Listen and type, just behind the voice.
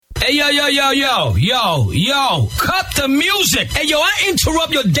Hey, yo, cut the music. Hey, yo, I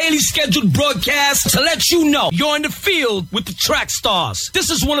interrupt your daily scheduled broadcast to let you know you're in the field with the Track Stars.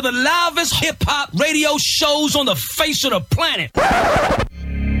 This is one of the loudest hip-hop radio shows on the face of the planet.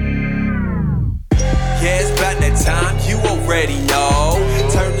 Yeah, it's about that time, you already know.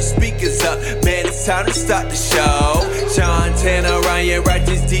 Turn the speakers up, man, it's time to start the show. Shantana, Ryan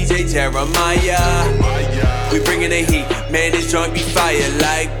Righteous, DJ Jeremiah. We bringing the heat, man, this joint be fire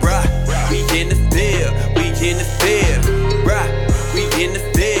like, bruh. We in the field, bruh. We in the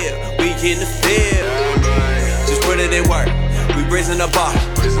field, Just put it in work, we raising the bar.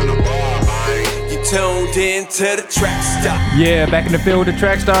 You tuned in to the Track Star. Yeah, back in the field with the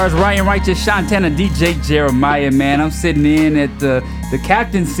Track Stars. Ryan Righteous, Shantana, DJ Jeremiah, man. I'm sitting in at the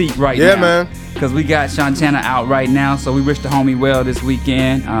captain seat right now. Yeah, man. Because we got Shantana out right now, so we wish the homie well this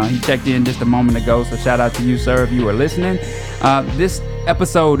weekend. He checked in just a moment ago, so shout out to you, sir, if you were listening. This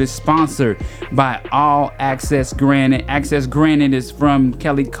episode is sponsored by All Access Granted. Access Granted is from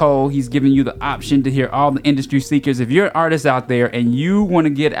Kelly Cole. He's giving you the option to hear all the industry seekers. If you're an artist out there and you want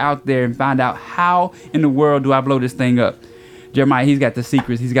to get out there and find out how in the world do I blow this thing up, Jeremiah, he's got the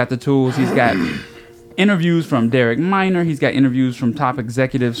secrets, he's got the tools, he's got interviews from Derek Minor, he's got interviews from top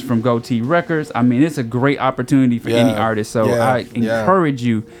executives from Goatee Records. I mean, it's a great opportunity for any artist. So I encourage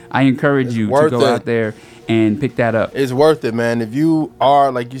you to go out there and pick that up. It's worth it, man. If you are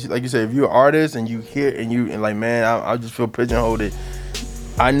like you said, if you're an artist and you hear and like, man, I just feel pigeonholed.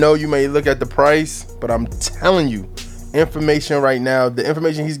 I know you may look at the price, but I'm telling you, information right now, the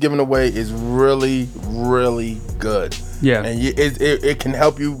information he's giving away is really, really good. Yeah, and it can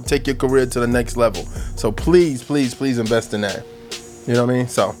help you take your career to the next level. So please invest in that. You know what I mean?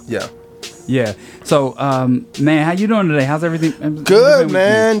 So yeah. So man, how you doing today? How's everything? Good,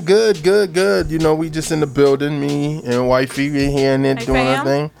 man. Good. You know, we just in the building. Me and wifey, we here and there doing her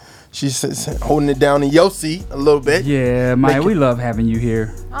thing. She's holding it down in your seat a little bit. Yeah, Maya, we love having you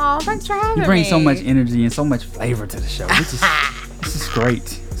here. Oh, thanks for having me. You bring so much energy and so much flavor to the show. This is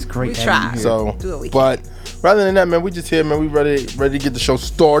great. It's great. We try. So, but rather than that, man, we just here, man. We ready to get the show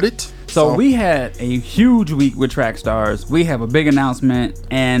started. So we had a huge week with Track Stars. We have a big announcement,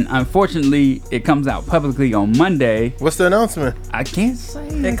 and unfortunately, it comes out publicly on Monday. What's the announcement? I can't say.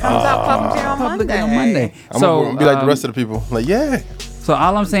 It comes out publicly on Monday. I'm gonna be like the rest of the people. Like, yeah. So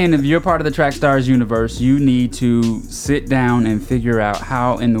all I'm saying, if you're part of the Track Stars universe, you need to sit down and figure out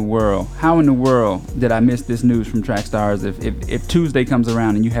how in the world did I miss this news from Track Stars if Tuesday comes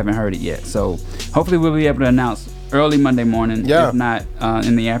around and you haven't heard it yet. So hopefully we'll be able to announce early Monday morning, if not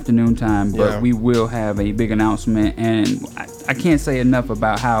in the afternoon time. But we will have a big announcement, and I can't say enough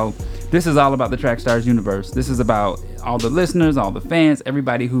about how this is all about the Track Stars universe. This is about all the listeners, all the fans,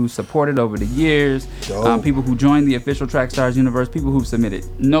 everybody who's supported over the years, people who joined the official Track Stars universe, people who've submitted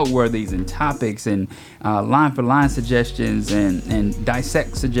noteworthies and topics and line for line suggestions and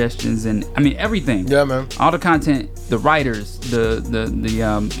dissect suggestions, and I mean everything. Yeah, man. All the content, the writers,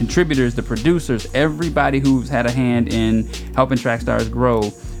 the contributors, the producers, everybody who's had a hand in helping Track Stars grow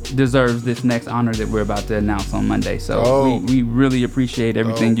deserves this next honor that we're about to announce on Monday. So we really appreciate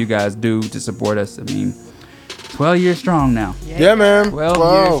everything you guys do to support us. I mean, 12 years strong now. Yeah, man.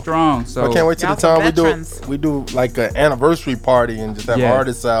 12 years strong. So I can't wait till the time we do like an anniversary party and just have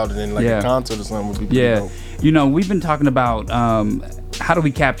artists out and then like a concert or something would be dope. You know, we've been talking about how do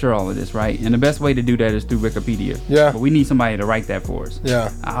we capture all of this, right? And the best way to do that is through Wikipedia. Yeah. But we need somebody to write that for us. Yeah.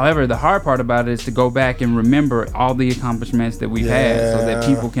 However, the hard part about it is to go back and remember all the accomplishments that we've had so that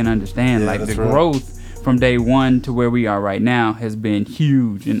people can understand. Like the growth from day one to where we are right now has been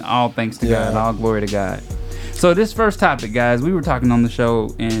huge, and all thanks to God, all glory to God. So this first topic, guys, we were talking on the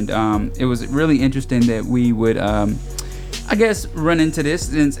show, and it was really interesting that we would, I guess, run into this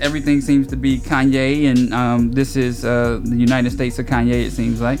since everything seems to be Kanye, and this is the United States of Kanye, it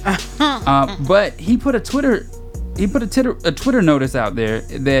seems like. But he put a Twitter notice out there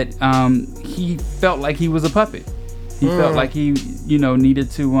that he felt like he was a puppet. He felt like he,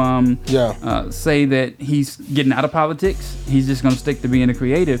 needed to say that he's getting out of politics. He's just going to stick to being a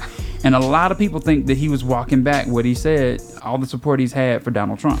creative. And a lot of people think that he was walking back what he said, all the support he's had for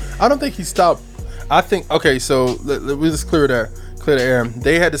Donald Trump. I don't think he stopped. I think, okay, so we just clear the air.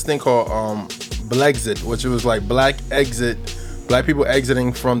 They had this thing called Blexit, which was like black people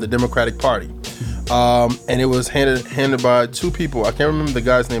exiting from the Democratic Party. And it was handed by two people. I can't remember the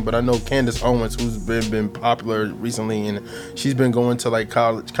guy's name, but I know Candace Owens, who's been popular recently, and she's been going to like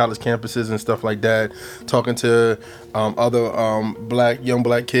college campuses and stuff like that, talking to other young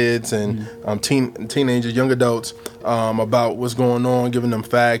black kids and teenagers, young adults, about what's going on, giving them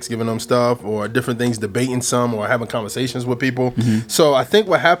facts, giving them stuff, or different things, debating some, or having conversations with people. Mm-hmm. So I think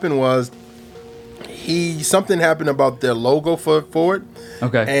what happened was something happened about their logo for it.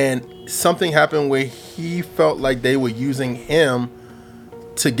 Okay. And something happened where he felt like they were using him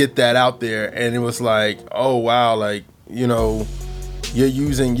to get that out there, and it was like, oh wow, like, you know, you're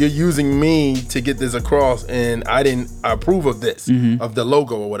using me to get this across, and I didn't approve of this, of the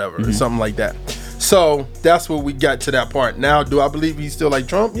logo or whatever, or something like that. So that's where we got to that part. Now, do I believe he's still like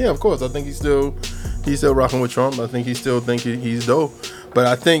Trump? Yeah, of course. I think he's still rocking with Trump. I think he still think he's dope. But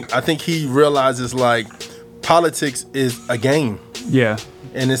I think he realizes like politics is a game. Yeah.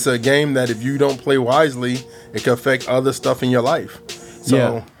 And it's a game that if you don't play wisely, it can affect other stuff in your life.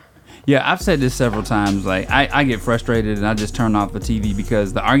 So yeah, I've said this several times. Like I get frustrated and I just turn off the TV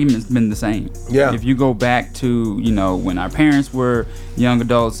because the argument's been the same. Yeah. If you go back to, you know, when our parents were young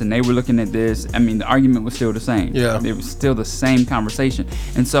adults and they were looking at this, I mean, the argument was still the same. Yeah. It was still the same conversation.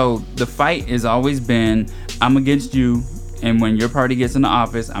 And so the fight has always been, I'm against you. And when your party gets in the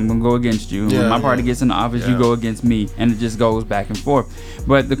office, I'm going to go against you. And when my party gets in the office, you go against me. And it just goes back and forth.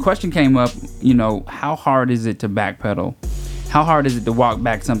 But the question came up, you know, how hard is it to backpedal? How hard is it to walk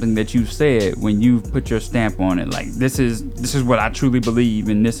back something that you said when you put your stamp on it? Like, this is what I truly believe,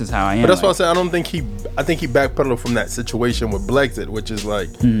 and this is how I am. But that's why I say I think he backpedaled from that situation with Brexit, which is like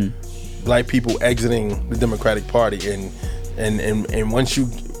black people exiting the Democratic Party. And once you...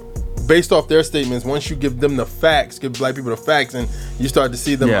 based off their statements, once you give them the facts, give black people the facts, and you start to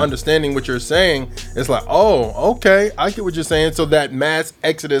see them understanding what you're saying, it's like, oh, okay, I get what you're saying. So that mass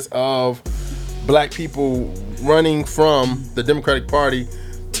exodus of black people running from the Democratic Party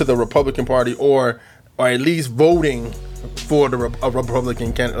to the Republican Party, or at least voting for a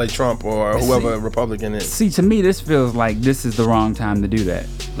Republican candidate like Trump or whoever Republican is. See, to me, this feels like this is the wrong time to do that.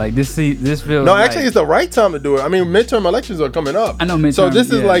 Like this feels. No, actually, it's the right time to do it. I mean, midterm elections are coming up. I know midterm. So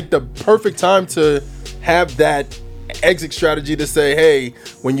this is like the perfect time to have that exit strategy to say, hey,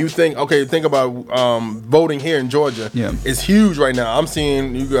 when you think about voting here in Georgia, it's huge right now. I'm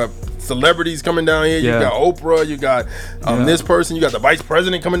seeing you got celebrities coming down here. You got Oprah. You got this person. You got the vice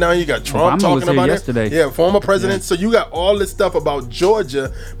president coming down here. You got Trump talking about yesterday. it. Yeah, former president. So you got all this stuff about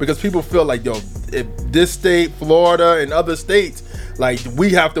Georgia because people feel like, yo, if this state, Florida, and other states, like,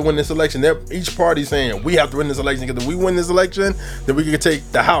 we have to win this election. Each party saying we have to win this election because if we win this election, then we could take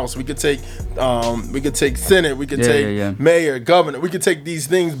the House, we could take Senate, we could take mayor, governor, we could take these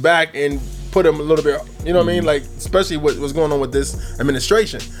things back and put them a little bit, you know what I mean? Like, especially what's going on with this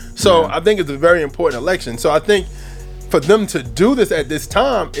administration. So I think it's a very important election. So I think for them to do this at this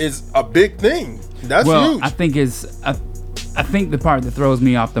time is a big thing. That's huge. I think the part that throws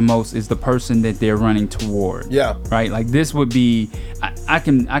me off the most is the person that they're running toward. Yeah. Right? Like, this would be... I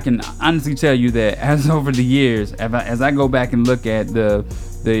can honestly tell you that as over the years, as I go back and look at the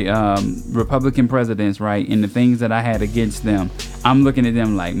Republican presidents, right, and the things that I had against them, I'm looking at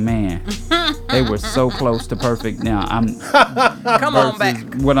them like, man, they were so close to perfect. Now I'm come on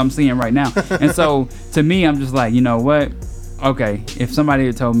back. What I'm seeing right now. And so to me, I'm just like, you know what? Okay, if somebody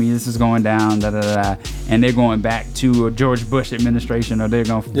had told me this is going down, and they're going back to a George Bush administration, or they're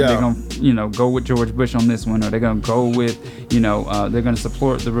gonna go with George Bush on this one, or they're gonna go with, they're gonna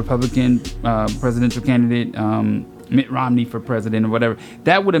support the Republican presidential candidate Mitt Romney for president or whatever,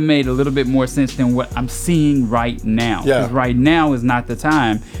 that would have made a little bit more sense than what I'm seeing right now. Yeah. Because right now is not the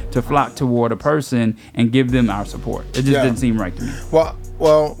time to flock toward a person and give them our support. It just didn't seem right to me.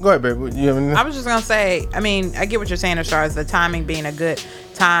 Well, go ahead, babe. You have anything? I was just going to say, I mean, I get what you're saying as far as the timing being a good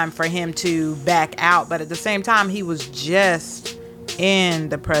time for him to back out. But at the same time, he was just in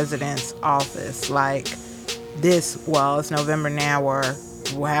the president's office. Like it's November now, or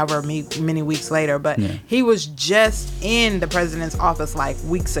however many weeks later. But he was just in the president's office like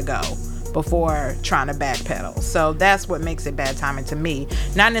weeks ago before trying to backpedal. So that's what makes it bad timing to me.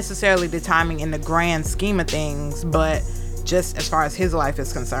 Not necessarily the timing in the grand scheme of things, but just as far as his life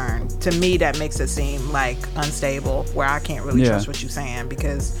is concerned, to me that makes it seem like unstable, where I can't really trust what you're saying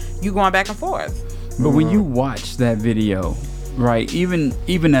because you going back and forth. But when you watch that video, right, even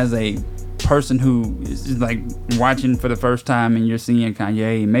as a person who is like watching for the first time and you're seeing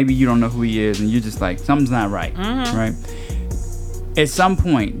Kanye, maybe you don't know who he is and you're just like, something's not right, right? At some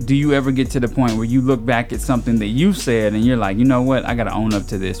point, do you ever get to the point where you look back at something that you said and you're like, you know what, I gotta own up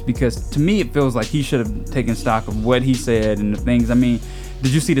to this? Because to me, it feels like he should have taken stock of what he said and the things. I mean,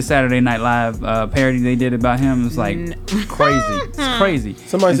 Did you see the Saturday Night Live parody they did about him? It's like crazy. It's crazy.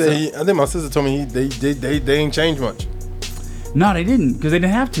 Somebody said, I think my sister told me they ain't changed much. No, they didn't, because they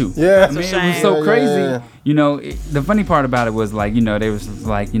didn't have to. Yeah. I mean, it was so crazy. You know, the funny part about it was like, you know, they was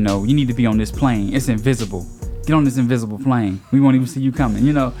like, you know, you need to be on this plane. It's invisible. Get on this invisible plane. We won't even see you coming.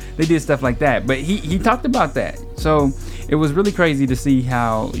 You know, they did stuff like that. But he talked about that. So it was really crazy to see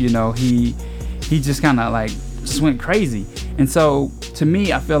how, you know, he just kind of like just went crazy. And so to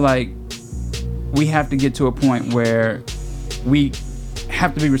me, I feel like we have to get to a point where we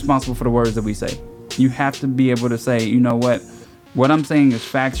have to be responsible for the words that we say. You have to be able to say, you know what I'm saying is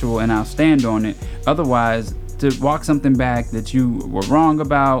factual and I'll stand on it. Otherwise, to walk something back that you were wrong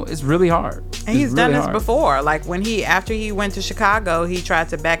about, it's really hard. And he's done this before. Like after he went to Chicago, he tried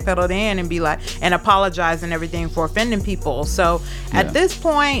to backpedal it in and be like, and apologize and everything for offending people. So at this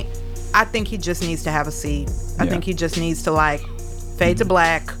point, I think he just needs to have a seat. I think he just needs to like fade to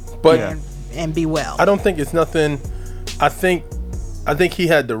black and be well. I don't think it's nothing. I think he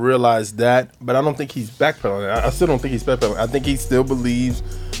had to realize that, but I don't think he's backpedaling. I still don't think he's backpedaling. I think he still believes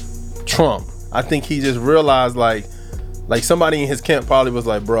Trump. I think he just realized like somebody in his camp probably was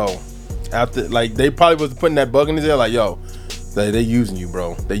like, bro, after like they probably was putting that bug in his ear like, yo, they using you,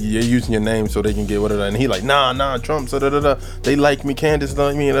 bro. They're using your name so they can get whatever. And he like, nah, Trump, so da. They like me, Candace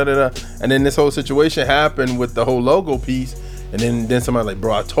like me, da. And then this whole situation happened with the whole logo piece. And then somebody like,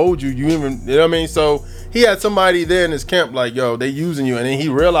 bro, I told you, you know what I mean? So he had somebody there in his camp like, yo, they using you. And then he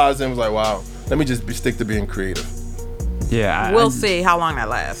realized and was like, wow, let me just stick to being creative. Yeah. We'll see how long that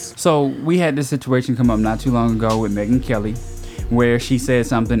lasts. So we had this situation come up not too long ago with Megyn Kelly, where she said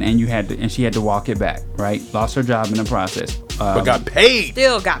something and she had to walk it back, right? Lost her job in the process. But got paid. She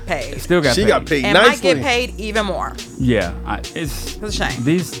got paid and nicely. Might get paid even more. Yeah, it's a shame.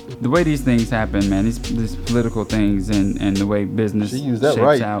 The way these things happen, man. These political things and the way business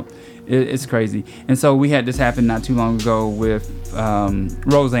shapes out, it's crazy. And so we had this happen not too long ago with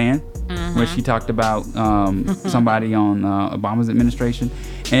Roseanne, where she talked about somebody on Obama's administration,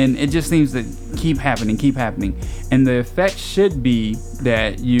 and it just seems to keep happening. And the effect should be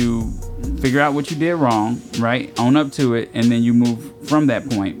that you figure out what you did wrong, right? Own up to it, and then you move from that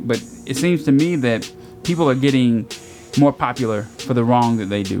point. But it seems to me that people are getting more popular for the wrong that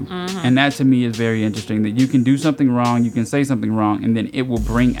they do. And that to me is very interesting, that you can do something wrong, you can say something wrong, and then it will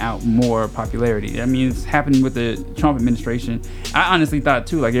bring out more popularity. I mean, it's happening with the Trump administration. I honestly thought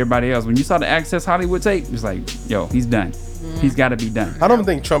too, like everybody else, when you saw the Access Hollywood tape, it's like, yo, he's done. He's got to be done. I don't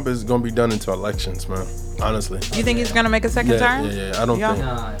think Trump is going to be done until elections, man. Honestly. You think he's going to make a second term? Yeah. I don't think.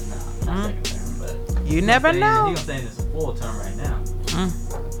 No, not second term, but you never know. He's saying it's a full term right now.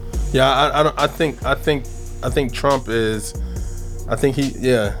 Yeah, I think Trump is. I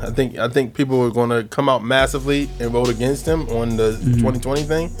think people are going to come out massively and vote against him on the 2020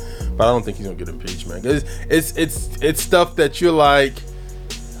 thing, but I don't think he's going to get impeached, man. It's stuff that you're like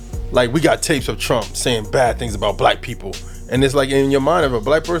we got tapes of Trump saying bad things about black people, and it's like in your mind of a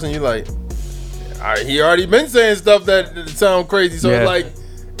black person, you're like, he already been saying stuff that sound crazy, so it's like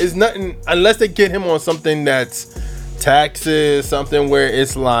it's nothing unless they get him on something that's taxes, something where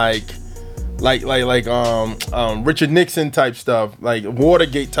it's like Richard Nixon type stuff, like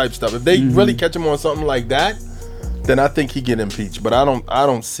Watergate type stuff. If they really catch him on something like that, then I think he get impeached. But I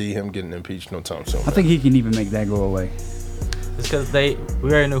don't see him getting impeached no time soon. I think he can even make that go away. It's because we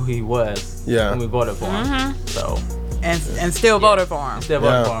already knew who he was when we voted for him. So and still voted for him.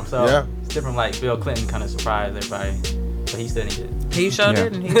 So it's different. Like Bill Clinton kind of surprised everybody, but he still didn't get. He sure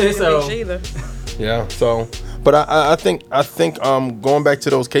didn't. He didn't either. Yeah. So. But I think going back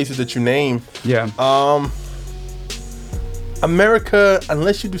to those cases that you named, America,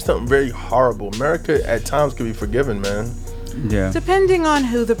 unless you do something very horrible, America at times can be forgiven, man. Yeah. Depending on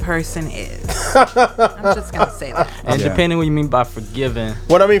who the person is. I'm just gonna say that. And depending what you mean by forgiven.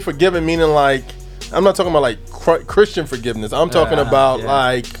 What I mean forgiven, meaning like, I'm not talking about like Christian forgiveness. I'm talking about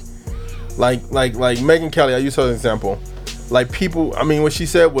like Megyn Kelly. I use her as an example. Like people, I mean, what she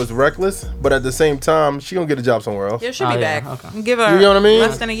said was reckless, but at the same time, she gonna get a job somewhere else. Yeah, she'll be back. Okay. Give her, you know what I mean?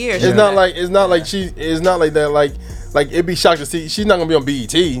 Less than a year. It's not like that. Like it'd be shocked to see she's not gonna be on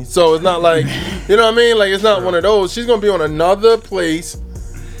BET. So it's not like, you know what I mean? Like it's not one of those. She's gonna be on another place,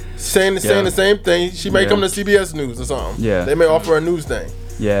 saying the same thing. She may come to CBS News or something. Yeah, they may offer a news thing.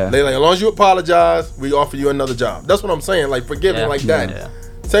 Yeah, they like, as long as you apologize, we offer you another job. That's what I'm saying. Like forgiving like that. Yeah.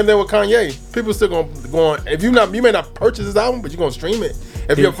 Same thing with Kanye. People still gonna go on. If you may not purchase his album, but you're gonna stream it.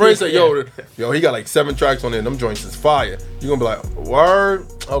 If your friends say, yo, he got like 7 tracks on there, them joints is fire. You're gonna be like, word,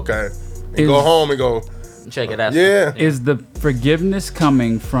 okay. And go home and go check it out. Yeah. Is the forgiveness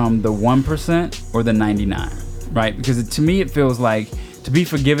coming from the 1% or the 99? Right? Because to me, it feels like to be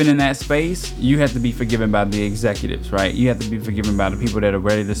forgiven in that space, you have to be forgiven by the executives, right? You have to be forgiven by the people that are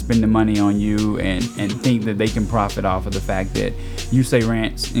ready to spend the money on you and think that they can profit off of the fact that you say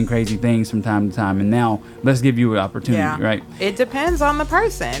rants and crazy things from time to time. And now let's give you an opportunity, right? It depends on the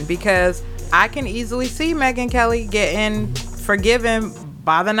person, because I can easily see Megyn Kelly getting forgiven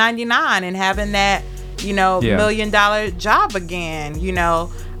by the 99 and having that, $1 million job again,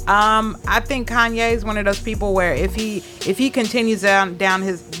 I think Kanye is one of those people where if he continues down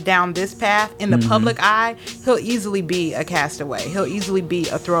this path in the public eye, he'll easily be a castaway. He'll easily be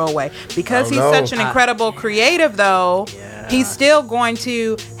a throwaway, because he's such an incredible creative. Though he's still going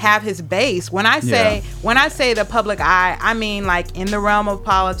to have his base. When I say the public eye, I mean like in the realm of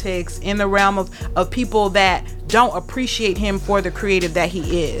politics, in the realm of people that don't appreciate him for the creative that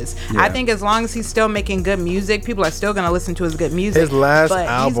he is. I think as long as he's still making good music, people are still going to listen to his good music. His last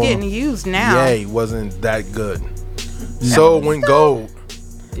album, he's getting used now. He wasn't that good. So went gold.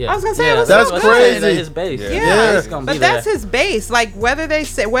 I was gonna say that's crazy. That's his base. But that's his base. Like whether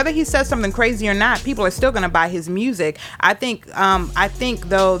he says something crazy or not, people are still gonna buy his music. I think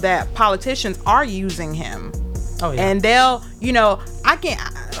though that politicians are using him. Oh, yeah. And they'll,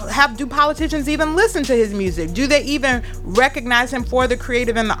 do politicians even listen to his music? Do they even recognize him for the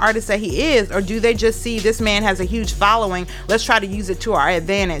creative and the artist that he is? Or do they just see this man has a huge following, let's try to use it to our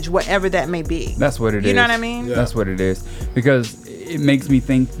advantage, whatever that may be? That's what it is. You know what I mean? Yeah. That's what it is. Because it makes me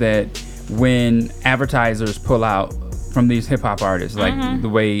think that when advertisers pull out from these hip-hop artists, like the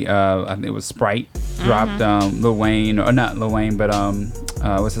way, I think it was Sprite dropped Lil Wayne, or not Lil Wayne, but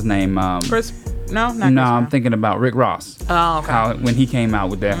what's his name? Chris. No, I'm thinking about Rick Ross. Oh, okay. When he came out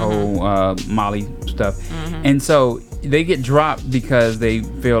with that whole Molly stuff. And so they get dropped because they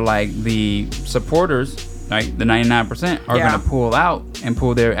feel like the supporters, like the 99%, are going to pull out and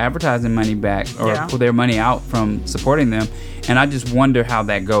pull their advertising money back, or pull their money out from supporting them. And I just wonder how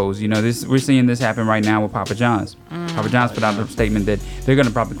that goes. We're seeing this happen right now with Papa John's. Papa John's put out a statement that they're going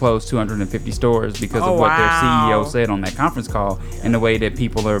to probably close 250 stores because of what their CEO said on that conference call, and the way that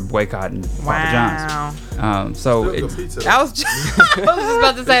people are boycotting Papa John's. I was just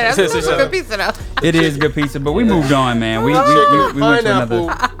about to say that's good pizza though. It is good pizza, but we moved on, man. We went to another.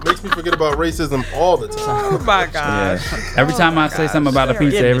 Makes me forget about racism all the time. Oh my gosh! Yeah. Every time I say something about a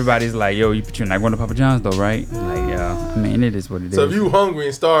pizza, everybody's like, "Yo, you're not going to Papa John's though, right?" Like, yeah. I mean, it is what it is. So if you hungry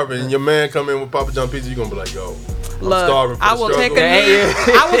and starving, and your man come in with Papa John pizza, you gonna be like, "Yo, I'm starving for I will take a knee.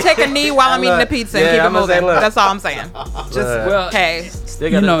 I will take a knee while I'm eating the pizza and keep it moving. That's all I'm saying. Hey.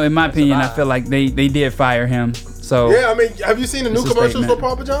 In my opinion, I feel like they did fire him. So yeah, I mean, have you seen the new commercials for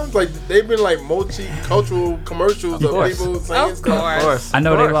Papa John's? Like they've been like multicultural commercials of people saying stuff. Of course. I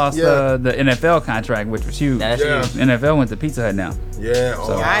know they lost the NFL contract, which was huge. That's huge. NFL went to Pizza Hut now. Yeah.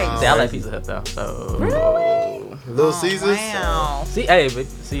 So, nice. I like Pizza Hut though. So. Really? Little Caesars. Wow. But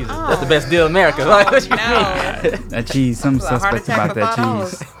Caesars. That's the best deal in America. What you mean? That cheese. Something's suspect about that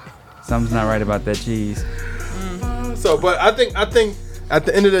cheese. Something's not right about that cheese. So, but I think at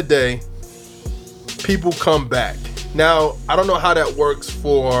the end of the day, people come back. Now, I don't know how that works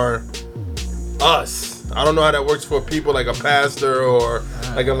for us. I don't know how that works for people like a pastor or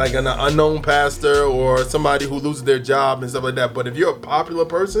like an unknown pastor or somebody who loses their job and stuff like that. But if you're a popular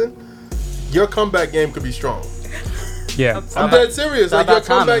person, your comeback game could be strong. Yeah, I'm dead serious. Like your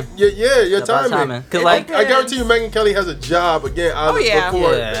comeback, your timing. Cause like I guarantee you, Megyn Kelly has a job again. I'm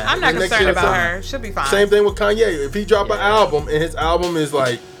not concerned about her. She'll be fine. Same thing with Kanye. If he drop an album and his album is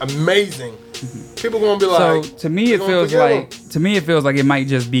like amazing, people gonna be like. So to me, it feels like it might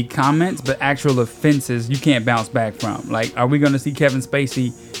just be comments, but actual offenses you can't bounce back from. Like, are we gonna see Kevin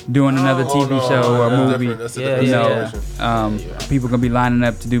Spacey doing another TV show or movie? People gonna be lining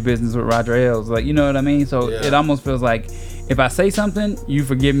up to do business with Roger Ailes. Like, you know what I mean? So it almost feels like if I say something, you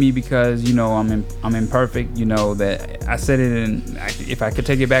forgive me because I'm imperfect. You know that I said it, and if I could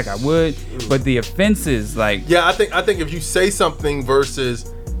take it back, I would. But the offenses, like I think if you say something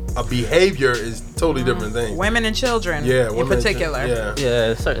versus a behavior is totally different thing. Women and children, in particular.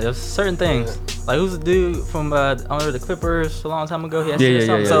 There's certain things. Like who's the dude from under the Clippers a long time ago? He had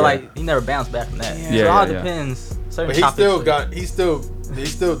something. So like he never bounced back from that. So it all depends. But he's still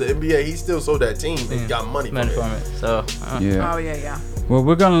the NBA. He still sold that team and got money from it. So Oh yeah. Well,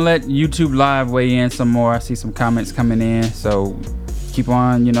 we're gonna let YouTube Live weigh in some more. I see some comments coming in, so keep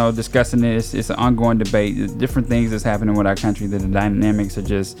on, discussing this. It's an ongoing debate. There's different things that's happening with our country. The dynamics are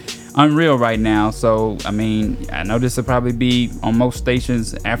just unreal right now. So, I mean, I know this will probably be on most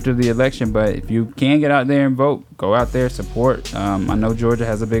stations after the election, but if you can get out there and vote, go out there, support. I know Georgia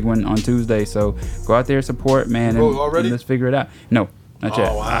has a big one on Tuesday, so go out there, support, man, and let's figure it out. No.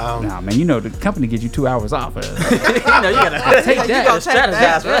 Oh, wow. Nah, man, you know the company gives you 2 hours off. You gotta take that.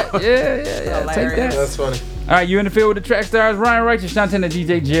 Strategize, right? Yeah. Take that. That's funny. All right, you in the field with the track stars, Ryan Righteous, Shantana,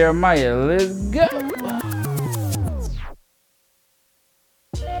 DJ Jeremiah. Let's go.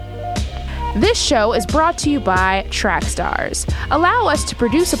 This show is brought to you by Trackstars. Allow us to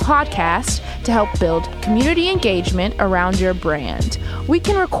produce a podcast to help build community engagement around your brand. We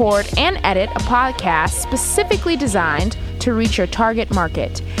can record and edit a podcast specifically designed to reach your target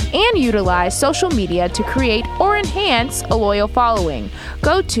market and utilize social media to create or enhance a loyal following.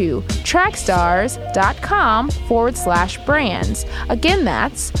 Go to trackstars.com/brands. Again,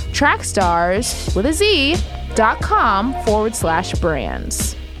 that's trackstars with a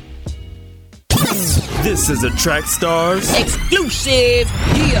Z.com/brands. This is a Trackstars exclusive.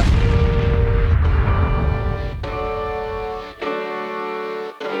 Yeah.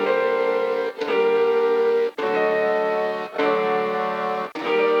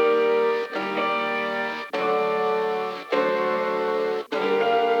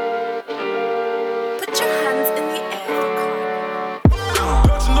 Put your hands in the air for Cardi.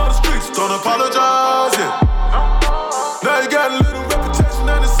 Touching on the streets, don't apologize. Yeah. Now you got a little reputation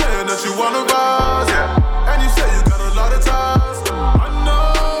and it's saying that you wanna rise. Yeah. And you say you got a lot of ties. I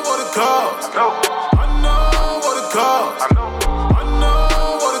know what it costs. I know what it costs. I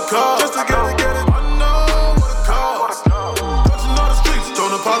know what it costs. Just to get it. I know what it costs. Touching on the streets,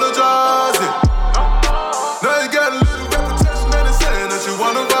 don't apologize. Yeah. Now you got a little reputation and it's saying that you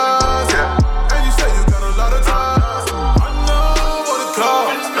wanna rise. Yeah. And you say you got a lot of ties. I know what it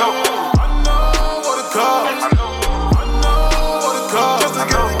costs. I know what it costs. Just to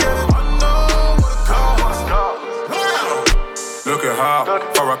get it. I know what it costs. Look at how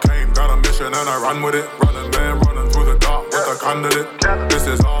far I came, got a mission and I run with it. Running man, running through the dark with a candidate. This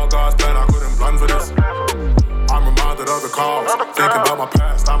is all God's plan, I couldn't plan for this. I'm reminded of the cause, thinking about my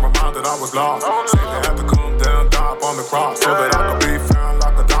past, I'm reminded I was lost. Say they had to come down, die up on the cross, so that I could be found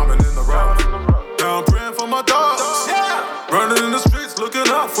like a diamond in the rough. Now I'm praying for my dogs, running in the streets, looking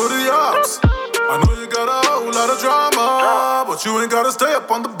out for the ops. I know you got a whole lot of drama, but you ain't gotta stay up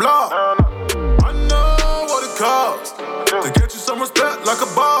on the block. I know what it costs to get you some respect like a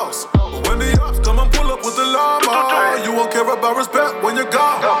boss. But when the ops come and pull up with the llama, you won't care about respect when you're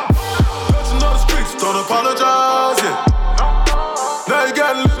gone. Touching on the streets, don't apologize, yeah. Now you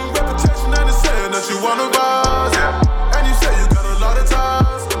got a little reputation and it's saying that you wanna rise, yeah. And you say you got a lot of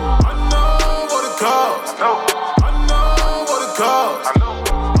ties. I know what it costs. I know what it costs.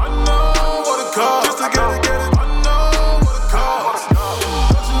 Just to get it. I know what it costs.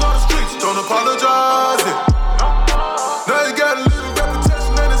 Touching on the streets, don't apologize. Yeah. Now you got a little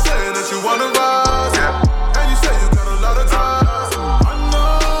reputation and it's saying that you wanna rise. Yeah. And you say you got a lot of ties. I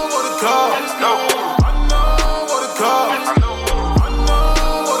know what it costs. I know what it costs. I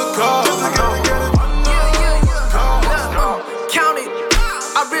know what it costs. Just to get it. I know what it costs. Count it.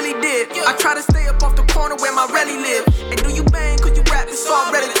 I really did. I try to stay up off the corner where my rally live. And do you bang cause you rap, it's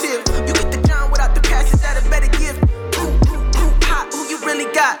all relative. You get the John without the passion, that a better gift. Hot, who you really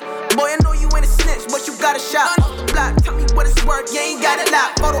got? Boy, I know you ain't a snitch, but you got a shot. Off the block, tell me what it's worth, you ain't got a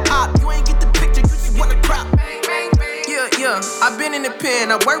lot. Photo op, you ain't get the picture, you just wanna crop. Yeah, I've been in the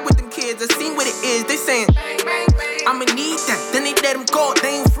pen, I work with them kids, I seen what it is, they saying I'ma need that, then they let them go,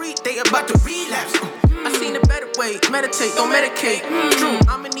 they ain't free, they about to relapse. I seen a better way, meditate, don't medicate. True,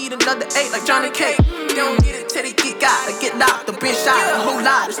 I'ma need another 8 like Johnny K. They don't get it till they get locked, the bitch shot, a whole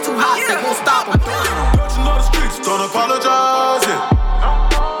lot, it's too hot, they won't stop them. Touching on the streets, don't apologize, yeah.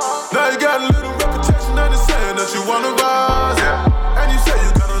 Now you got a little reputation and it's saying that you wanna rise, yeah. And you say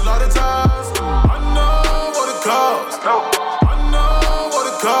you got a lot of ties. I know what it costs. I know what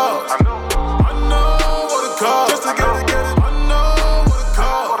it costs. I know what it costs. Just to get it. I know what it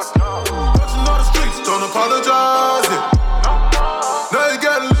costs. Touching on the streets, don't apologize, yeah. Now you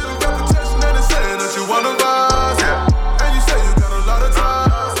got a little reputation and it's saying that you wanna rise, yeah. And you say you got a lot of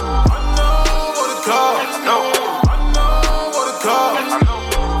ties. I know what it costs. I know what it costs.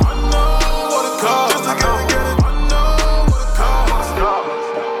 I know what it costs. Just to get it. I know what it costs.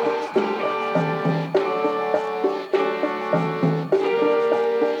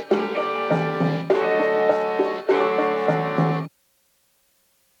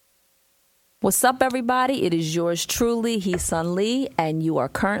 What's up, everybody? It is yours truly, Heesun Lee, and you are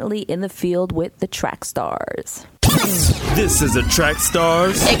currently in the field with the Trackstars. This is a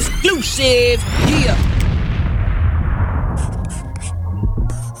Trackstars exclusive. Yeah.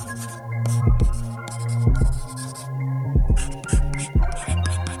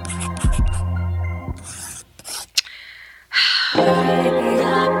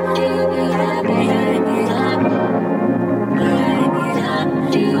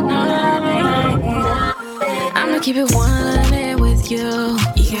 keep it 100 with you.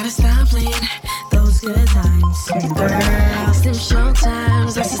 You gotta stop playing those good times. Girl, them show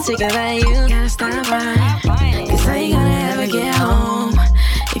times, that's the ticket that you gotta stop by. Cause how you gonna ever get home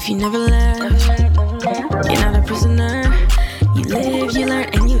if you never left? You're not a prisoner. You live, you learn,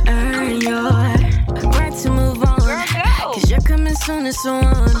 and you earn your right to move on. Cause you're coming soon as one.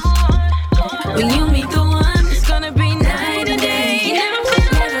 When you meet the one, it's gonna be night and day. You never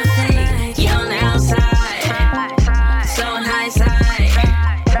feel like you're on the outside. So on high side.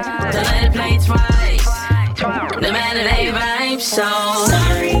 Don't let it play twice. No matter they vibe. So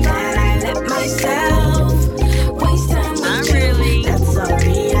sorry that I let myself waste time with you. That's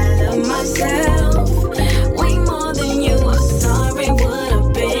sorry I love myself way more than you. I'm sorry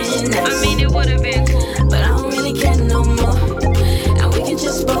would've been nice. I mean it would've been cool, but I don't really care no more. And we can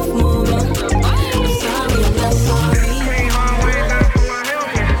just both move on. I'm sorry, I'm not sorry.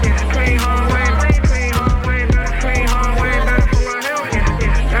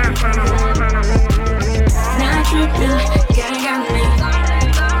 Not tripping, gang got me.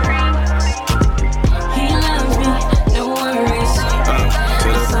 He loves me, no worries. I'm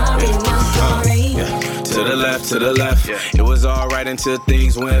sorry, I'm not sorry. To the left. It was alright until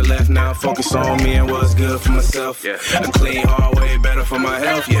things went left. Now focus on me and what's good for myself. A clean heart, way better for my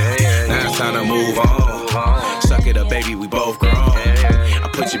health. Now it's time to move on. Suck it up, baby, we both grown. I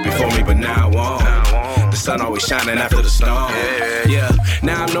put you before me, but now I won't. The sun always shining after the storm.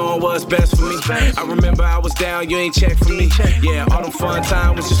 Now I'm knowing what's best for me. I remember I was down, you ain't checked for me. All them fun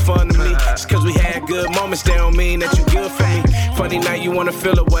time was just fun to me. Just cause we had good moments, they don't mean that you good for me. Funny now you wanna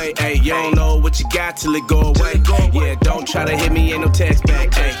feel away. You don't know what you got till it go away. Don't try to hit me, ain't no text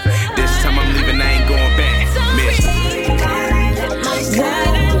back. This time I'm leaving, I ain't going back.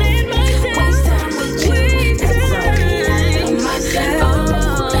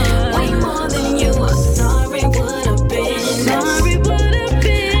 Way more than you. I'm sorry would've been.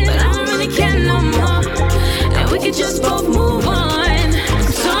 But I don't really care no more. And we could just both move on. I'm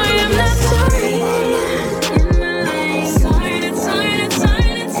sorry, I'm not sorry.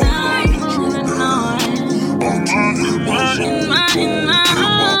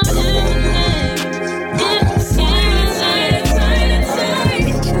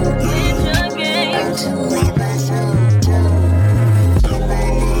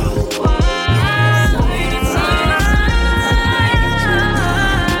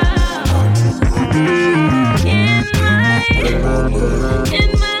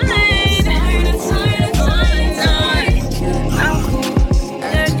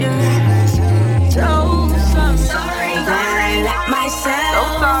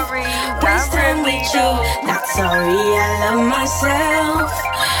 Not sorry, I love myself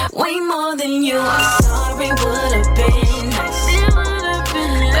way more than you. I'm sorry, would've been nice. But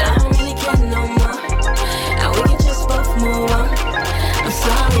I don't really care no more. And we can just both move on. I'm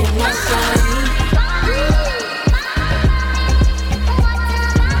sorry, I'm not sorry.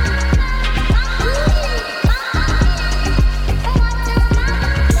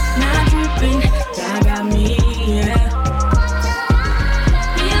 Not dripping, that got me,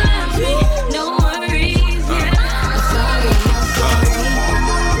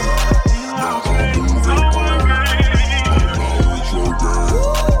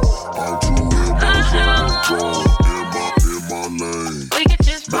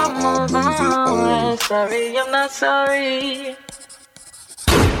 sorry, I'm not sorry.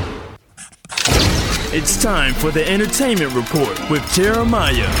 It's time for the Entertainment Report with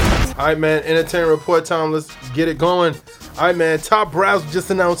Jeremiah. All right, man. Entertainment Report time. Let's get it going. All right, man. Top Browse just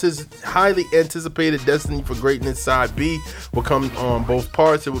announced his highly anticipated Destiny for Greatness Side B will come on both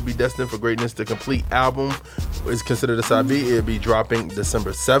parts. It will be Destined for Greatness. The complete album is considered a Side B. It'll be dropping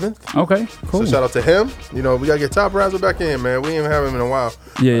December 7th. Okay, cool. So shout out to him. You know, we gotta get Top Browse back in, man. We didn't have him in a while.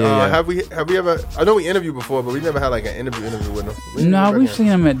 Yeah. Have we ever? I know we interviewed before, but we never had like an interview with him. No, we've seen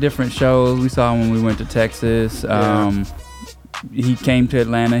him at different shows. We saw him when we went to Texas. He came to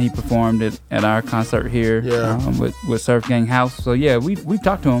Atlanta. He performed at our concert here with Surf Gang House. So yeah, we've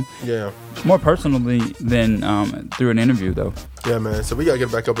talked to him. Yeah. More personally than through an interview though. Yeah, man. So we gotta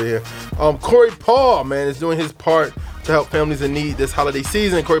get back up in here. Corey Paul, man, is doing his part to help families in need this holiday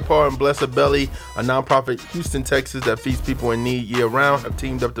season. Corey Paul and Bless a Belly, a nonprofit Houston, Texas that feeds people in need year-round, have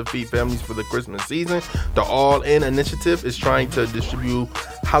teamed up to feed families for the Christmas season. The All In initiative is trying to distribute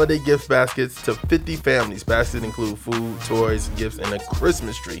holiday gift baskets to 50 families. Baskets include food, toys, gifts, and a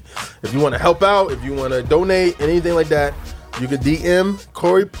Christmas tree. If you want to help out, if you want to donate, anything like that, you can DM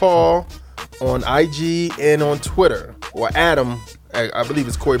Corey Paul on IG and on Twitter, or Adam. I believe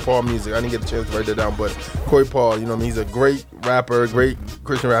it's Corey Paul Music. I didn't get a chance to write that down, but Corey Paul, you know what I mean? He's a great rapper, great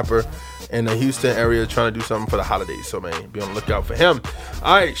Christian rapper, in the Houston area trying to do something for the holidays. So, man, be on the lookout for him.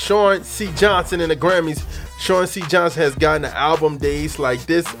 All right, Sean C. Johnson in the Grammys. Sean C. Johnson has gotten the album Days Like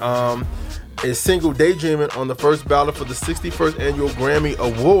This. His single Daydreaming on the first ballot for the 61st Annual Grammy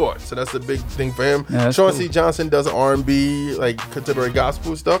Award. So that's a big thing for him. Yeah, Sean cool. C. Johnson does R&B, like contemporary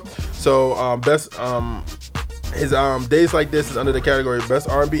gospel stuff. So his Days Like This is under the category Best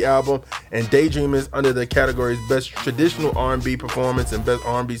R&B Album, and Daydream is under the categories Best Traditional R&B Performance and Best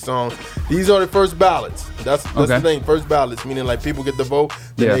R&B Song. These are the first ballots. That's Okay. the thing. First ballots, meaning like people get the vote,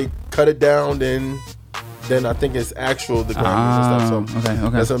 then they cut it down, then I think it's actual the Grammys and stuff. So okay.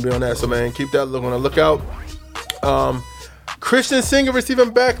 that's gonna be on that. So man, keep that look on the lookout. Christian singer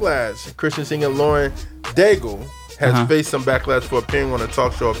receiving backlash. Christian singer Lauren Daigle has faced some backlash for appearing on a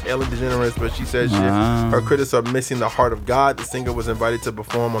talk show of Ellen DeGeneres, but she says her critics are missing the heart of God. The singer was invited to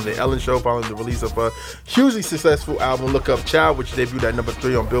perform on the Ellen Show following the release of her hugely successful album Look Up Child, which debuted at number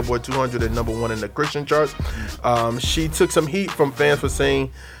 3 on Billboard 200 and number 1 in the Christian charts. She took some heat from fans for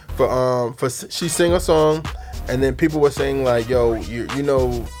saying she sang a song, and then people were saying like, yo, you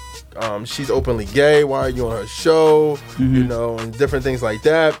know, she's openly gay, why are you on her show? You know, and different things like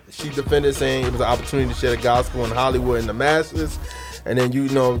that. She defended, saying it was an opportunity to share the gospel in Hollywood and the masses. And then, you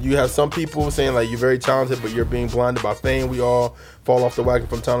know, you have some people saying like, you're very talented, but you're being blinded by fame. We all fall off the wagon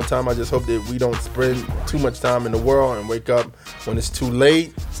from time to time. I just hope that we don't spend too much time in the world and wake up when it's too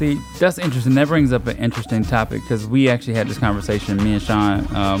late. See, that's interesting. That brings up an interesting topic, because we actually had this conversation, me and Sean,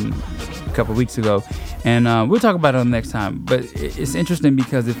 a couple of weeks ago, and we'll talk about it on the next time. But it's interesting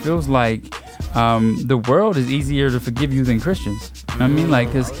because it feels like the world is easier to forgive you than Christians. You know what I mean? Like,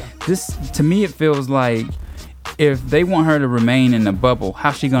 because this, to me, it feels like if they want her to remain in the bubble,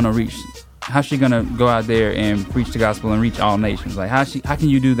 how's she gonna go out there and preach the gospel and reach all nations? Like, how can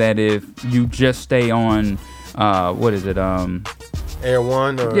you do that if you just stay on what is it, Air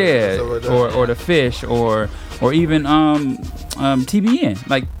One, or or the Fish, or even TBN?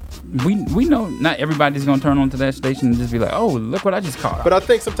 Like, we know not everybody's gonna turn on to that station and just be like, oh, look what I just caught. But I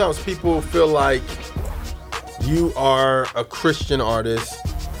think sometimes people feel like you are a Christian artist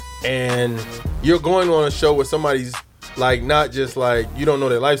and you're going on a show where somebody's like, not just like, you don't know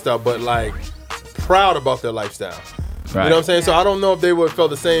their lifestyle, but like proud about their lifestyle. Right. You know what I'm saying? So I don't know if they would feel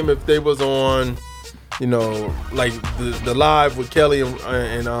the same if they was on, you know, like the Live with Kelly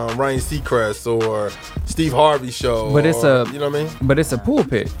and Ryan Seacrest or Steve Harvey show. But it's you know what I mean? But it's a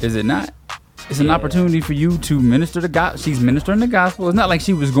pulpit, is it not? It's an opportunity for you to minister the gospel. She's ministering the gospel. It's not like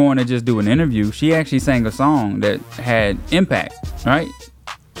she was going to just do an interview. She actually sang a song that had impact, right?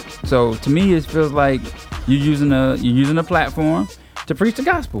 So to me, it feels like you're using a platform to preach the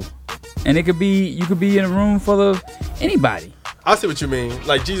gospel, and you could be in a room full of anybody. I see what you mean.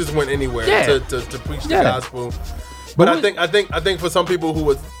 Like, Jesus went anywhere to preach the gospel. But I think for some people who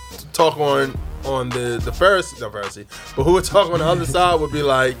would talk on the Pharisee, but who would talk on the other side would be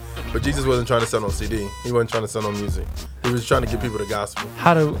like, but Jesus wasn't trying to sell no CD. He wasn't trying to sell no music. He was trying to give people the gospel.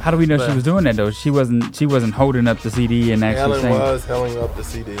 How do we know she was doing that though? She wasn't holding up the CD and actually Ellen saying. was holding up the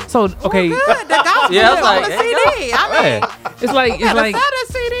CD. So okay, good. The gospel is on the CD. I mean, it's like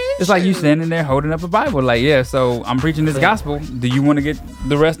a CD. It's like you standing there holding up a Bible. Like, yeah, so I'm preaching this gospel. Do you want to get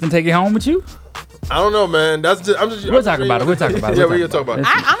the rest and take it home with you? I don't know, man. We'll talk about it. Yeah, we're gonna talk about it.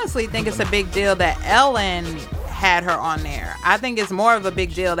 I honestly think it's a big deal that Ellen had her on there. I think it's more of a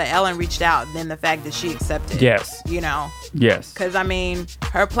big deal that Ellen reached out than the fact that she accepted. Yes. You know. Yes. Because I mean,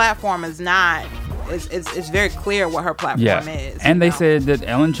 her platform is not. It's very clear what her platform is. And they said that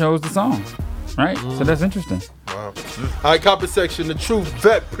Ellen chose the song, right? So that's interesting. Wow. All right, comment section. The True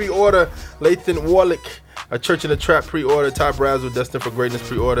Vet pre-order. Lathan Warlick. A Church in the Trap pre-order. Ty Brazzle, Destined for Greatness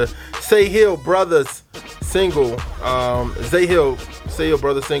pre-order. Say Hill Brothers single. Say Hill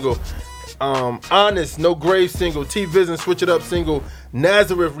Brothers single. Honest, No Grave single. T-Vision, Switch It Up single.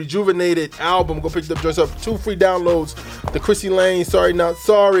 Nazareth, Rejuvenated album. Go pick the joints up. 2 free downloads. The Chrissy Lane, Sorry Not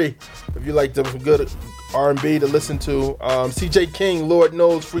Sorry. If you like the good R&B to listen to. CJ King, Lord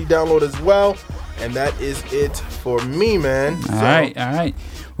Knows, free download as well. And that is it for me, man. All right.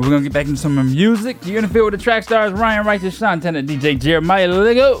 We're going to get back into some music. You're going to feel with the track stars Ryan Righteous, Sean Tennant, DJ Jeremiah.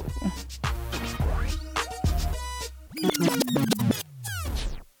 Let's go.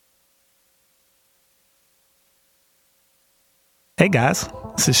 Hey guys,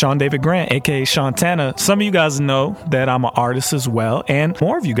 This is Sean David Grant, aka Shantana. Some of you guys know that I'm an artist as well, and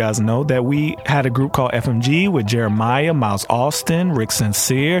more of you guys know that we had a group called FMG with Jeremiah, Miles Austin, Rick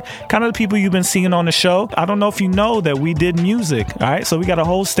Sincere, kind of the people you've been seeing on the show. I don't know if you know that we did music, all right? So we got a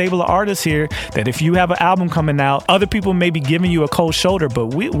whole stable of artists here that if you have an album coming out, other people may be giving you a cold shoulder,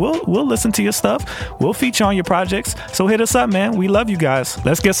 but we'll listen to your stuff. We'll feature on your projects. So hit us up, man. We love you guys.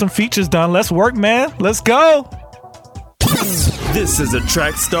 Let's get some features done. Let's work, man. Let's go. This is a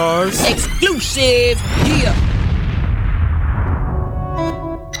Track Stars exclusive. Yeah.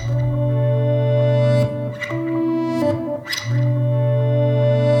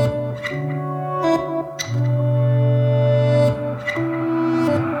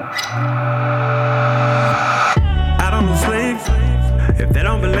 I don't lose sleep if they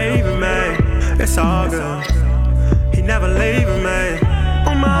don't believe in me. It's all good. He never leaving me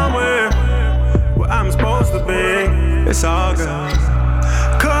on my way where I'm supposed to be. It's all good,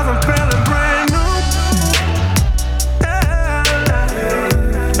 'cause I'm feeling brand new.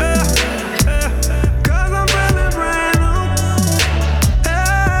 Cause I'm feeling brand new.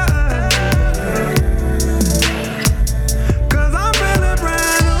 Cause I'm feeling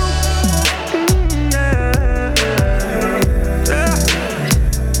brand new.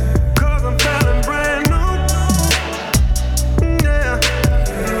 Cause I'm feeling brand new.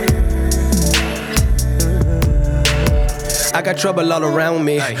 I got trouble all around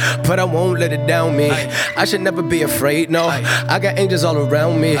me, but I won't let it down me. I should never be afraid, no. I got angels all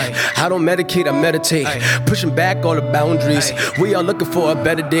around me. I don't medicate, I meditate. Pushing back all the boundaries. We are looking for a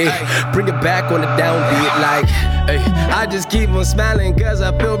better day. Bring it back on the downbeat, like, I just keep on smiling 'cause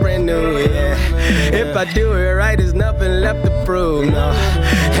I feel brand new, yeah. If I do it right, there's nothing left to prove, no.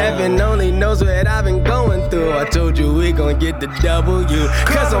 Heaven only knows what I've been going through. I told you we gon' get the W,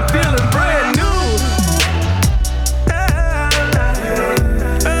 'cause I'm feeling brand new.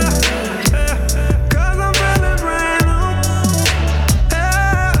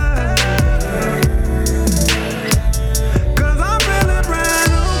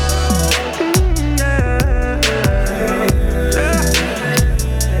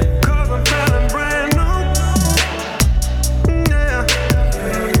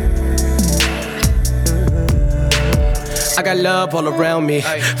 I got love all around me.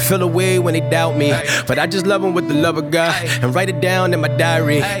 Feel away when they doubt me, but I just love them with the love of God and write it down in my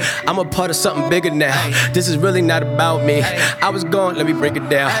diary. I'm a part of something bigger now. This is really not about me. I was gone, let me break it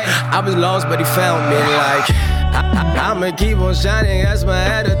down. I was lost, but he found me. Like, I'ma keep on shining, that's my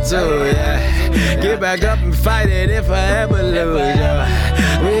attitude, yeah. Get back up and fight it if I ever lose,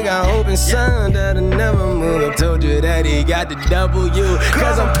 yeah. We got hope and sun that'll never move. I told you that he got the W,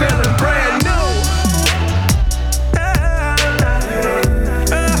 'cause I'm feeling brand new.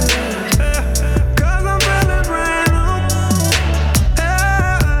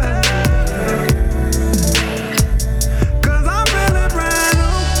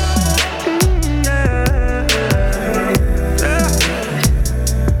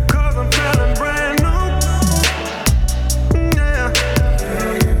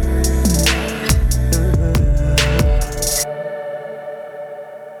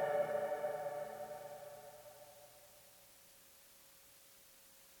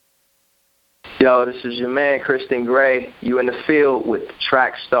 Yo, this is your man, Kristen Gray. You in the field with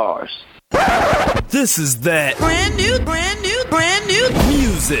Track Stars. This is that brand new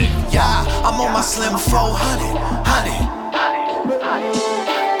music. Yeah, I'm on my Slim 400, honey.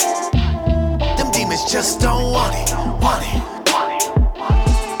 Them demons just don't want it.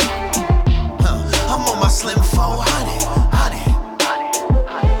 I'm on my Slim 400, honey.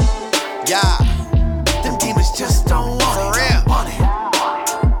 Yeah, them demons just don't want it.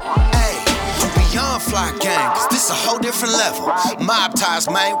 Fly gang, 'cause this a whole different level. Mob ties,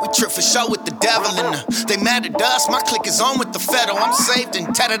 man, we trip for show with the devil in the. They mad at us, my clique is on with the federal. I'm saved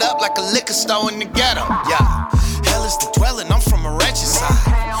and tatted up like a liquor store in the ghetto. Yeah, hell is the dwelling, I'm from a wretched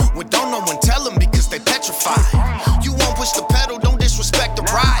side. Well, don't no one tell them because they petrified. You won't push the pedal, don't disrespect the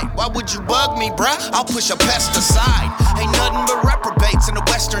ride. Why would you bug me, bruh? I'll push a pesticide. Ain't nothing but reprobates in the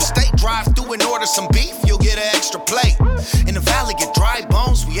western state. Drive through and order some beef, you'll get an extra plate. In the valley of dry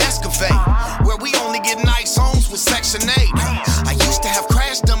bones, we excavate. Where we only get nice homes with Section 8. I used to have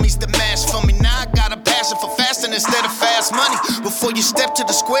crash dummies that mash for me. Now I got a passion for fasting instead of fast money. Before you step to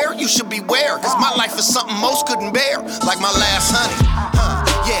the square, you should beware. 'Cause my life is something most couldn't bear. Like my last honey.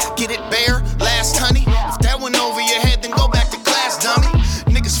 Yeah, get it bare, last honey. If that went over your head, then go back to class, dummy.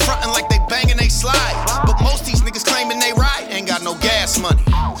 Niggas frontin' like they bangin' they slide. But most these niggas claiming they ride ain't got no gas money.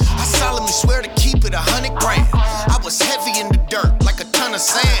 I solemnly swear to keep it 100 grand. I was heavy in the dirt, like a ton of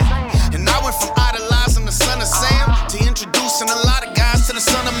sand. And I went from idolizing the son of Sam to introducing a lot of guys to the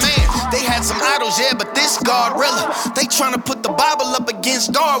son some idols, yeah, but this God realer. They tryna put the Bible up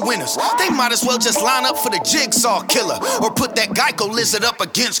against God winners. They might as well just line up for the Jigsaw Killer or put that Geico lizard up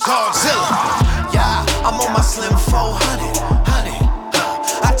against Godzilla. Yeah, I'm on my slim 400, honey.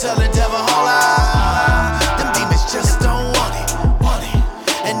 I tell the devil, hold on. Them demons just don't want it.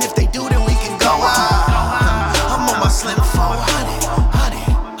 And if they do, then we can go out. I'm on my slim 400, honey.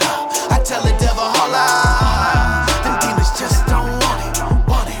 I tell the devil, hold on. Them demons just don't want it.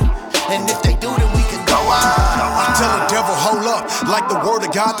 And if they do, then we can go out. I tell the devil, hold up, like the word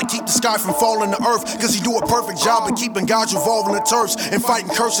of God to keep the sky from falling to earth. Cause he do a perfect job of keeping God's revolving the turfs and fighting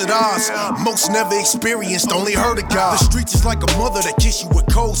cursed odds. Most never experienced, only heard of God. The streets is like a mother that kiss you with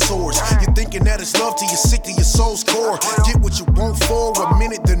cold sores. You're thinking that it's love till you're sick to your soul's core. Get what you want for a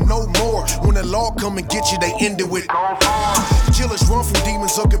minute, then no more. When the law come and get you, they end it with killers run from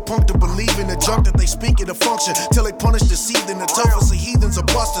demons or get pumped to believe in the junk that they speak in the function. Till they punish the seed and the toughest of heathens are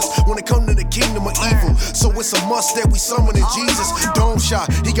busters when it come to the kingdom of evil. So it's a must that we summon in Jesus. Dome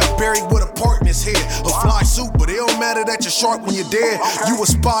shot, he got buried with a part in his head. A fly suit, but it don't matter that you're sharp when you're dead. You a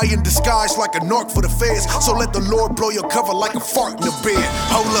spy in disguise like a narc for the feds. So let the Lord blow your cover like a fart in the bed.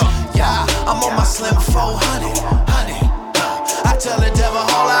 Hold up. Yeah, I'm on my slim 400, honey. I tell the devil,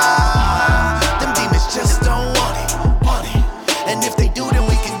 hold on. Them demons just don't want it. And if they do, then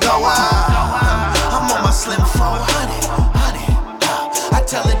we can go out. I'm on my slim 400, honey. I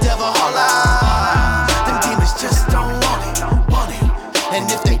tell the devil, hold on. Them demons just don't want it. And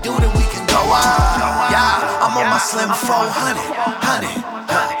if they do, then we can go out. Yeah, I'm on my slim 400, honey.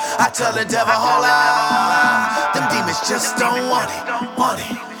 I tell the devil, hold on. Them demons just don't want it.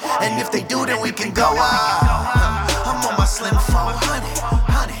 And if they do, then we can go out. I'm on my slim 400,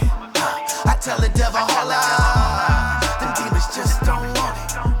 honey. I tell the devil, hold on. Them demons just don't want it.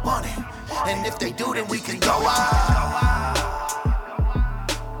 And if they do, then we can go out.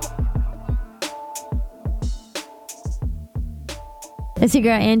 It's your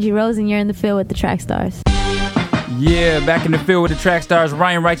girl Angie Rose, and you're in the field with the Track Stars. Yeah, back in the field with the Track Stars,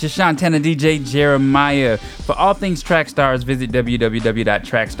 Ryan Righteous, Shantana, DJ Jeremiah. For all things Track Stars, visit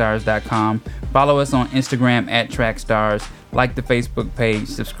www.trackstars.com. Follow us on Instagram at Track Stars. Like the Facebook page,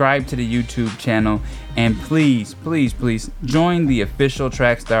 subscribe to the YouTube channel, and please join the official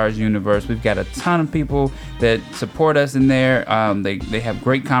Track Stars universe. We've got a ton of people that support us in there. They have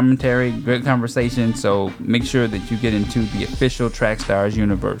great commentary, great conversation, so make sure that you get into the official Track Stars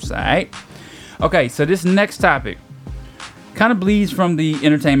universe, all right? Okay, so this next topic kind of bleeds from the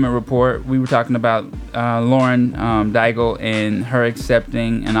entertainment report. We were talking about Lauren Daigle and her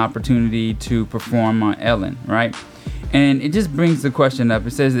accepting an opportunity to perform on Ellen, right? And it just brings the question up.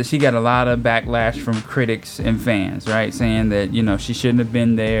 It says that she got a lot of backlash from critics and fans, right? Saying that, you know, she shouldn't have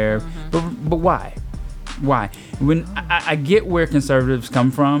been there. But why? Why? When I get where conservatives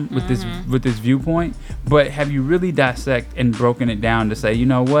come from with this viewpoint, but have you really dissected and broken it down to say, you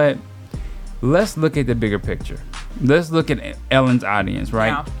know what? Let's look at the bigger picture. Let's look at Ellen's audience, right?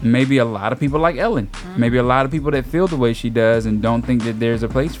 Yeah. Maybe a lot of people like Ellen. Maybe a lot of people that feel the way she does and don't think that there's a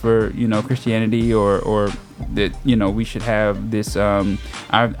place for, you know, Christianity or that, you know, we should have this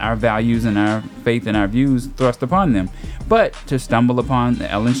our values and our faith and our views thrust upon them. But to stumble upon the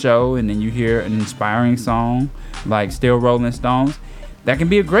Ellen show and then you hear an inspiring song like Still Rolling Stones, that can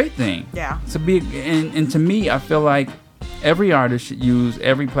be a great thing. Yeah. And to me, I feel like every artist should use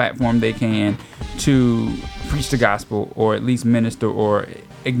every platform they can to preach the gospel or at least minister or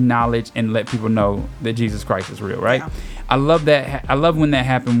acknowledge and let people know that Jesus Christ is real, right? Yeah. I love that. I love when that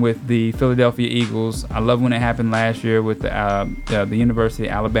happened with the Philadelphia Eagles. I love when it happened last year with the University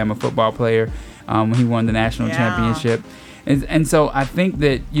of Alabama football player when he won the national championship. And so I think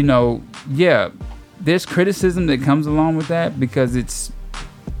that, you know, there's criticism that comes along with that because it's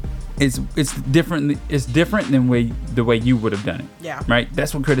different. It's different than the way you would have done it. Yeah. Right.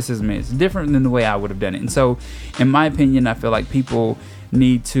 That's what criticism is. It's different than the way I would have done it. And so, in my opinion, I feel like people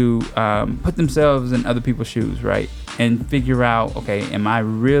need to put themselves in other people's shoes, right, and figure out, okay, am I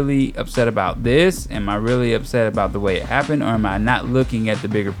really upset about this? Am I really upset about the way it happened, or am I not looking at the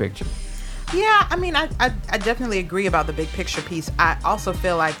bigger picture? Yeah, I mean, I definitely agree about the big picture piece. I also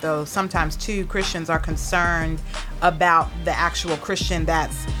feel like, though, sometimes, too, Christians are concerned about the actual Christian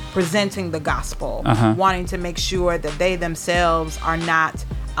that's presenting the gospel, wanting to make sure that they themselves are not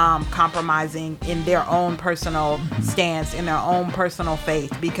compromising in their own personal stance, in their own personal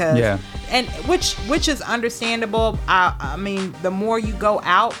faith, because and which is understandable. I mean, the more you go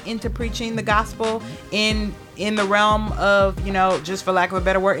out into preaching the gospel in the realm of, you know, just for lack of a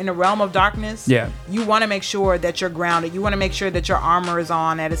better word, in the realm of darkness, you want to make sure that you're grounded. You want to make sure that your armor is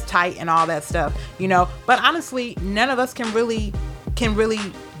on, that it's tight and all that stuff, you know. But honestly, none of us can really can really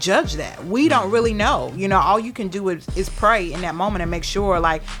judge that. We don't really know. You know, all you can do is pray in that moment and make sure,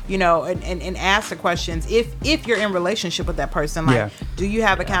 like, you know, and ask the questions if you're in relationship with that person. Like, do you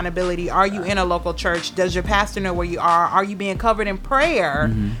have accountability? Are you in a local church? Does your pastor know where you are? Are you being covered in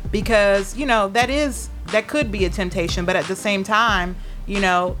prayer? Because, you know, that could be a temptation, but at the same time, you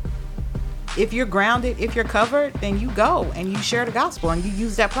know, if you're grounded, if you're covered, then you go and you share the gospel and you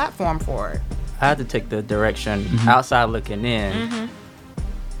use that platform for it. I had to take the direction outside looking in,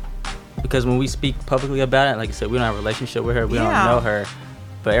 because when we speak publicly about it, like I said, we don't have a relationship with her, we don't know her,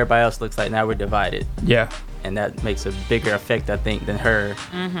 but everybody else looks like now we're divided. And that makes a bigger effect, I think, than her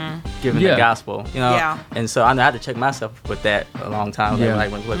giving the gospel, you know. And so I had to check myself with that a long time ago.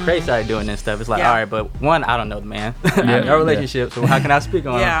 Like when Craig started doing this stuff, it's like, all right, but one, I don't know the man, no relationship, so how can I speak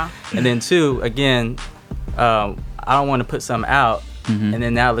on him? And then two, again, I don't want to put something out, and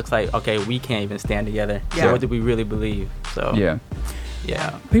then now it looks like, okay, we can't even stand together. So what do we really believe? So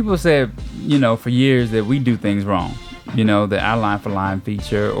people said, you know, for years that we do things wrong. You know, the Our Line for Line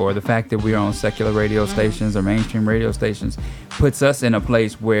feature, or the fact that we're on secular radio stations or mainstream radio stations, puts us in a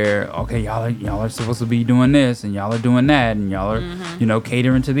place where, okay, y'all are supposed to be doing this, and y'all are doing that, and y'all are, you know,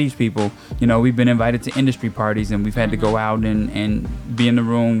 catering to these people. You know, we've been invited to industry parties, and we've had to go out and be in the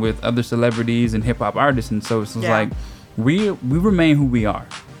room with other celebrities and hip hop artists, and so it's like we remain who we are,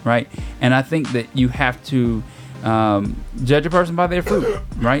 right? And I think that you have to judge a person by their fruit,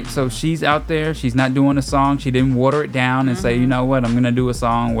 right? So she's out there, she's not doing a song, she didn't water it down and say, you know what, I'm gonna do a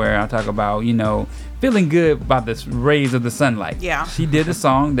song where I talk about, you know, feeling good by the rays of the sunlight. She did a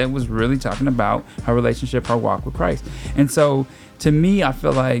song that was really talking about her relationship, her walk with Christ. And so to me, I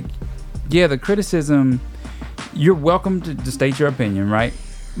feel like, the criticism, you're welcome to state your opinion, right?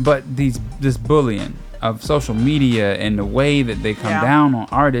 But this bullying of social media and the way that they come down on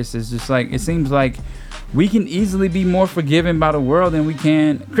artists is just like, it seems like we can easily be more forgiven by the world than we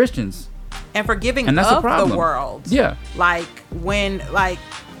can Christians. And forgiving and that's of a problem. The world. Like when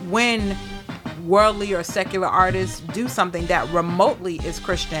worldly or secular artists do something that remotely is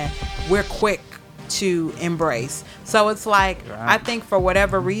Christian, we're quick to embrace. So it's like, I think for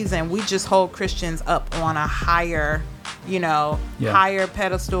whatever reason, we just hold Christians up on a higher, you know, higher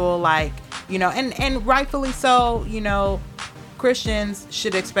pedestal, like, you know, and rightfully so, you know, Christians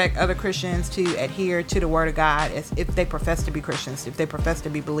should expect other Christians to adhere to the word of God as if they profess to be Christians, if they profess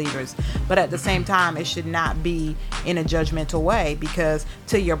to be believers. But at the same time, it should not be in a judgmental way, because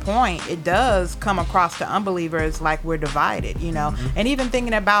to your point, it does come across to unbelievers like we're divided, you know. And even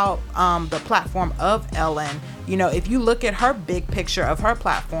thinking about the platform of Ellen, you know, if you look at her big picture of her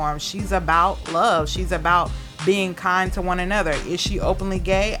platform, she's about love. She's about being kind to one another. Is she openly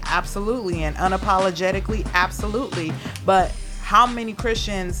gay? Absolutely. And unapologetically? Absolutely. But how many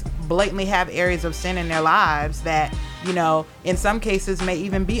Christians blatantly have areas of sin in their lives that, you know, in some cases may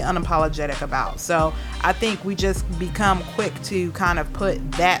even be unapologetic about? So I think we just become quick to kind of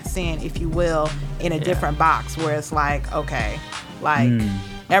put that sin, if you will, in a different box, where it's like, okay, like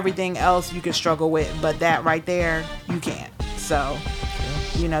everything else you can struggle with, but that right there, you can't. So,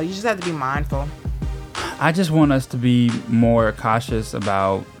 you know, you just have to be mindful. I just want us to be more cautious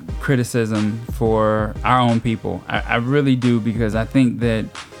about criticism for our own people. I really do, because I think that,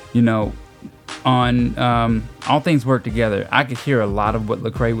 you know, on All Things Work Together, I could hear a lot of what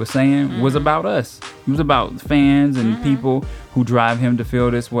Lecrae was saying was about us. It was about fans and people who drive him to feel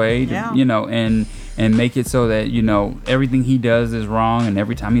this way, to, you know, and make it so that, you know, everything he does is wrong, and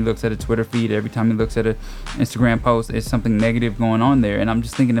every time he looks at a Twitter feed, every time he looks at an Instagram post, there's something negative going on there. And I'm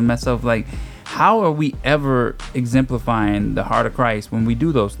just thinking to myself, like, how are we ever exemplifying the heart of Christ when we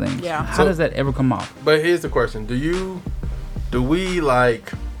do those things? How does that ever come off? But here's the question: do we like?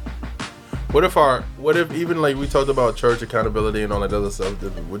 What if even like we talked about church accountability and all that other stuff,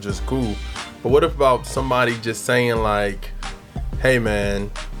 which is cool, but what if about somebody just saying like, hey man,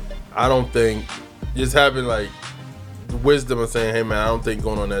 I don't think, just having like the wisdom of saying, hey man, I don't think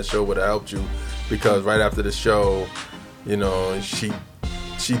going on that show would have helped you, because right after the show, you know, she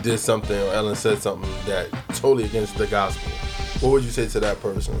did something, or Ellen said something that totally against the gospel. What would you say to that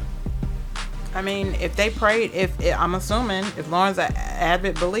person? I mean, if they prayed, I'm assuming if Lauren's an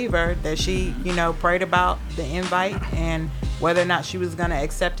avid believer, that she, you know, prayed about the invite and whether or not she was going to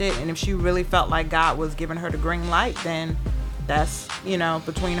accept it, and if she really felt like God was giving her the green light, then that's, you know,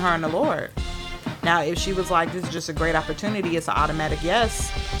 between her and the Lord. Now, if she was like, this is just a great opportunity, it's an automatic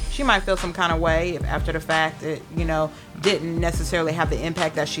yes, she might feel some kind of way if after the fact it, you know, didn't necessarily have the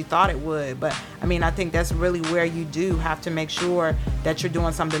impact that she thought it would. But I mean, I think that's really where you do have to make sure that you're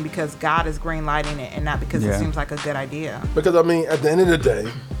doing something because God is green lighting it and not because it seems like a good idea. Because I mean, at the end of the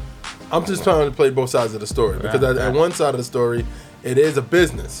day, I'm just trying to play both sides of the story. Because at one side of the story, it is a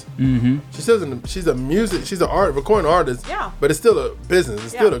business. Mm-hmm. She's an recording artist. Yeah. But it's still a business.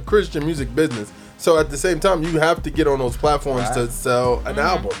 It's still a Christian music business. So at the same time, you have to get on those platforms to sell an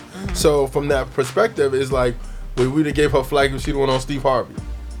album. Mm-hmm. So from that perspective, it's like we would have gave her flag if she went on Steve Harvey.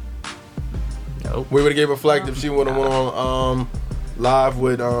 Nope. We would have gave her flag if she would have went on live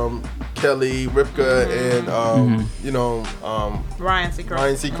with Kelly Ripka and Ryan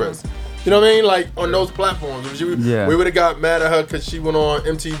Seacrest. You know what I mean? Like on those platforms, we would have got mad at her because she went on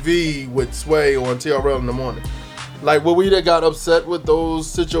MTV with Sway or on TRL in the morning. Like, would we have got upset with those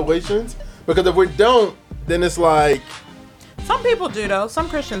situations? Because if we don't, then it's like. Some people do though. Some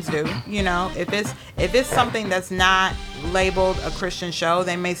Christians do. You know, if it's something that's not labeled a Christian show,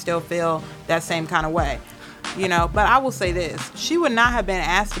 they may still feel that same kind of way. You know, but I will say this: she would not have been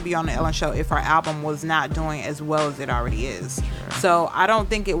asked to be on the Ellen Show if her album was not doing as well as it already is. Sure. So I don't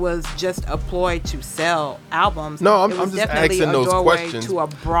think it was just a ploy to sell albums. No, I'm just definitely asking a those doorway questions to a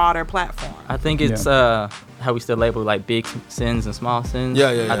broader platform. I think it's how we still label like big sins and small sins.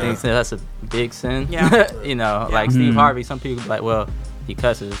 I think that's a big sin. Yeah. You know, like Steve Harvey. Some people be like, well, he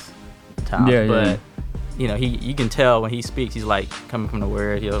cusses times, but you know, you can tell when he speaks, he's like coming from the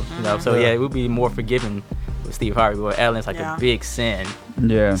word. You know, so it would be more forgiving with Steve Harvey. But Ellen's like a big sin.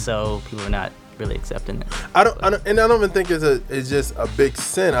 Yeah. So people are not really accepting it. I don't even think it's just a big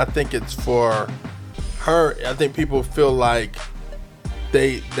sin. I think it's for her. I think people feel like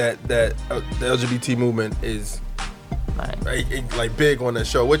the LGBT movement is like big on the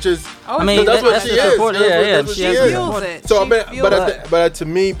show, which is I mean that's what she is. That's what she is. So but to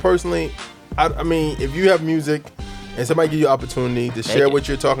me personally, I mean, if you have music and somebody give you an opportunity to share what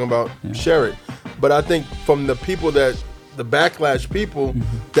you're talking about, share it. But I think from the people the backlash people,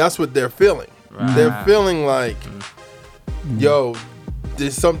 that's what they're feeling. Right. They're feeling like, yo,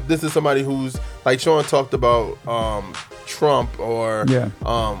 this is somebody who's like Sean talked about Trump or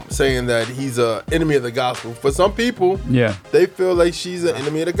saying that he's an enemy of the gospel. For some people, they feel like she's an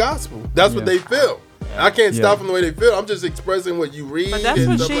enemy of the gospel. That's what they feel. I can't stop from the way they feel. I'm just expressing what you read. But that's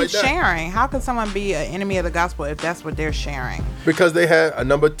what she's sharing. How can someone be an enemy of the gospel if that's what they're sharing? Because they had a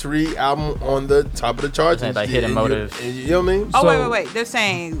number 3 album on the top of the charts. Like Hidden Motive. You know what I mean? Oh, wait. They're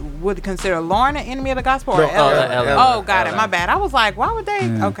saying, would consider Lauren an enemy of the gospel or Ellen? Oh, got it. My bad. I was like, why would they?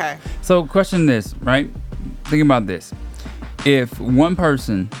 Yeah. Okay. So question this, right? Think about this. If one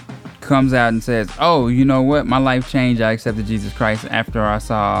person comes out and says, oh, you know what, my life changed, I accepted Jesus Christ after I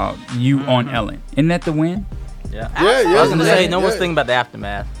saw you on Ellen, isn't that the win? I was gonna say no one's thinking about the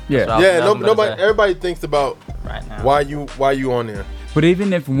aftermath. Nobody. Everybody thinks about right now why you on there. But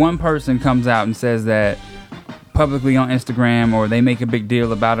even if one person comes out and says that publicly on Instagram, or they make a big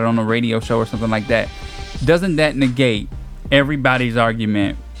deal about it on a radio show or something like that, doesn't that negate everybody's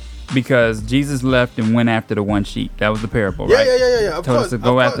argument? Because Jesus left and went after the one sheep. That was the parable, right? Yeah. Told us to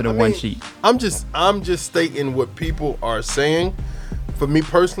go after the one sheep. I'm just stating what people are saying. For me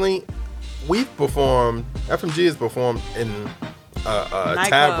personally, FMG has performed in a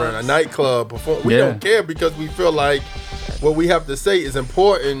tavern, a nightclub. We don't care because we feel like what we have to say is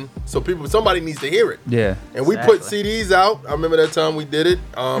important, so somebody needs to hear it. Yeah. And we put CDs out. I remember that time we did it,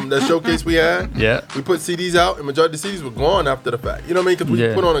 that showcase we had. Yeah. We put CDs out, and majority of the CDs were gone after the fact. You know what I mean? Because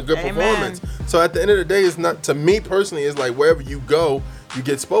we put on a good performance. So at the end of the day, it's not, to me personally, it's like wherever you go, you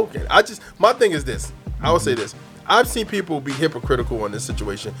get spoken. My thing is this. I will say this. I've seen people be hypocritical in this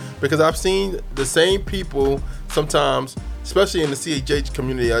situation because I've seen the same people sometimes, especially in the CHH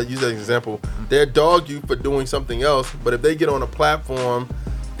community, I use that as an example, they'll dog you for doing something else, but if they get on a platform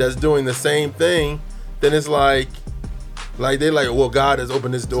that's doing the same thing, then it's like they're like, well, God has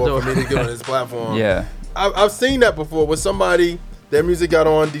opened this door for me to get on this platform. Yeah. I've seen that before with somebody, their music got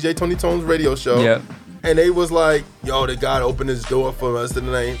on DJ Tony Tone's radio show, and they was like, yo, did God open this door for us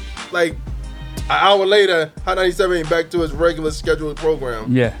tonight? Like, an hour later, Hot 97 ain't back to its regular scheduled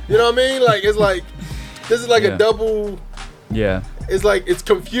program. Yeah. You know what I mean? Like, it's like, this is like a double. Yeah. It's like, it's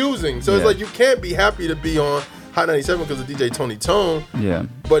confusing. So it's like, you can't be happy to be on Hot 97 because of DJ Tony Tone. Yeah.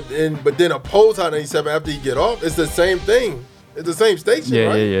 But then oppose Hot 97 after you get off. It's the same thing. It's the same station,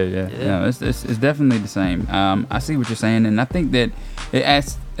 right? Yeah. No, it's definitely the same. I see what you're saying, and I think that it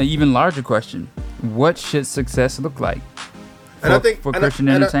asks an even larger question. What should success look like? And I think for Christian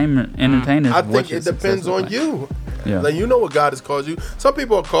entertainers, I think it depends on you. Yeah. Like, you know what God has called you. Some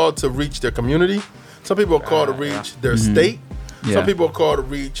people are called to reach their community. Some people are called to reach their state. Yeah. Some people are called to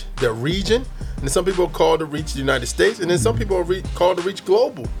reach their region. And some people are called to reach the United States. And then some people are called to reach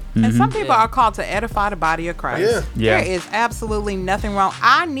global. And some people are called to edify the body of Christ. Yeah. There is absolutely nothing wrong.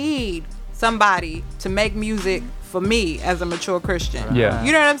 I need somebody to make music for me as a mature Christian. Yeah.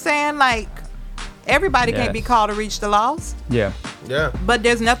 You know what I'm saying? Like, everybody can't be called to reach the lost. Yeah. Yeah. But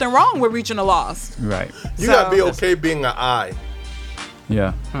there's nothing wrong with reaching the lost. Right. You gotta be okay being an eye.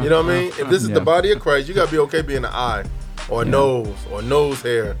 Yeah. You know what I mean? If this is the body of Christ, you gotta be okay being an eye, or a nose, or nose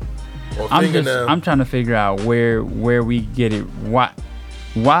hair, or fingernail. I'm trying to figure out where we get it,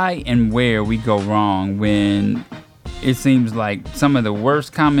 why and where we go wrong when it seems like some of the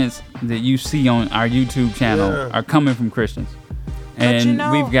worst comments that you see on our YouTube channel are coming from Christians. And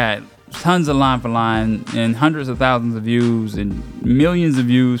we've got tons of line for line and hundreds of thousands of views and millions of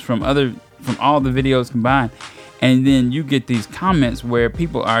views from all the videos combined. And then you get these comments where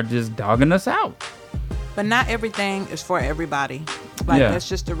people are just dogging us out. But not everything is for everybody. That's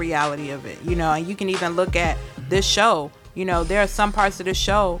just the reality of it. And you can even look at this show. There are some parts of the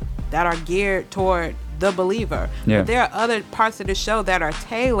show that are geared toward the believer. But there are other parts of the show that are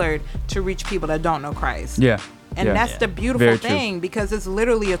tailored to reach people that don't know Christ. And that's the beautiful thing, because it's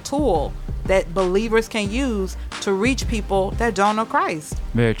literally a tool that believers can use to reach people that don't know Christ.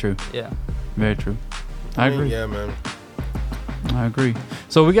 Very true. Yeah. Very true. I agree. Yeah, man. I agree.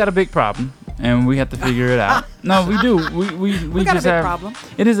 So we got a big problem, and we have to figure it out. No, we do. We got just a big have. problem.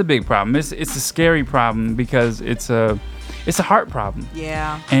 It is a big problem. It's a scary problem because it's a heart problem.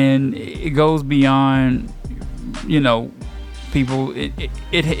 Yeah. And it goes beyond, people.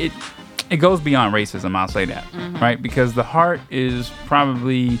 It goes beyond racism. I'll say that, right? Because the heart is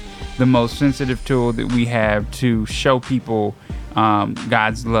probably the most sensitive tool that we have to show people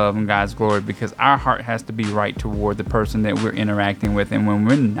God's love and God's glory, because our heart has to be right toward the person that we're interacting with. And when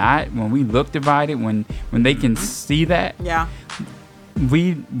we're not, when we look divided, when they can see that,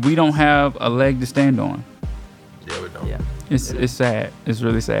 we don't have a leg to stand on. Yeah, we don't. Yeah. It's sad. It's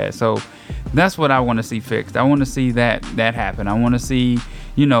really sad. So that's what I want to see fixed. I want to see that happen. I want to see,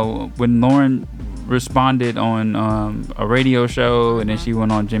 when Lauren responded on a radio show and then she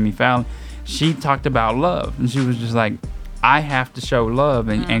went on Jimmy Fallon, she talked about love, and she was just like, I have to show love,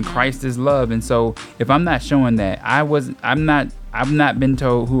 and Christ is love. And so if I'm not showing that, I've not been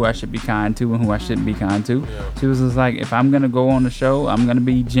told who I should be kind to and who I shouldn't be kind to. Yeah. She was just like, if I'm going to go on the show, I'm going to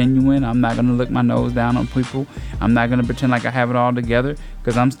be genuine. I'm not going to look my nose down on people. I'm not going to pretend like I have it all together,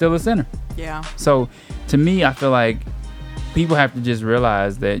 because I'm still a sinner. Yeah. So to me, I feel like people have to just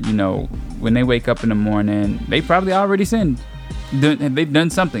realize that, when they wake up in the morning, they probably already sinned. They've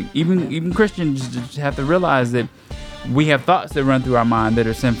done something. Even Christians just have to realize that we have thoughts that run through our mind that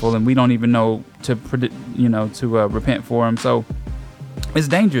are sinful, and we don't even know to repent for them. So it's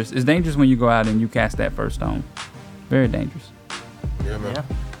dangerous. It's dangerous when you go out and you cast that first stone. Very dangerous. Yeah, man. Yeah.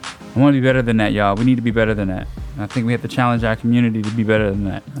 I want to be better than that, y'all. We need to be better than that. I think we have to challenge our community to be better than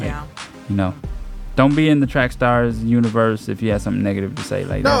that. Yeah. Don't be in the Track Stars universe if you have something negative to say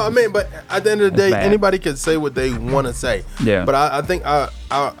like that. No, I mean, but at the end of the day, anybody can say what they want to say. Yeah. But I think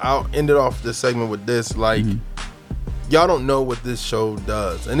I'll end it off this segment with this. Like, y'all don't know what this show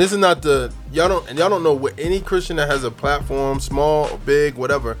does, and this is not y'all don't know what any Christian that has a platform, small or big,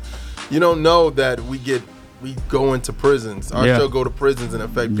 whatever. You don't know that we go into prisons. Our show go to prisons and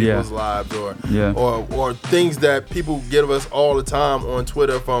affect people's lives, or things that people give us all the time on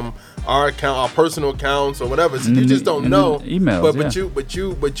Twitter from our account, our personal accounts or whatever. So you just don't know.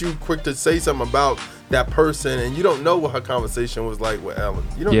 Emails, but you quick to say something about that person, and you don't know what her conversation was like with Ellen.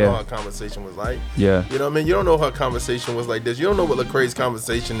 You don't know how her conversation was like. Yeah. You know what I mean? You don't know her conversation was like this. You don't know what Lecrae's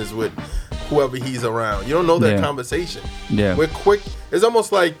conversation is with whoever he's around. You don't know that conversation. Yeah. We're quick. It's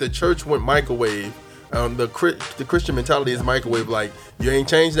almost like the church went microwave. The Christian mentality is microwave. Like, you ain't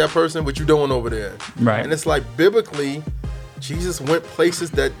changed that person, but you doing over there. Right. And it's like, biblically, Jesus went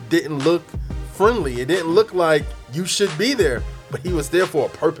places that didn't look friendly. It didn't look like you should be there. But he was there for a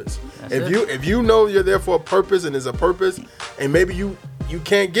purpose. If you know you're there for a purpose, and there's a purpose, and maybe you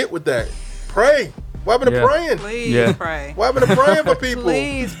can't get with that, pray. What happened to praying? Please pray. What happened to praying for people?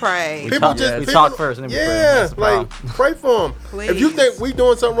 Please pray. We talk first. And then we pray. Pray for them. Please. If you think we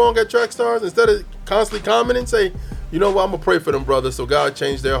doing something wrong at Track Stars, instead of constantly commenting, say, you know what, I'm gonna pray for them brothers so God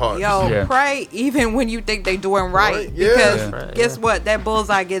change their hearts. Pray even when you think they doing right. Because guess what? That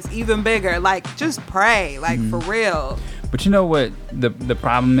bullseye gets even bigger. Like, just pray. Like, for real. But you know what the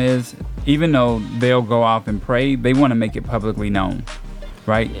problem is? Even though they'll go off and pray, they want to make it publicly known,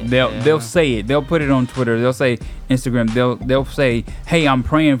 right? They'll say it. They'll put it on Twitter. They'll say Instagram. They'll say, "Hey, I'm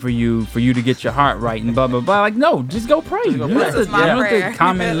praying for you to get your heart right," and blah blah blah. Like, no, just go pray. You don't have to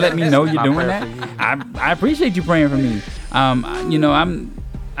comment and let me know you're doing that. I appreciate you praying for me.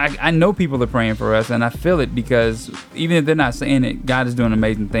 I know people are praying for us, and I feel it, because even if they're not saying it, God is doing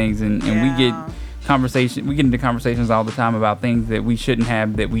amazing things, and we get into conversations all the time about things that we shouldn't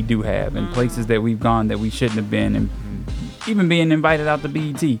have that we do have, and places that we've gone that we shouldn't have been, and even being invited out to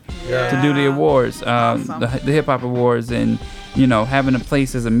BET to do the awards, the Hip Hop Awards, and having a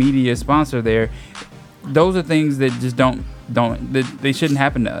place as a media sponsor there. Those are things that just they shouldn't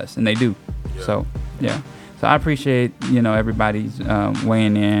happen to us, and they do. So So I appreciate everybody's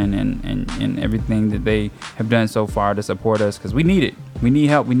weighing in and everything that they have done so far to support us, because we need it. We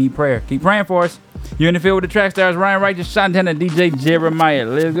need help. We need prayer. Keep praying for us. You're in the field with the Track Stars. Ryan Righteous, Shantana, DJ Jeremiah.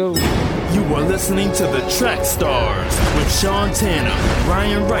 Let's go. You are listening to the Track Stars with Shantana,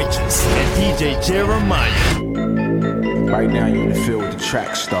 Ryan Righteous, and DJ Jeremiah. Right now, you're in the field with the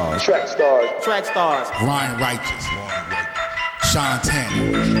Track Stars. Track Stars. Track Stars. Ryan Righteous,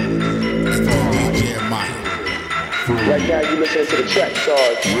 Shantana, and DJ Jeremiah. Right now, you listening to the Track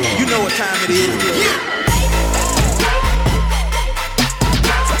Stars. You know what time it is.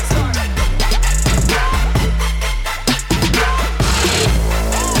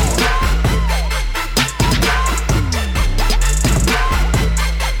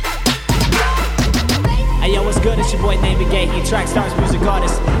 Hey yo, what's good? It's your boy Name Gay, he Track Stars music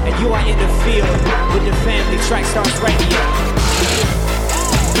artist, and you are in the field with the family Track Stars Radio.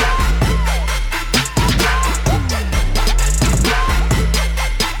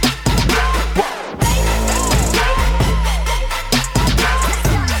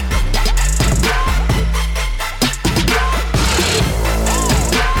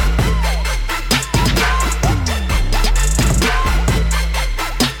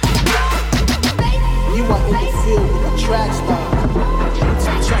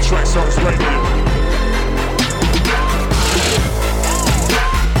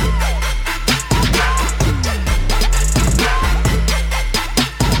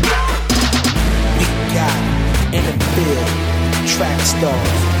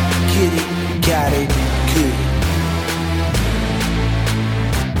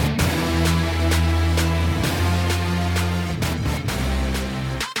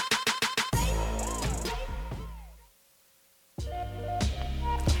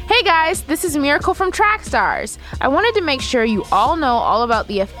 This is Miracle from Track Stars. I wanted to make sure you all know all about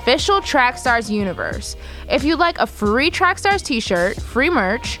the official Track Stars universe. If you'd like a free Track Stars t-shirt, free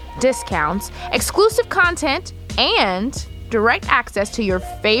merch, discounts, exclusive content, and direct access to your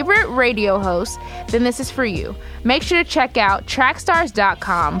favorite radio hosts, then this is for you. Make sure to check out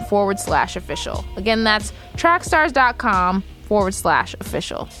trackstars.com/official. Again, that's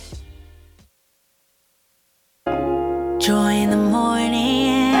trackstars.com/official. Joy in the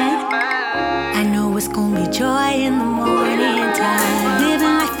morning. I know it's gonna be joy in the morning time.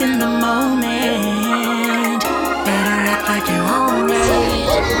 Living life in the moment. Better act like you own it.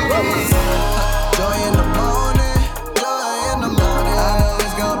 Joy in the morning, joy in the morning. I know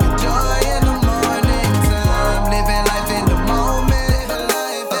it's gonna be joy in the morning time. Living life in the moment,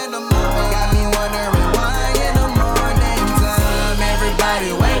 life in the moment. Got me wondering why in the morning time.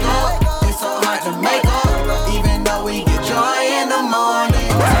 Everybody wake up, it's so hard to make up. Even though we get joy in the morning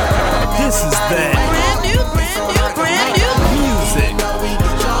time. This is that brand new music. We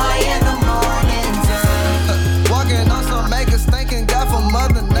get joy in the morning time. Walking on some makers, thanking God for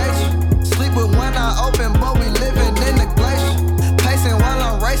Mother Nature. Sleep with one eye open, but we living in the glacier. Pacing while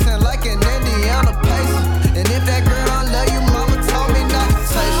I'm racing like an Indiana pacer. And if that girl don't love you, mama told me not to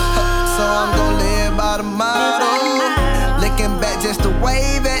taste it. So I'm gonna live by the motto. Looking back just to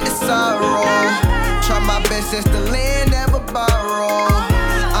wave at the sorrow. Try my best just to lend, never borrow.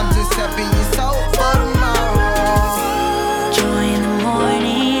 I'm just happy it's hope for tomorrow. Joy in the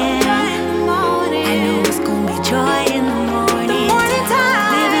morning. I know it's gonna be joy in the morning. Living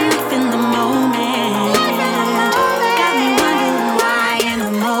life in the moment. Got me wondering why in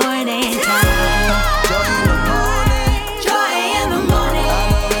the morning time. Joy in the morning. Joy in the morning. I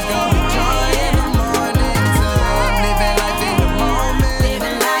know it's gonna be joy in the morning time. Living life in the moment.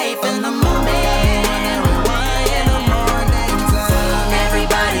 Living life in the moment. Why in the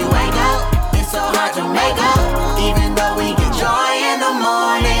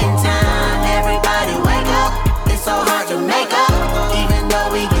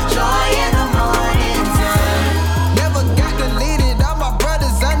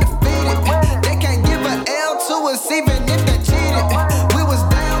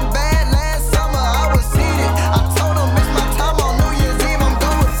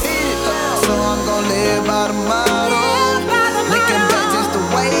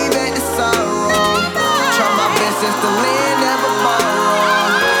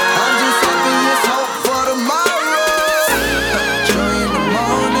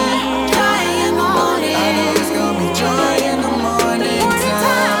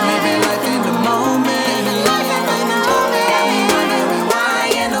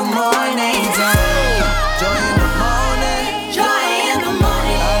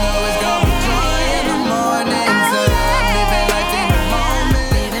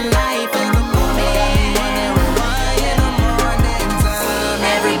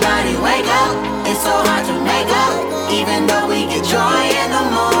joy in the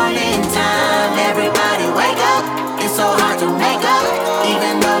morning time. Everybody wake up, it's so hard to make up,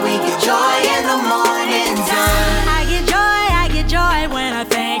 even though we get joy in the morning time. I get joy when I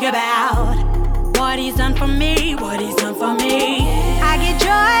think about what he's done for me, what he's done for me. I get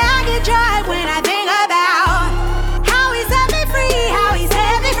joy when I think about how he set me free, how he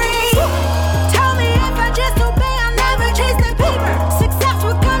set me free. Told me if I just obey, I'll never chase the paper. Success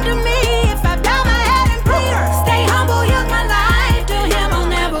will come to me if I bow my head in prayer. Stay humble, use my life, to him I'll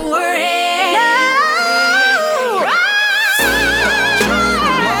never worry.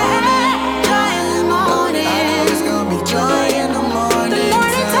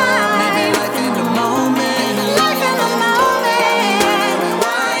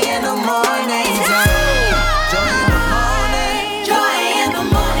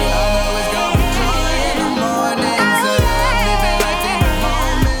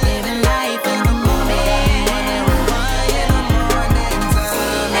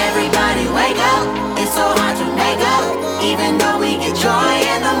 Even though we get joy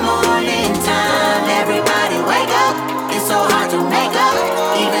in the morning time, everybody wake up. It's so hard to make up.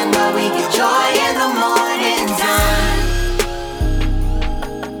 Even though we get joy in the morning time.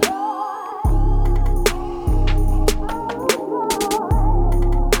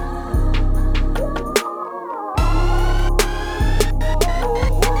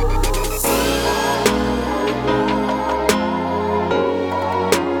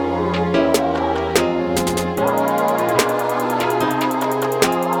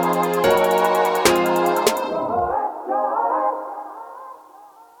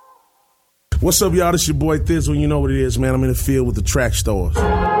 What's up, y'all? This your boy Thizzle. You know what it is, man. I'm in the field with the Track Stars.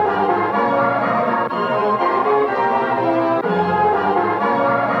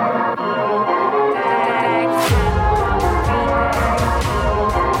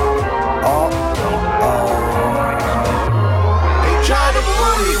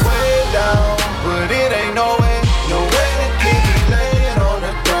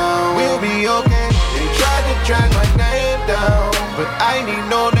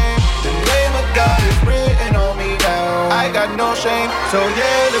 So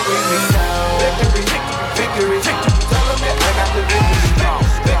yeah, look with me now. Victory, victory, victory. Tell them that I got the victory.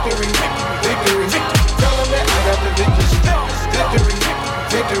 Victory, victory, victory. Tell them that I got the victory. Victory,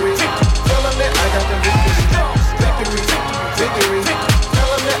 victory, victory. Tell them that I got the victory. Victory, victory, victory. Tell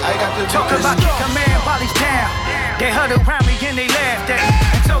them that I got the victory. Talk about kick a man while he's down. They huddled around me and they laughed at me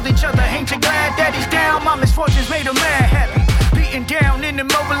and told each other, ain't you glad that he's down? My misfortunes made a man happy. Beaten down and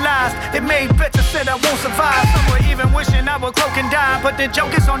immobilized. They made bets and said I won't survive. Some were even wishing I would croak and die. But the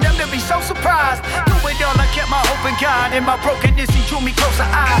joke is on them to be so surprised. Through it all, I kept my hope in God. In my brokenness, he drew me closer.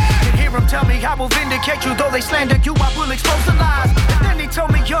 I can hear him tell me I will vindicate you. Though they slander you, I will expose the lies. And then he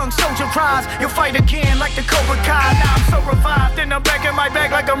told me, young soldier, rise. You'll fight again like the Cobra Kai. Now I'm so revived. And I'm back in my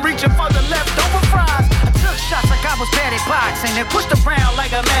bag like I'm reaching for the leftover fries. I took shots like I was bad at boxing and pushed around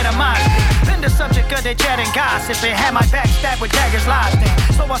like a man of mine. Been the subject of their chat and gossip and had my back stabbed with daggers lodged in.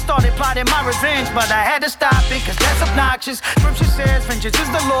 So I started plotting my revenge, but I had to stop it, cause that's obnoxious. Scripture says, vengeance is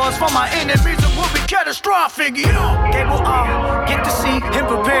the Lord's, for my enemies it will be catastrophic. They will all get to see and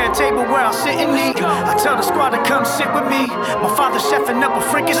prepare a table where I'll sit and eat. I tell the squad to come sit with me. My father's chefing up a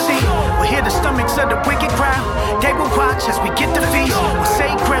fricassee. We'll hear the stomachs of the wicked crowd. They will watch as we get the feast. We'll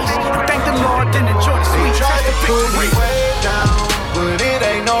say grace and thank the Lord, then enjoy the sweet taste of victory. Way down, but it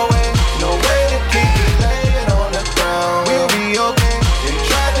ain't no way to keep me laying on the ground. We'll be okay. They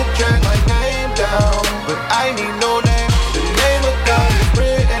tried to drag my name down, but I need no name. The name of God is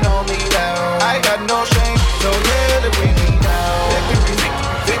written on me now. I got no shame, so yeah, look with me now. Victory,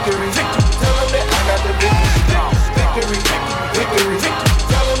 victory, victory. Tell them that I got the victory. Victory, victory, victory.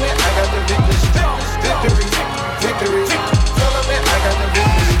 Tell them that I got the victory. Victory, victory, victory. Tell them that I got the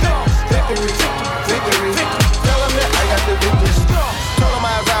victory. Victory, victory, victory. Tell them that I got the victory. Told them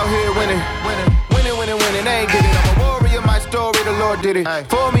I was out here winning. They ain't get it. I'm a warrior, my story, the Lord did it.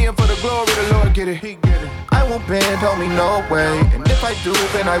 For me and for the glory, the Lord get it. I won't bend, homie, no way. And if I do,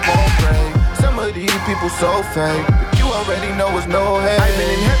 then I won't pray. Some of these people so fake, but you already know it's no hate. I've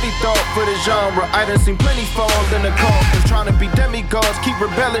been in heavy thought for the genre. I done seen plenty fall in the call. Cause trying to be demigods, keep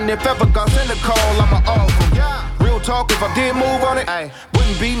rebelling. If ever God send a call, I'ma offer. Real talk, if I did move on it,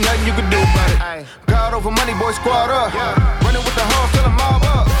 wouldn't be nothing you could do about it. God over money, boy, squad up. Running with the hoes till I'm all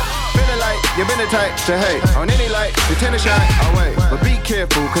up. feeling like you been the type to hate on any light, the tennis shot, oh wait. But be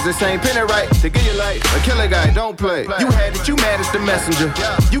careful, cause this ain't pinning right to give you light. A killer guy, don't play. You had it, you mad as the messenger.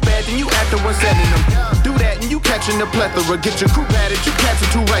 You bad, then you after one sending them. Do that and you catching the plethora. Get your crew padded, you catching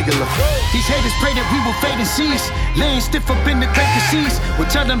too regular. These haters pray that we will fade and cease. Laying stiff up in the great disease.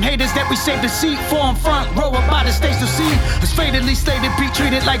 We'll tell them haters that we saved the seat. Form front row about the stage to see. It's fatally slated, be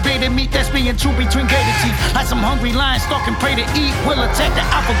treated like beta meat. That's being true between gated teeth. Like some hungry lions stalking prey to eat. We'll attack the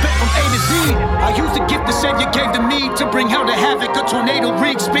alphabet from A to Z. I used the gift the Savior gave to me to bring hell to havoc. A tornado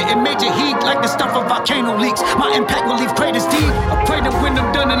rig, spitting major heat like the stuff of volcano leaks. My impact will leave craters deep. I pray that when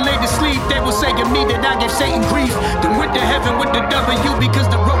I'm done and laid to sleep, they will say of me that I gave Satan grief. Then went to heaven with the W because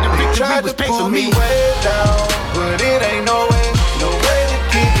the road to victory was paid for me. Way down, but it ain't no way to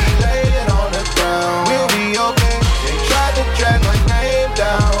keep me laying on the ground. We'll be okay. They tried to drag my name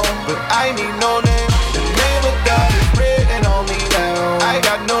down, but I need no name. The name of God is written on me now. I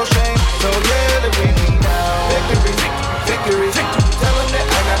got no shame, so yeah, let me be now. Victory, victory, victory. Tell them that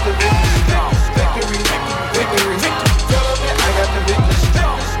I got the victory. Victory, victory, victory. Tell them that I got the victory.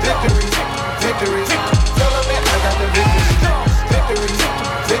 Victory, victory, victory. Tell them that I got the victory. Victory,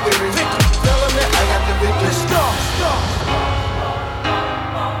 victory, victory. Tell them that I got the victory.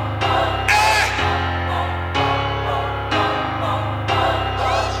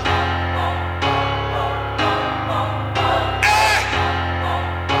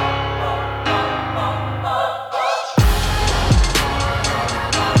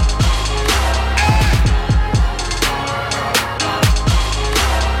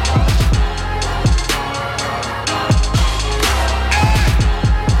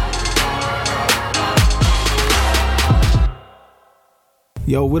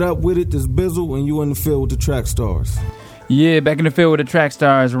 Yo, what up with it? This Bizzle, and you in the field with the Track Stars. Yeah, back in the field with the Track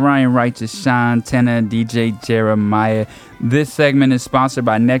Stars, Ryan Righteous, Sean Tenna, DJ Jeremiah. This segment is sponsored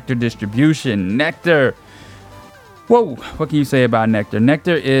by Nectar Distribution. Nectar. Whoa, what can you say about Nectar?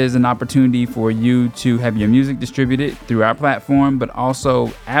 Nectar is an opportunity for you to have your music distributed through our platform, but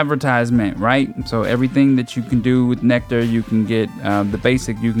also advertisement, right? So everything that you can do with Nectar, you can get the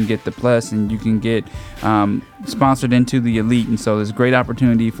basic, you can get the plus, and you can get sponsored into the elite. And so there's a great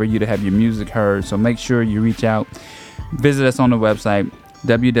opportunity for you to have your music heard. So make sure you reach out. Visit us on the website,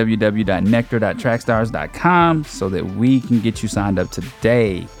 www.nectar.trackstars.com, so that we can get you signed up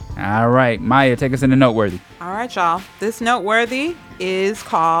today. All right, Maya, take us into Noteworthy. All right, y'all. This Noteworthy is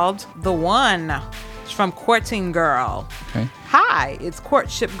called The One. It's from Courting Girl. Okay. Hi, it's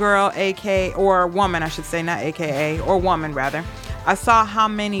Courtship Girl, aka, or woman, I should say, not AKA, or woman rather. I saw how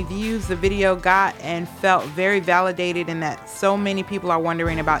many views the video got and felt very validated in that so many people are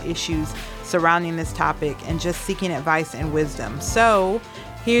wondering about issues surrounding this topic and just seeking advice and wisdom. So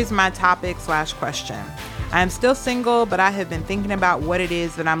here's my topic/question. I am still single, but I have been thinking about what it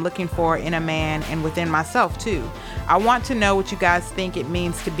is that I'm looking for in a man and within myself too. I want to know what you guys think it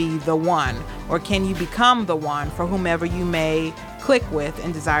means to be the one, or can you become the one for whomever you may click with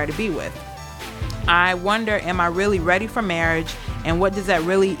and desire to be with? I wonder, am I really ready for marriage, and what does that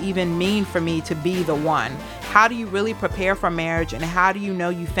really even mean for me to be the one? How do you really prepare for marriage, and how do you know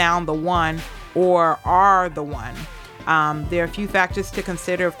you found the one or are the one? There are a few factors to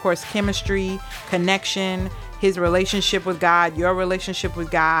consider, of course, chemistry, connection, his relationship with God, your relationship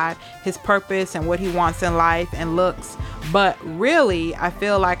with God, his purpose and what he wants in life, and looks. But really, I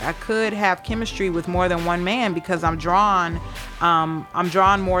feel like I could have chemistry with more than one man because I'm drawn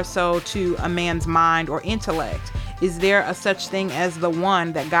more so to a man's mind or intellect. Is there a such thing as the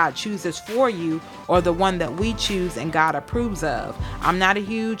one that God chooses for you, or the one that we choose and God approves of? I'm not a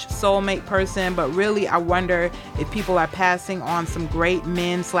huge soulmate person, but really I wonder if people are passing on some great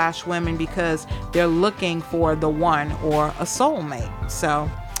men/women because they're looking for the one or a soulmate. So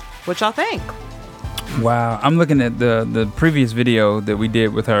what y'all think? Wow, I'm looking at the previous video that we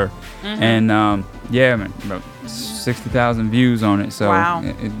did with her, and yeah, man, about 60,000 views on it. So wow.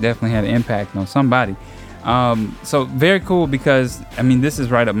 It definitely had an impact on somebody. So very cool, because I mean, this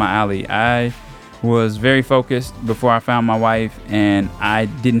is right up my alley. I was very focused before I found my wife, and I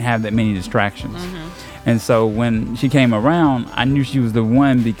didn't have that many distractions. And so when she came around, I knew she was the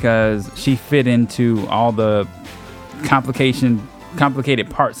one because she fit into all the complicated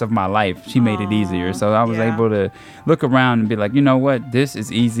parts of my life. She made it easier. So I was able to look around and be like, you know what, this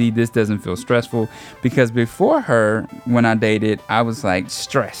is easy. This doesn't feel stressful. Because before her, when I dated, I was like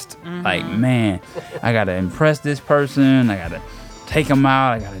stressed. Like, man, I got to impress this person. I got to take them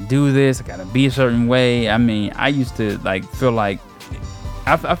out. I got to do this. I got to be a certain way. I mean, I used to like feel like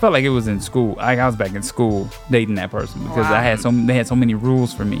I felt like it was in school. Like I was back in school dating that person because they had so many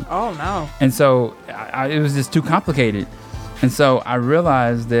rules for me. Oh no. And so it was just too complicated. And so I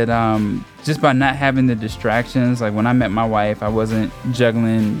realized that just by not having the distractions, like when I met my wife, I wasn't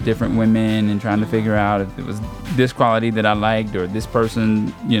juggling different women and trying to figure out if it was this quality that I liked or this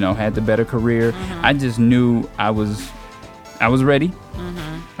person, you know, had the better career. I just knew I was ready.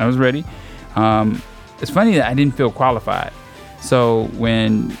 I was ready. It's funny that I didn't feel qualified. So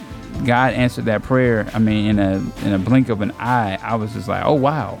when God answered that prayer, I mean, in a blink of an eye, I was just like, oh,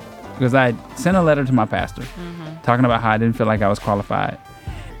 wow. Because I sent a letter to my pastor talking about how I didn't feel like I was qualified.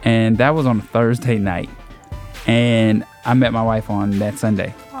 And that was on a Thursday night. And I met my wife on that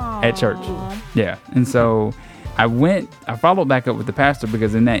Sunday at church. Yeah. And so I followed back up with the pastor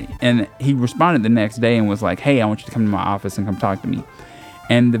because and he responded the next day and was like, hey, I want you to come to my office and come talk to me.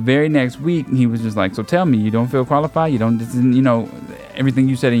 And the very next week, he was just like, so tell me, you don't feel qualified? You don't, you know, everything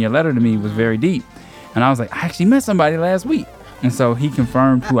you said in your letter to me was very deep. And I was like, I actually met somebody last week. And so he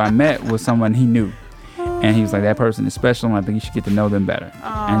confirmed who I met was someone he knew. And he was like, that person is special, and I think you should get to know them better.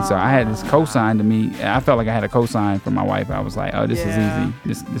 And so I had this cosign to me. I felt like I had a cosign for my wife. I was like, oh, this is easy.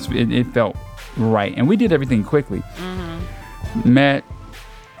 It felt right. And we did everything quickly. Met,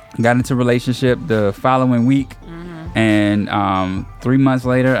 got into a relationship the following week. And 3 months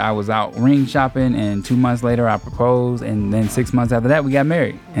later, I was out ring shopping. And 2 months later, I proposed. And then 6 months after that, we got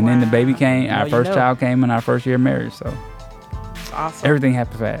married. And then the baby came. Our first child came in our first year of marriage. So awesome. Everything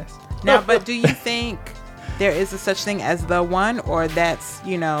happened fast. Now, but do you think there is a such thing as the one, or that's,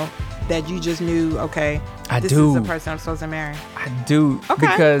 you know, that you just knew, okay, this is the person I'm supposed to marry? I do. Okay,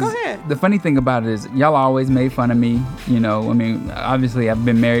 because go ahead. The funny thing about it is y'all always made fun of me. You know, I mean, obviously I've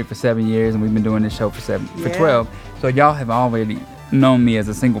been married for 7 years and we've been doing this show for 12. So y'all have already known me as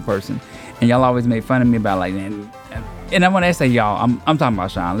a single person. And y'all always made fun of me about like, and when I say y'all, I'm talking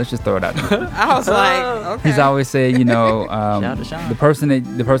about Sean. Let's just throw it out there. I was like, okay. He's always said, you know, the person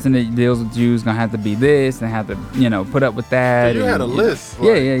that deals with you is gonna have to be this and have to, you know, put up with that. You had a list.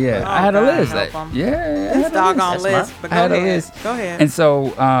 Yeah. I had a list. This doggone list. But go ahead. Go ahead. And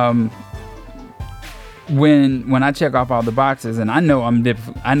so when I check off all the boxes, and I know I'm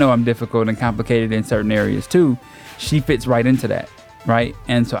difficult and complicated in certain areas too, she fits right into that, right?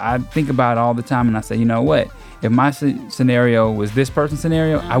 And so I think about it all the time, and I say, you know what? If my scenario was this person's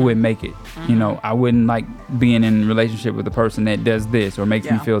scenario, I wouldn't make it. You know, I wouldn't like being in a relationship with a person that does this or makes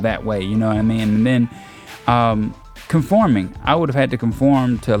me feel that way. You know what I mean? And then conforming, I would have had to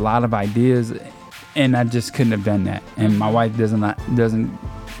conform to a lot of ideas, and I just couldn't have done that. And my wife doesn't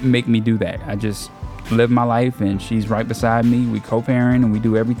make me do that. I just live my life, and she's right beside me. We co-parent, and we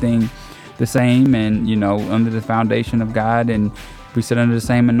do everything the same, and you know, under the foundation of God, and we sit under the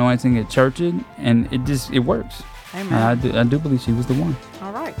same anointing at church, and it works. Amen. I do believe she was the one.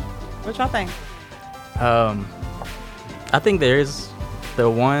 All right. What y'all think? I think there is the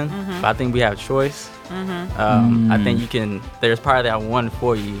one, but I think we have choice. I think there's part of that one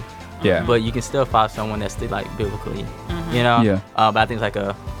for you. Yeah. But you can still find someone that's still like biblically, you know? Yeah. But I think like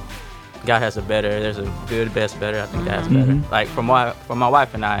God has a better, there's a good, best, better. I think that's better. Like for my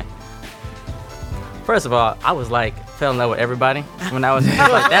wife and I, first of all, I was like, fell in love with everybody when I was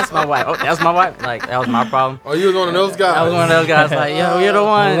like, that's my wife. Oh, that's my wife. Like, that was my problem. Oh, you was one of those guys? I was one of those guys like, yo, you're the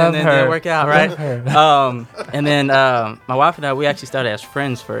one. And then it didn't work out, right? And then my wife and I, we actually started as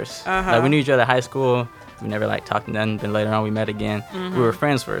friends first. Like, we knew each other at high school. We never like talked nothing. Then later on, we met again. We were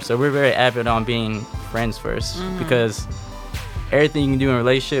friends first. So we're very avid on being friends first because everything you can do in a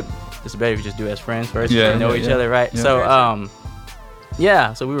relationship, it's better if you just do it as friends first. You know each other, right? Yeah.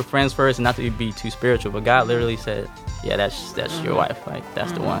 So, so we were friends first, and not to be too spiritual, but God literally said, yeah, that's your wife, like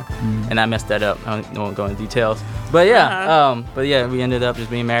that's the one. And I messed that up. I won't go into details, but we ended up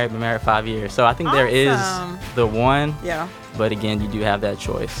just being married. Been married 5 years, so I think there is the one. Yeah. But again, you do have that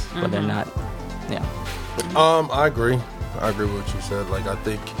choice, but they're not. Yeah. I agree with what you said. Like, I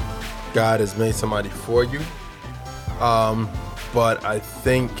think God has made somebody for you. But I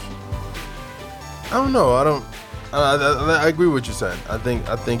think I agree with what you said. I think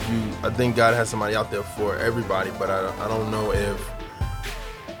God has somebody out there for everybody, but I don't know if.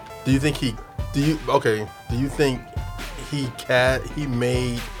 Do you think he made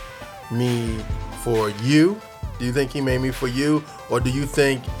me for you? Do you think he made me for you, or do you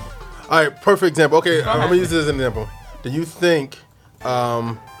think? All right, perfect example. Okay, I'm gonna use this as an example. Do you think?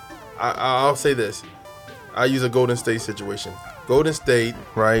 I'll say this. I use a Golden State situation. Golden State,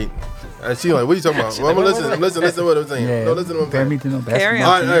 right? And she like, what are you talking about? Well, listen to what I'm saying. Yeah. No, listen to what I'm saying. Basketball.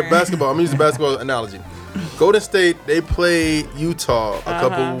 All right, basketball. I'm gonna use a basketball analogy. Golden State, they played Utah a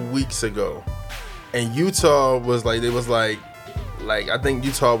couple weeks ago, and Utah was like, I think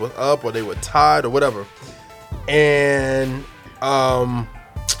Utah was up or they were tied or whatever, and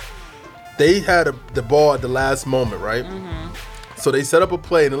they had the ball at the last moment, right? So they set up a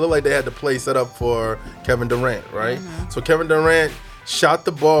play, and it looked like they had the play set up for Kevin Durant, right? So Kevin Durant shot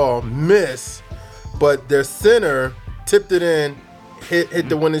the ball, missed, but their center tipped it in, hit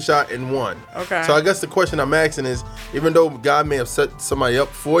the winning shot, and won. Okay. So I guess the question I'm asking is, even though God may have set somebody up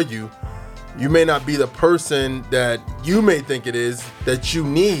for you, you may not be the person that you may think it is that you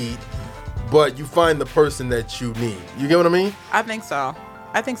need, but you find the person that you need. You get what I mean? I think so.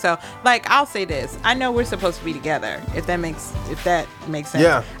 Like, I'll say this. I know we're supposed to be together, if that makes sense.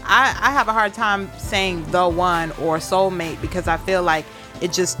 Yeah. I have a hard time saying the one or soulmate because I feel like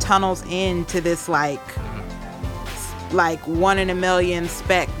it just tunnels into this like 1 in a million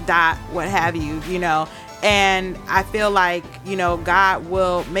speck dot, what have you, you know. And I feel like, you know, God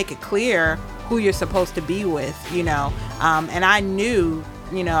will make it clear who you're supposed to be with, you know. And I knew,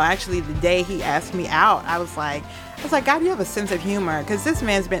 you know, actually the day he asked me out, I was like, God, you have a sense of humor, because this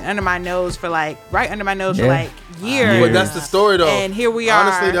man's been under my nose for right under my nose for years. But that's the story, though. And here we are.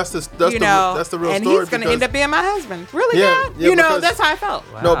 Honestly, that's the real story. And he's going to end up being my husband. Really, God? You know, that's how I felt.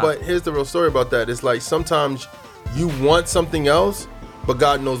 Wow. No, but here's the real story about that. It's like sometimes you want something else, but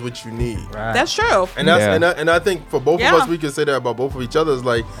God knows what you need. Right. That's true. And that's and I think for both of us, we can say that about both of each other. It's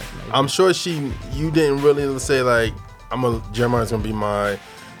like, I'm sure you didn't really say like, Jeremiah's gonna be my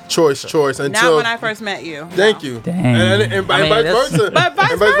choice until not when I first met you. Thank you. Dang. And vice versa. But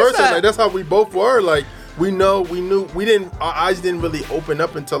vice versa. Like, that's how we both were. Like we knew our eyes didn't really open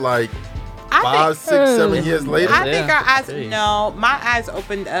up until like 5, 6, 7 years later. I think our eyes. No, my eyes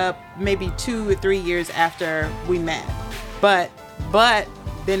opened up maybe 2 or 3 years after we met. But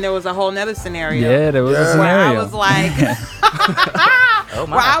then there was a whole nother scenario. Yeah, there was a scenario. Where I was like,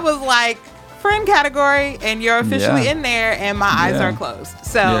 where I was like, friend category, and you're officially in there, and my eyes are closed.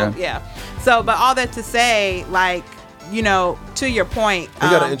 So So, but all that to say, like, you know, to your point, we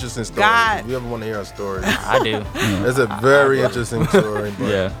got an interesting story. If you ever want to hear our story, I do. It's a very interesting story.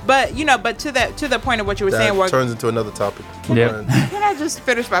 But But you know, but to the point of what you were saying, where turns into another topic. Can I just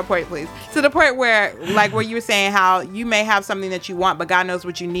finish my point, please? To the point where, like, where you were saying how you may have something that you want, but God knows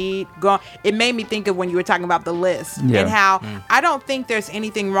what you need. It made me think of when you were talking about the list and how I don't think there's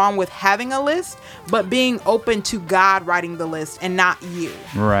anything wrong with having a list, but being open to God writing the list and not you.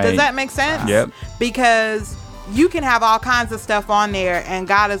 Right. Does that make sense? Yep. Because you can have all kinds of stuff on there, and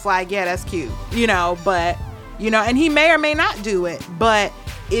God is like, yeah, that's cute, you know, but, you know, and he may or may not do it, but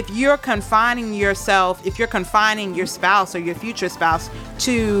if you're confining yourself, if you're confining your spouse or your future spouse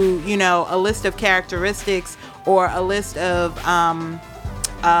to, you know, a list of characteristics or a list of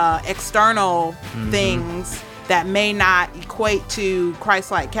external things that may not equate to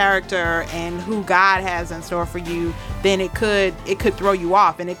Christ-like character and who God has in store for you, then it could throw you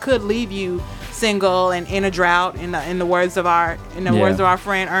off, and it could leave you single and in a drought, in the words of our words of our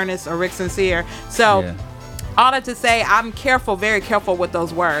friend Ernest or Rick Sincere. So all that to say, I'm very careful with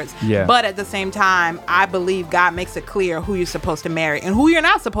those words. Yeah. But at the same time, I believe God makes it clear who you're supposed to marry and who you're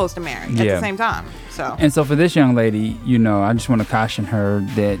not supposed to marry at the same time. And so for this young lady, you know, I just want to caution her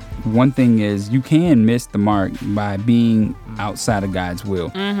that one thing is you can miss the mark by being outside of God's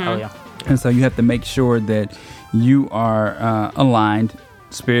will. Mm-hmm. Oh yeah. And so you have to make sure that you are aligned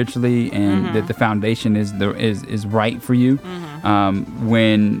spiritually and that the foundation is right for you.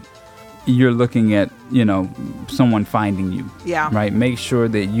 When you're looking at, you know, someone finding you. Yeah. Right. Make sure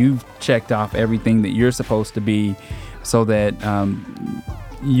that you've checked off everything that you're supposed to be, so that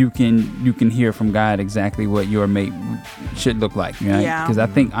you can hear from God exactly what your mate should look like. Right? Yeah. Because I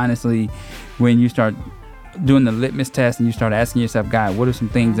think honestly, when you start doing the litmus test and you start asking yourself, God, what are some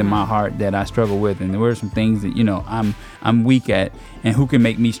things in my heart that I struggle with, and what are some things that, you know, I'm weak at, and who can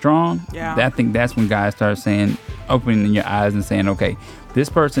make me strong? Yeah. I think that's when God starts saying, opening your eyes and saying, okay, this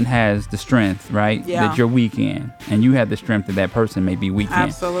person has the strength, right, that you're weak in, and you have the strength that that person may be weak in.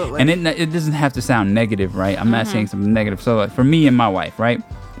 Absolutely. And it doesn't have to sound negative, right? I'm not saying something negative. So like, for me and my wife, right,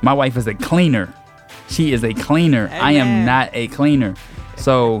 my wife is a cleaner. She is a cleaner. Amen. I am not a cleaner.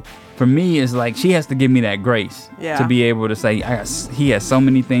 So for me, it's like she has to give me that grace to be able to say, he has so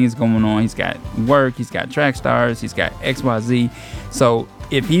many things going on. He's got work, he's got track stars, he's got XYZ. So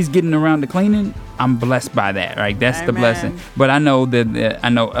if he's getting around to cleaning, I'm blessed by that, right? That's the blessing. But I know that I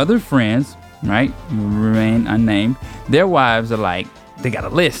know other friends, right, remain unnamed, their wives are like, they got a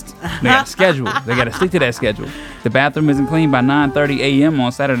list. They got a schedule. They got to stick to that schedule. The bathroom isn't clean by 9:30 a.m.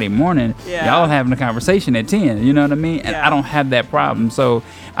 on Saturday morning. Y'all having a conversation at 10. You know what I mean? And I don't have that problem. So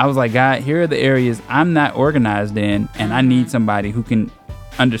I was like, God, here are the areas I'm not organized in, and I need somebody who can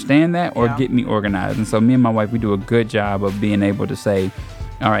understand that or get me organized. And so me and my wife, we do a good job of being able to say,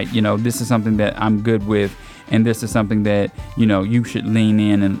 all right, you know, this is something that I'm good with, and this is something that you should lean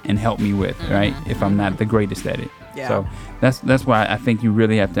in and help me with, right? If I'm not the greatest at it. Yeah. So that's why I think you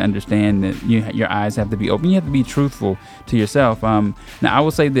really have to understand that your eyes have to be open. You have to be truthful to yourself. Now I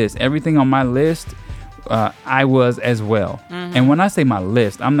will say this: everything on my list, I was as well. And when I say my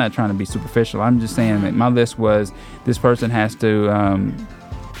list, I'm not trying to be superficial. I'm just saying that my list was this person has to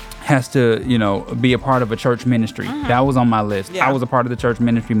be a part of a church ministry. That was on my list. I was a part of the church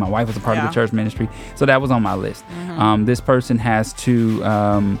ministry. My wife was a part of the church ministry. So that was on my list. This person has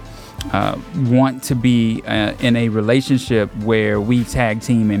to want to be in a relationship where we tag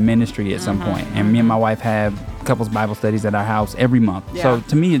team in ministry at some point. And me and my wife have couples Bible studies at our house every month. So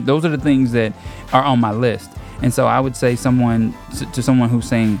to me, those are the things that are on my list. And so I would say to someone who's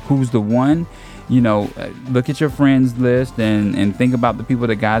saying who's the one, look at your friends list and think about the people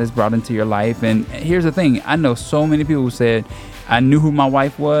that God has brought into your life. And here's the thing. I know so many people who said, I knew who my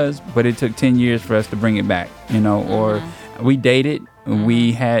wife was, but it took 10 years for us to bring it back, or we dated.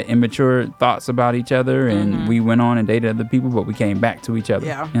 We had immature thoughts about each other, and we went on and dated other people, but we came back to each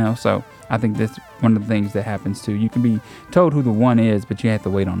other. So I think that's one of the things that happens too. You can be told who the one is, but you have to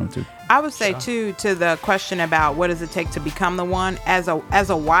wait on them too. I would say too, to the question about what does it take to become the one, as a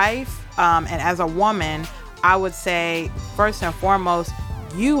wife and as a woman, I would say first and foremost,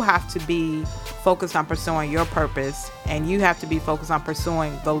 you have to be focused on pursuing your purpose, and you have to be focused on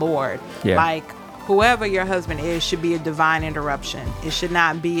pursuing the Lord. Like, whoever your husband is should be a divine interruption. It should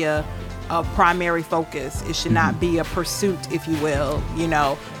not be a primary focus. It should not be a pursuit, if you will.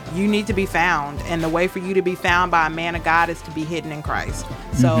 You need to be found. And the way for you to be found by a man of God is to be hidden in Christ.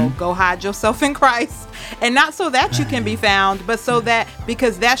 So go hide yourself in Christ. And not so that you can be found, but so that,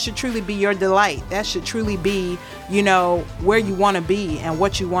 because that should truly be your delight. That should truly be, where you want to be and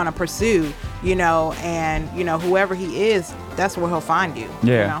what you want to pursue, and, whoever he is, that's where he'll find you.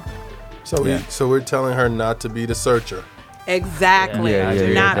 So we're telling her not to be the searcher. Exactly.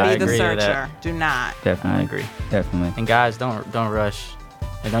 Do not be the searcher. Do not. Definitely. I agree. Definitely. And guys, don't rush.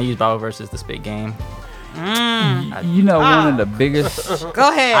 And don't use Bible verses to spit game. One of the biggest.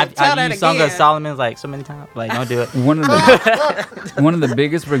 Go ahead. I've used Song of Solomon like so many times. Like, don't do it. One of the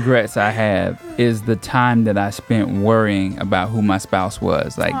biggest regrets I have is the time that I spent worrying about who my spouse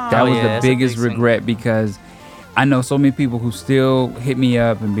was. Like, that was the biggest regret, because I know so many people who still hit me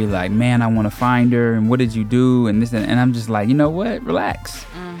up and be like, man, I want to find her, and what did you do, and this, and I'm just like, you know what, relax.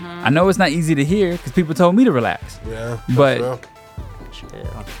 I know it's not easy to hear because people told me to relax, but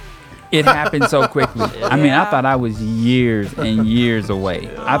it happened so quickly. I mean, I thought I was years and years away.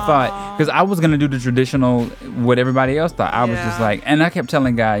 I thought, because I was going to do the traditional, what everybody else thought. I was just like, and I kept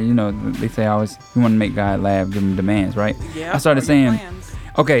telling God, they say always, you want to make God laugh, give him demands, right? I started saying,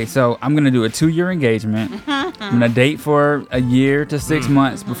 okay, so I'm going to do a 2-year engagement. I'm going to date for a year to 6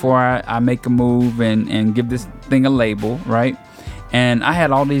 months before I make a move and give this thing a label, right? And I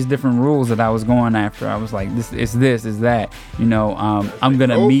had all these different rules that I was going after. I was like, this is that. I'm going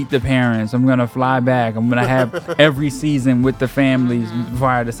to meet the parents. I'm going to fly back. I'm going to have every season with the families before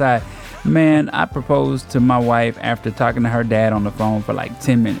I decide. Man, I proposed to my wife after talking to her dad on the phone for like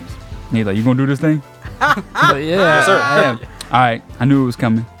 10 minutes. And he's like, you going to do this thing? I was like, yeah, sir. I am. All right, I knew it was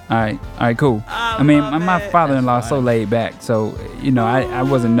coming. All right, cool. I mean, my father-in-law is so laid back, so I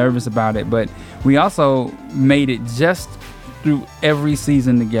wasn't nervous about it. But we also made it just through every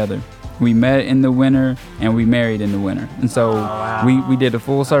season together. We met in the winter and we married in the winter, and so we did a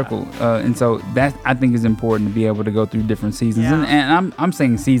full circle. And so that, I think, is important to be able to go through different seasons. And I'm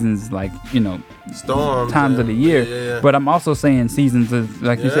saying seasons like storms, times of the year, but I'm also saying seasons of,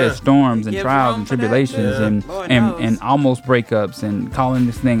 like you said, storms and trials and tribulations and almost breakups, and calling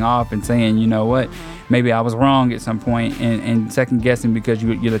this thing off and saying, you know what, maybe I was wrong at some point, and second guessing because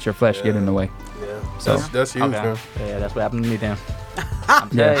you let your flesh get in the way. So that's huge, man. Yeah, that's what happened to me then. I'm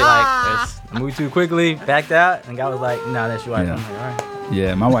telling you, I moved too quickly, backed out, and God was like, "No, that's your wife." I'm like, all right.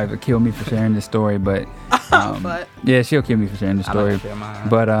 Yeah, my wife would kill me for sharing this story, but yeah, she'll kill me for sharing this story.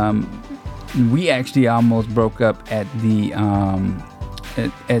 But we actually almost broke up at the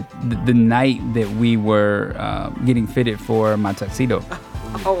the night that we were getting fitted for my tuxedo.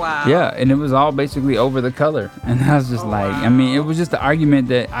 Oh, wow. Yeah, and it was all basically over the color, and I was just I mean, it was just the argument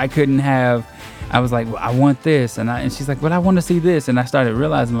that I couldn't have. I was like, well, I want this, and she's like, well, I want to see this, and I started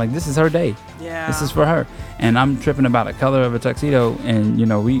realizing, like, this is her day. Yeah. This is for her, and I'm tripping about the color of a tuxedo, and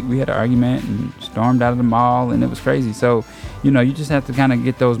we had an argument and stormed out of the mall, and it was crazy. So, you just have to kind of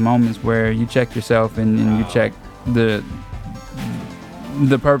get those moments where you check yourself and you check the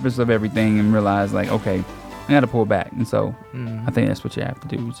purpose of everything and realize, like, okay, I got to pull back, and so I think that's what you have to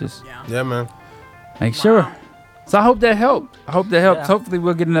do. Just man. make sure. So I hope that helped. Yeah. Hopefully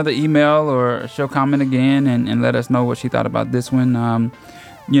we'll get another email or she'll comment again and let us know what she thought about this one.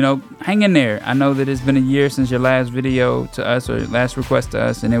 Hang in there. I know that it's been a year since your last video to us or last request to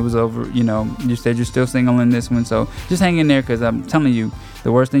us, and it was over. You said you're still single in this one, so just hang in there, because I'm telling you,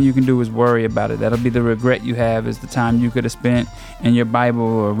 the worst thing you can do is worry about it. That'll be the regret you have, is the time you could have spent in your Bible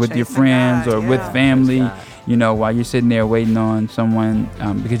or with your friends or with family, while you're sitting there waiting on someone,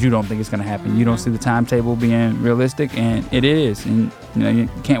 because you don't think it's going to happen. You don't see the timetable being realistic, and it is. And you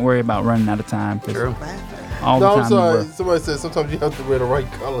can't worry about running out of time. True. I'm sorry. Somebody said sometimes you have to wear the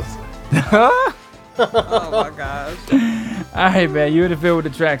right colors. Oh my gosh. All right, man. You're in the field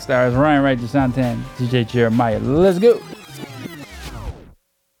with the track stars. Ryan Righteous, Santana, DJ Jeremiah. Let's go.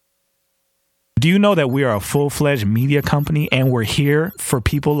 Do you know that we are a full-fledged media company and we're here for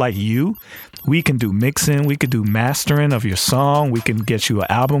people like you? We can do mixing, we can do mastering of your song, we can get you an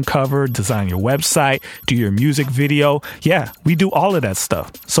album cover, design your website, do your music video. Yeah, we do all of that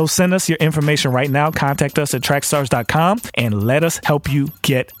stuff. So send us your information right now. Contact us at trackstars.com and let us help you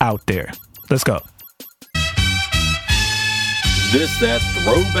get out there. Let's go. This that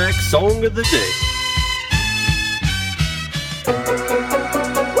throwback song of the day.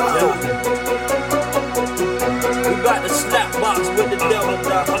 We got the slap box with the devil.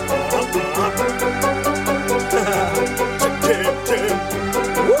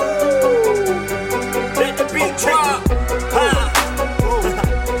 Woo! Let the beat drop.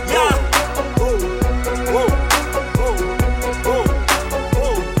 Yeah.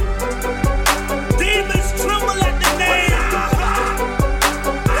 Demons tremble at the name.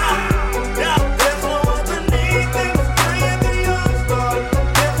 Yeah. There's no other name that's higher than yours, Lord.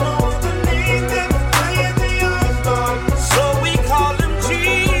 There's no other name that's higher than yours, Lord. So we call him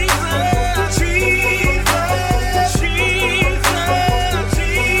Jesus, Jesus, Jesus,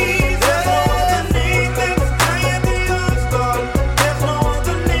 Jesus. There's no other name that's higher than yours, Lord. There's no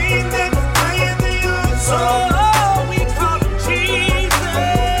other name that's higher than yours. So we call him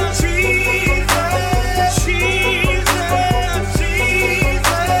Jesus, Jesus, Jesus, Jesus.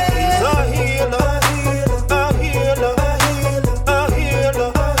 He's a healer, a healer, a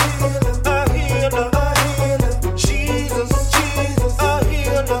healer, a healer. Jesus, Jesus, a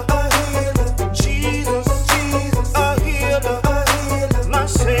healer, Jesus, Jesus, a healer. My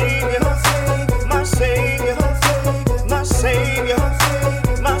Savior, my Savior, my Savior,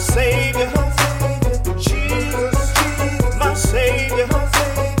 my Savior. Jesus, my Savior,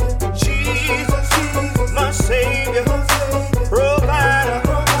 Jesus, my Savior. Provider,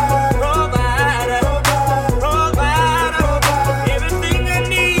 provider, provider, everything I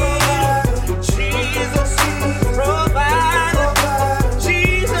need. Jesus, provider,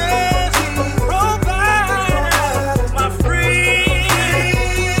 Jesus, provider, my friend,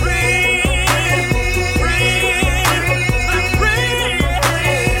 my friend,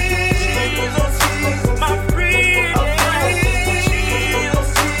 Jesus, my friend, Jesus.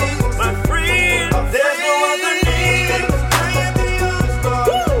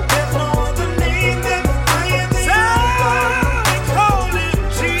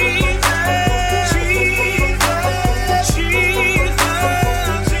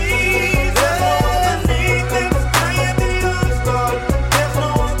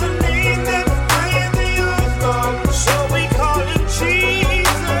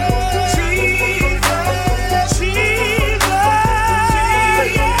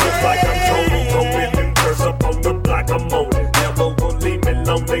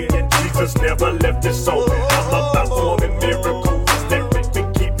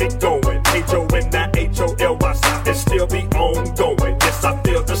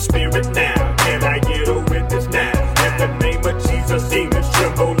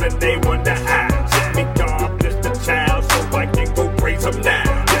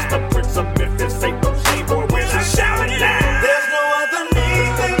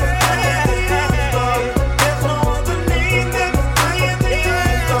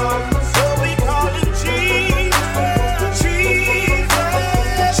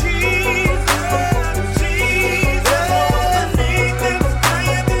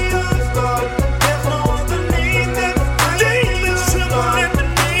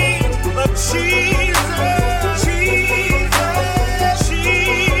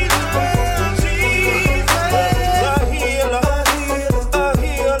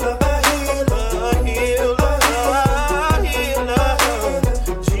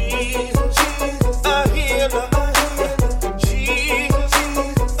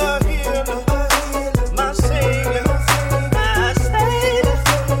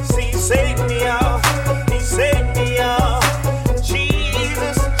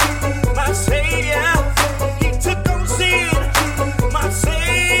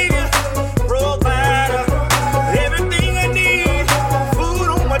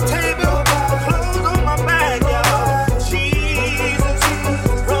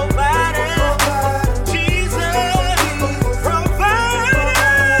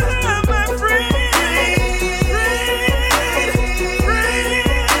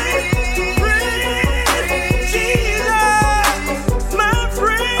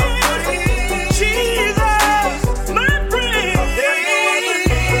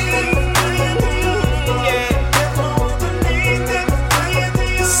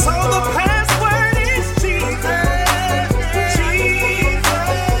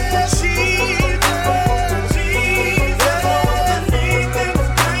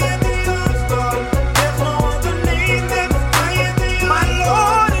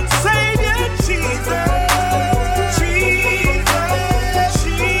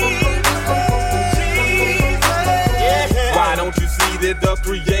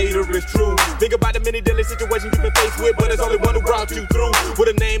 situation you've been faced with, but there's only one who brought you through. With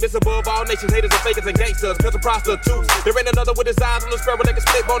a name that's above all nations, haters and fakers and gangsters, pills and prostitutes. There ain't another with his eyes on the sparrow that can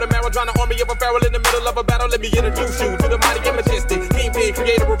split bone and marrow, trying to army of a pharaoh in the middle of a battle. Let me introduce you to the mighty and majestic Kingpin,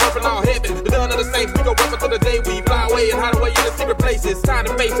 creator of earth and all heaven. The dawn of the saints, we go up until the day we fly away and hide away in the secret places. Time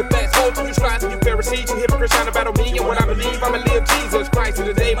to face it, fast hold to you scribes and you Pharisees, you hypocrites trying to battle me and what I believe. I'ma live Jesus Christ in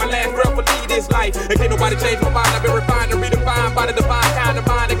the day my last breath will lead this life. And can't nobody change my mind. I've been refined and redefined by the divine kind of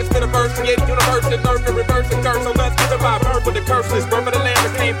mind that can spin a verse, create a universe and earth and reverse and curse. So let's give it by birth with the curseless birth of the Lamb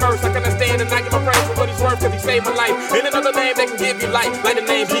that came first. I can understand and I give my praise for what he's worth, cause he saved my life. Ain't another name that can give you life like the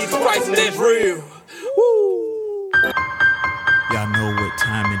name Jesus Christ, and that's real. Woo! Y'all know what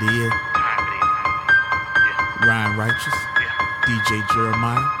time it is. Ryan Righteous, DJ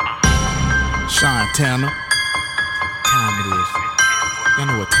Jeremiah, Sean Tanner. Time it is. Y'all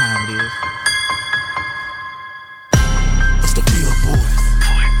know what time it is. It's the Field Boys.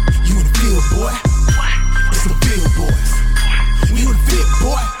 You in the field, boy. It's the Field Boys. You in the field,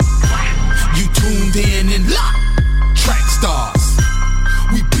 boy. You tuned in and locked. Track Stars.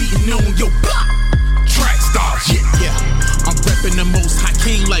 We beating on your block. Track Stars, yeah. I'm repping the most high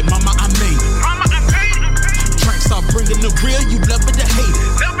king like mama, I made it. Track Star bringing the real, you love it to hate it.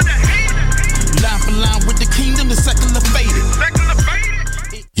 Line for line with the kingdom, the secular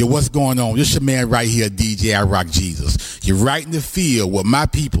faded. Yo, what's going on? This your man right here, DJ I Rock Jesus. You're right in the field with my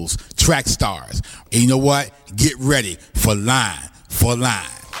peoples, Track Stars. And you know what? Get ready for line for line.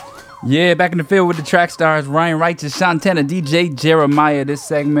 Yeah, back in the field with the Track Stars, Ryan Righteous, Shantana, DJ Jeremiah. This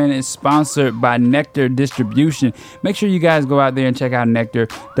segment is sponsored by Nectar Distribution. Make sure you guys go out there and check out Nectar,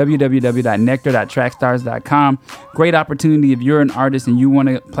 www.nectar.trackstars.com. Great opportunity if you're an artist and you want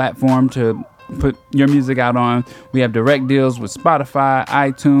a platform to put your music out on. We have direct deals with Spotify,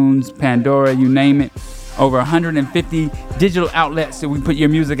 iTunes, Pandora, you name it. Over 150 digital outlets that we put your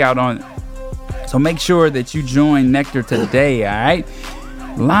music out on. So make sure that you join Nectar today, all right?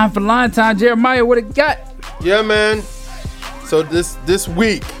 Line for line time, Jeremiah, what it got? Yeah, man. So this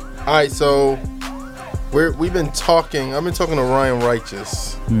week, all right. So we've been talking. I've been talking to Ryan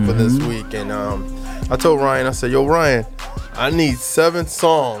Righteous for this week, and I told Ryan, I said, "Yo, Ryan, I need 7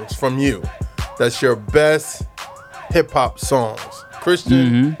 songs from you. That's your best hip hop songs,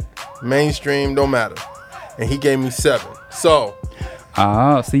 Christian, mainstream, don't matter." And he gave me 7. So,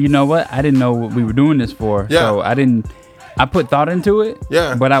 so you know what? I didn't know what we were doing this for. Yeah. So I put thought into it.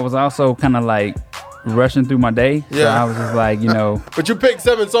 Yeah. But I was also kind of like rushing through my day. Yeah. So I was just like, you know. But you picked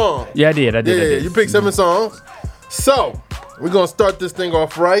 7 songs. Yeah, I did. Yeah, you picked 7 songs. So we're gonna start this thing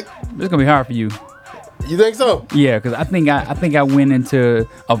off right. It's gonna be hard for you. You think so? Yeah, because I think I went into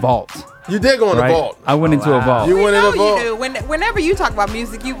a vault. You did go in the vault. I went into a vault. You went in the vault. You do. Whenever you talk about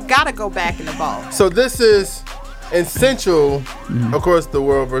music, you gotta go back in the vault. So this is essential, of course, the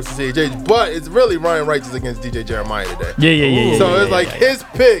world versus CHH, but it's really Ryan Righteous against DJ Jeremiah today. Yeah. So it's like his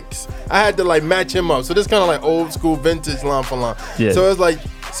picks. I had to like match him up. So this kind of like old school vintage line for line. Yeah. So it's like,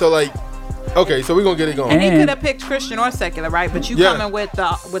 okay, so we're gonna get it going. And he could have picked Christian or secular, right? But you coming with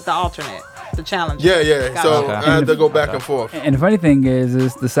the alternate. The challenge. Yeah. So I had to go back and forth. And the funny thing is,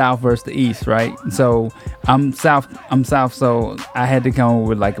 it's the South versus the East, right? So I'm South, so I had to come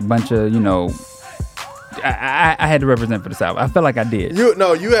with like a bunch of, you know, I had to represent for the South. I felt like I did.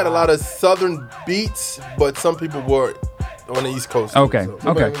 You had a lot of Southern beats, but some people were on the East Coast. Okay. So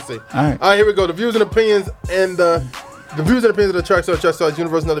All right, here we go. The views and opinions and the views and opinions of the Track Stars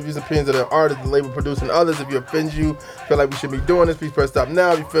Universe, and other views and opinions of the artists, the label, producer, and others. If you offend you, feel like we should be doing this, please press stop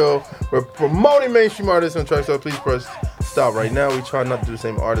now. If you feel we're promoting mainstream artists on Track Stars, please press stop right now. We try not to do the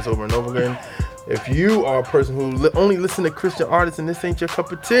same artists over and over again. If you are a person who only listen to Christian artists and this ain't your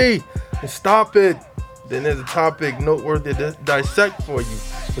cup of tea, then stop it. Then there's a topic noteworthy to dissect for you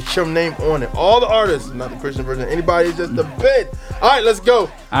with your name on it. All the artists, not the Christian version. Anybody is just a bit. All right, let's go.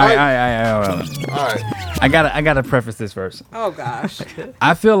 All right. I gotta preface this first. Oh gosh.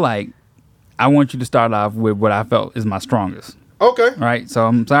 I feel like I want you to start off with what I felt is my strongest. Okay. Right. So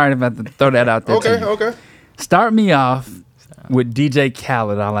I'm sorry if I have to throw that out there. Okay. Start me off with DJ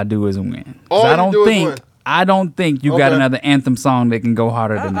Khaled. All I do is win. I don't think you got another anthem song that can go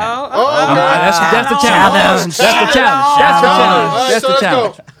harder than that. That's the challenge. That's the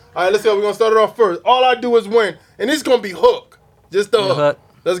challenge. All right, let's go. We're going to start it off first. All I do is win. And this is going to be hook. Just the hook.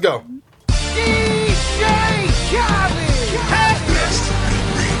 Let's go. DJ Khaled.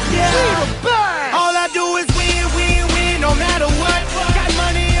 All I do is win, no matter what. Got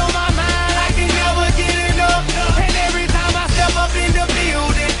money on my mind, I can never get enough. And every time I step up in the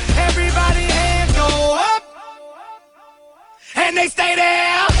building, everybody hands go up. And they stay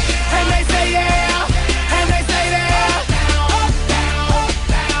there, and they say yeah, and they say there. Up,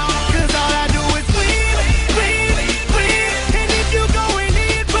 down, 'cause all I do is win,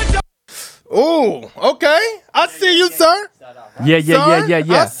 Ooh, okay. I see you, sir. Yeah.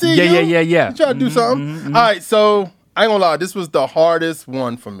 I see you. Yeah. You try to do something. All right, so I ain't gonna lie. This was the hardest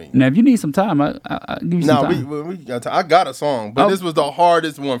one for me. Now, if you need some time, I'll give you some time. we got time. I got a song, but this was the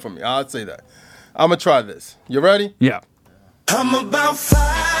hardest one for me. I'd say that. I'm gonna try this. You ready? Yeah. I'm about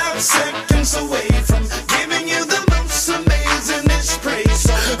 5 seconds away from giving you the most amazing praise.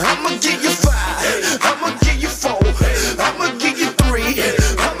 So I'ma give you 5, I'ma give you 4, I'ma give you 3,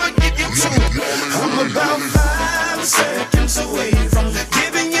 I'ma give you 2. I'm about 5 seconds away from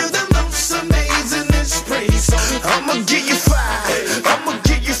giving you the most amazing praise. So I'ma give you 5, I'ma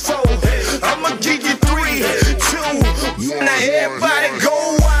give you 4, I'ma give you 3, 2. Now everybody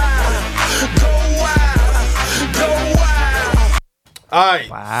go wild, go wild, go wild. All right,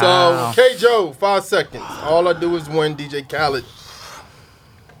 so K-Joe, 5 seconds. All I do is win. DJ Khaled.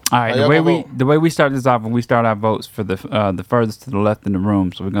 All right, the way we start this off, when we start our votes for the furthest to the left in the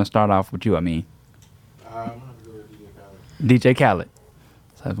room, so we're gonna start off with you. I'm gonna go with DJ Khaled.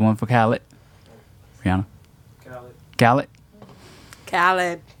 So that's one for Khaled. Rihanna.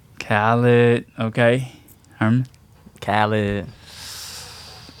 Khaled. Okay. Herman. Khaled.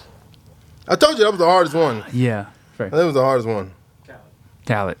 I told you that was the hardest one. Yeah. Fair. That was the hardest one.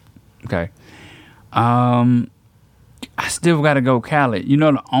 Khaled. Okay. I still got to go Khaled. You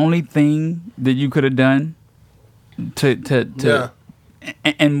know, the only thing that you could have done to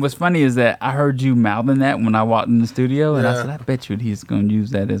and what's funny is that I heard you mouthing that when I walked in the studio, and I said, I bet you he's going to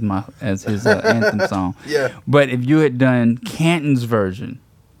use that as his anthem song. Yeah. But if you had done Canton's version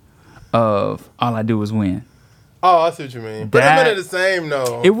of All I Do Is Win. Oh, I see what you mean. But it would have been the same,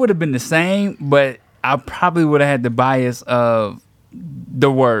 though. It would have been the same, but I probably would have had the bias of the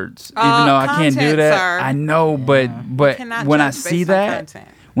words, even though I can't do that. Sir. I know, but when I see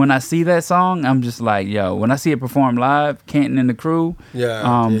that song, I'm just like, yo. When I see it performed live, Canton and the crew,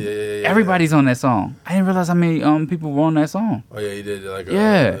 everybody's on that song. I didn't realize how many people were on that song. Oh yeah, he did like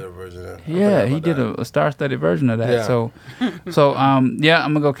a version of that. Yeah, he did a star-studded version of that. Yeah. So I'm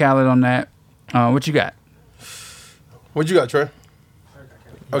gonna go Khaled on that. What you got? What you got, Trey?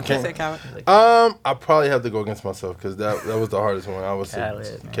 Okay. I probably have to go against myself because that was the hardest one. I was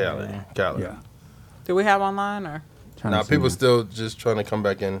Khaled. Yeah. Do we have online or? Nah, people still just trying to come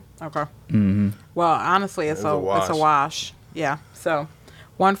back in. Okay. Mm-hmm. Well, honestly, it's a wash. Yeah. So,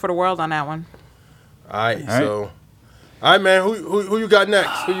 one for the world on that one. All right. All right, man. Who you got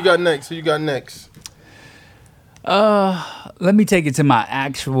next? Who you got next? Let me take it to my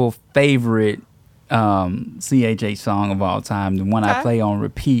actual favorite CHH song of all time, the one I play on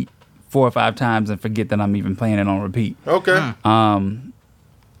repeat 4 or 5 times and forget that I'm even playing it on repeat. Okay.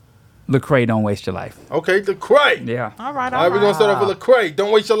 Lecrae, Don't Waste Your Life. Okay, Lecrae. Yeah. All right, we're going to start off with Lecrae,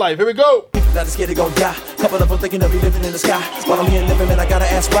 Don't Waste Your Life. Here we go. Not scared to go die. Couple of them thinking they'll be living in the sky. While I'm here living, man, I gotta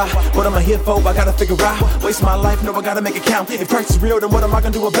ask why. What am I here for? I gotta figure out. Waste my life, no, I gotta make it count. If Christ is real, then what am I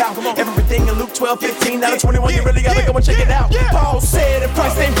gonna do about everything in Luke 12:15? Now to 21, you really gotta go and check it out. Paul said, if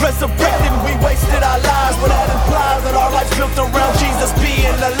Christ ain't resurrected, we wasted our lives. But that implies that our life's built around Jesus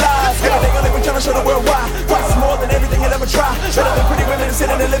being alive. Everything on it, we're trying to show the world why. Christ is more than everything you'll ever try. Better than pretty women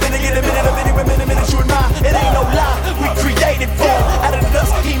sitting and living to get a minute of any women, a minute you admire. It ain't no lie, we created for. Out of the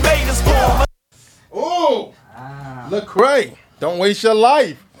dust, he made us for. Ooh, Lecrae, Don't Waste Your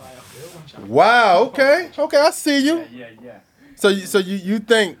Life. Wow. Okay. I see you. Yeah. So you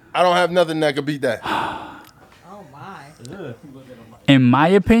think I don't have nothing that could beat that? Oh my. In my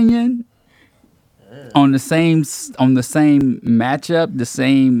opinion, on the same matchup, the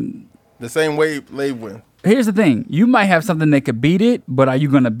same wave. Here's the thing: you might have something that could beat it, but are you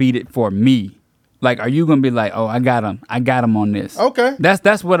gonna beat it for me? Like, are you gonna be like, oh, I got him on this? Okay.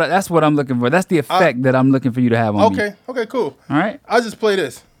 That's what I'm looking for. That's the effect that I'm looking for you to have on me. Okay, cool. All right. I'll just play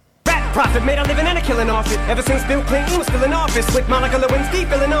this. Rap prophet made a living and a killing off it. Ever since Bill Clinton was still in office, with Monica Lewinsky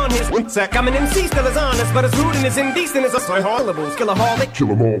filling on his sack. I'm an MC, still as honest, but as rude and as indecent as a syllables. Killaholic.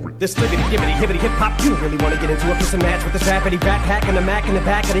 Kill 'em all. This libbity, gibbity, hibbity, hip hop. You really want to get into a piss and match with this rappity rat pack and the Mac in the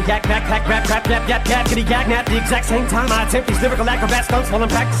back of the yak backpack, rap, yap, yakety yak, nap. The exact same time I attempt these lyrical acrobat stunts while I'm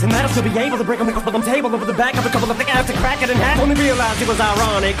practicing that, I'll still be able to break them on the table over the back of a couple of thick ass to crack it in half. Only realized it was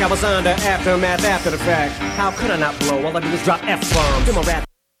ironic. I was under aftermath after the fact. How could I not blow? All I do is drop F-bombs. Do my rap.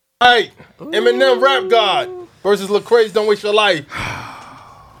 Alright, Eminem Rap God versus Lecrae's Don't Waste Your Life.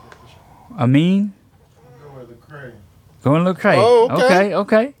 I mean, going Lecrae. Oh,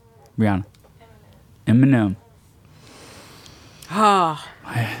 okay. Rihanna. Eminem.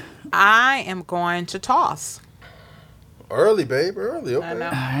 I am going to toss. Early, babe. Early.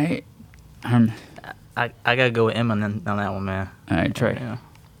 Okay. I know. I gotta go with Eminem on that one, man. All right, Trey. Yeah.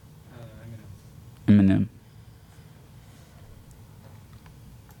 Eminem.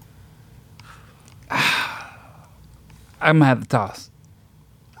 I'm gonna have to toss.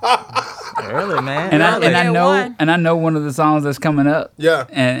 Really, man. And I know one of the songs that's coming up. Yeah.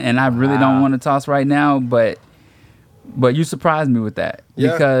 And I really don't want to toss right now, but you surprised me with that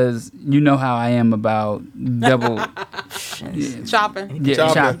because you know how I am about double chopping.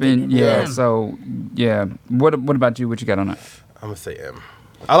 Yeah, chopping. Yeah. So yeah. What about you? What you got on that? I'm gonna say M.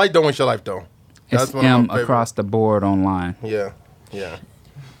 I like Don't Waste Your Life though. It's M across the board online. Yeah.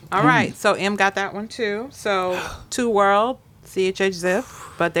 All right. So M got that one too. So 2 World, CHH Zip,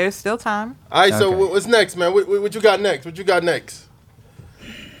 but there's still time. All right. So what's next, man? What you got next?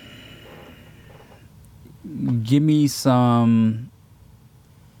 Give me some.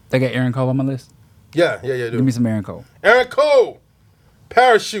 They got Aaron Cole on my list. Yeah. Do. Give me some Aaron Cole. Aaron Cole,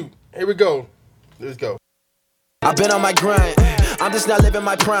 Parachute. Here we go. Let's go. I've been on my grind. I'm just not living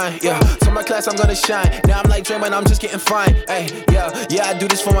my prime. Yeah, to my class I'm gonna shine. Now I'm like Draymond, I'm just getting fine. Hey, yeah, I do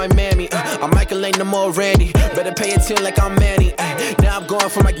this for my mammy. I'm Michael ain't no more Randy. Better pay attention like I'm Manny. Now I'm going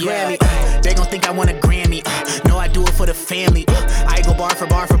for my Grammy. They gon' think I want a Grammy. No, I do it for the family. I go bar for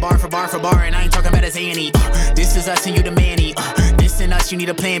bar for bar for bar for bar, and I ain't talking about a Zanny. This is us and you the Manny. This and us, you need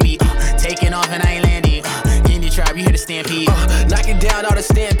a plan B. Taking off and I ain't landing. Indie tribe, you hear the stampede. Knocking down all the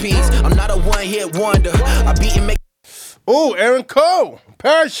stampedes. I'm not a one-hit wonder. I beat and make. Oh, Aaron Cole,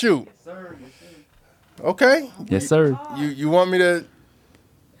 Parachute. Yes, sir. Okay. Yes, sir. You want me to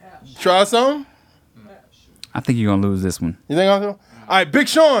try some? I think you're gonna lose this one. You think I'm gonna? All right, Big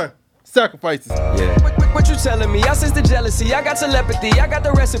Sean, Sacrifices. Yeah. What you telling me? I sense the jealousy. I got telepathy. I got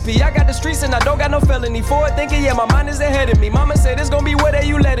the recipe. I got the streets and I don't got no felony. Forward thinking, yeah, my mind is ahead of me. Mama said it's gonna be whatever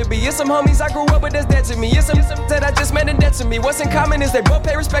you let it be. It's some homies I grew up with that's dead to me. It's some that I just met and dead to me. What's in common is they both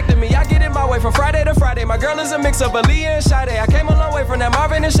pay respect to me. I get in my way from Friday to Friday. My girl is a mix of Aaliyah and Sade. I came a long way from that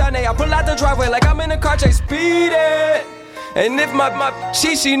Marvin and Shanae. I pull out the driveway like I'm in a car chase speeding. And if my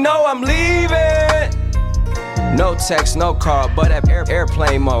she know I'm leaving. No text, no call, but that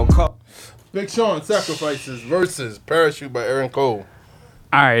airplane mode. Call. Big Sean, Sacrifices versus Parachute by Aaron Cole.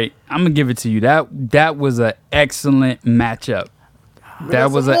 All right, I'm gonna give it to you. That was an excellent matchup.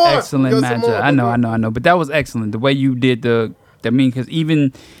 That was an excellent matchup. I know. But that was excellent. The way you did because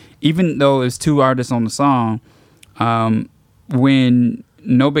even though it's 2 artists on the song, when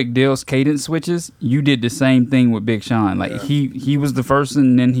No Big Deal's cadence switches, you did the same thing with Big Sean. Like he was the first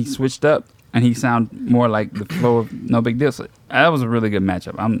and then he switched up and he sounded more like the flow of No Big Deal. So that was a really good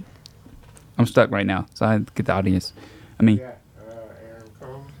matchup. I'm stuck right now, so I get the audience. I mean,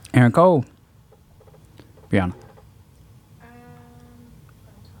 Aaron Cole. Brianna.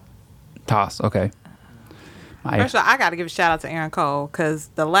 Toss. Okay. First of all, I got to give a shout out to Aaron Cole because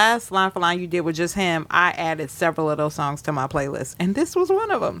the last line for line you did with just him, I added several of those songs to my playlist, and this was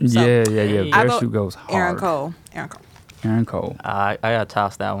one of them. So yeah. Parachute goes hard. Aaron Cole. I gotta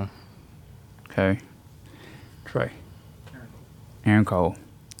toss that one. Okay. Trey. Aaron Cole.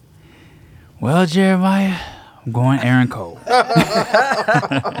 Well, Jeremiah, I'm going Aaron Cole.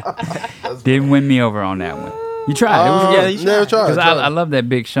 Didn't win me over on that one. You tried. You tried. Because I love that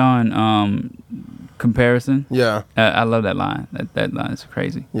Big Sean comparison. Yeah. I love that line. That line is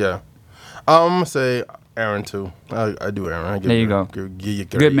crazy. Yeah. I'm going to say Aaron, too. I do Aaron. There you go.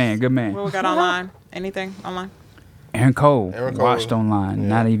 Good man. What we got online? Anything online? Aaron Cole watched online. Yeah.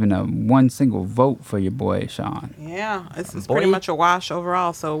 Not even one single vote for your boy, Sean. Yeah. It's pretty much a wash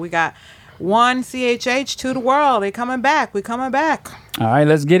overall. So we got 1 CHH, 2 The World. They coming back. We coming back. All right,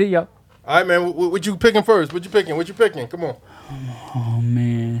 let's get it, yo. All right, man. What you picking first? What you picking? Come on. Oh,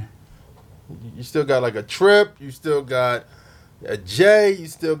 man. You still got like a Trip. You still got a Jay. You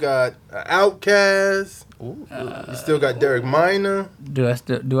still got an Outkast. You still got Derek Minor. Do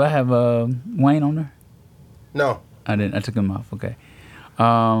I have Wayne on there? No. I didn't. I took him off. Okay.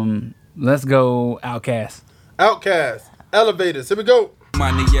 Let's go Outkast. Outkast. Elevators. Here we go.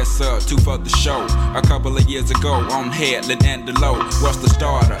 Money, yes sir, 2 for the show. A couple of years ago on Headland and the Low. What's the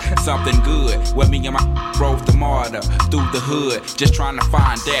starter? Something good. Where me and my drove the martyr through the hood, just trying to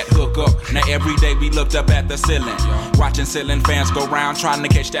find that hook up. Now every day we looked up at the ceiling, watching ceiling fans go round, trying to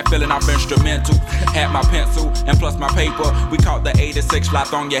catch that feeling off instrumental. Had my pencil and plus my paper. We caught the 86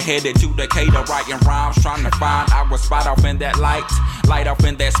 lot on your headed to Decatur, writing rhymes, trying to find our spot off in that light off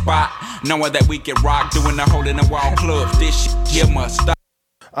in that spot, knowing that we can rock, doing the hole in the wall club. This shit here must stop.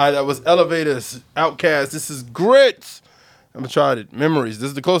 All right, that was Elevators, Outkast. This is Grits. I'm gonna try it. Memories. This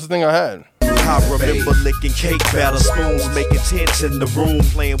is the closest thing I had. I remember licking cake batter spoons, making tents in the room,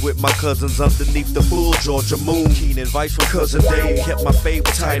 playing with my cousins underneath the full Georgia moon. Keen advice from cousin Dave kept my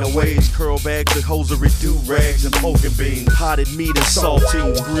favorite tighter ways, curl bags with hosiery, do-rags and poking beans, potted meat and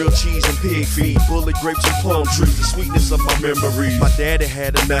saltines, grilled cheese and pig feet, bullet grapes and plum trees, the sweetness of my memories. My daddy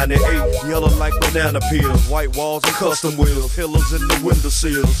had a 98, yellow like banana peels, white walls and custom wheels, pillows in the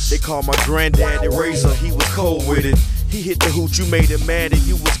windowsills. They call my granddaddy Razor, he was cold with it. He hit the hoot, you made him mad and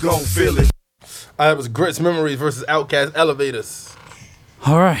you was gon' feel it. It was Grits Memories versus Outkast Elevators.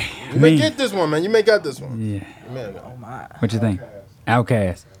 All right. You may get this one, man. You may got this one. Yeah. Oh my. What you think?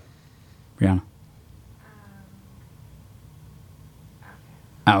 Outkast. Brianna.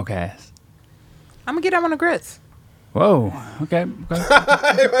 Outkast. I'm gonna get that one of Grits. Whoa. Okay. It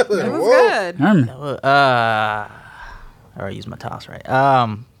was good. Herman. I already used my toss, right?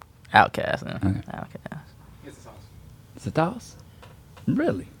 Outkast. Outkast. It's a toss?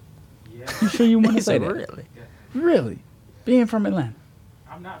 Really? Yeah. You sure you want to say that? Really? Really? Being from Atlanta?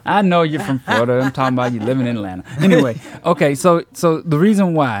 I know you're from Florida. I'm talking about you living in Atlanta. Anyway, okay, so the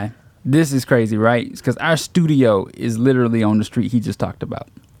reason why this is crazy, right, is because our studio is literally on the street he just talked about.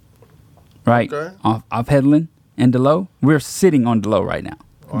 Right? Okay. Off Headland and Delow. We're sitting on Delow right now.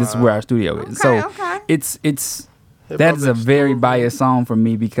 Wow. This is where our studio is. It's that is a very biased song for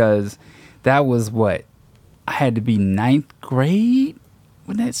me because that was what? I had to be 9th grade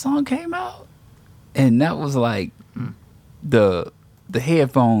when that song came out. And that was like the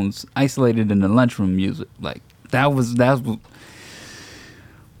headphones isolated in the lunchroom music. Like that was oh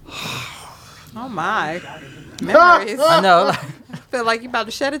my. Memories. I know. I feel like you about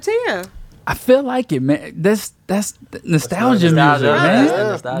to shed a tear. I feel like it, man. That's nostalgia music, man.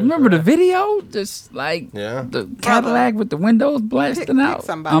 Nostalgia, remember the video? Just like the Cadillac with the windows blasting out.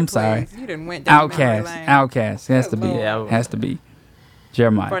 I'm sorry. You didn't went down memory lane. Outkast has to be. Has to be.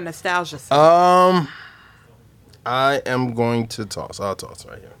 Jeremiah. For nostalgia sake. I am going to toss. I'll toss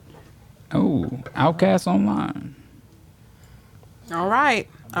right here. Oh, Outkast online. All right.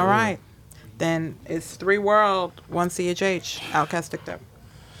 Then it's 3 World, 1 CHH. Outkast sticked up.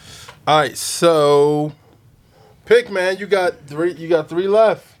 All right, so pick, man. You got 3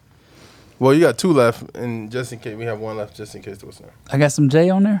 left. Well, you got 2 left, and just in case we have 1 left, just in case there was none. I got some J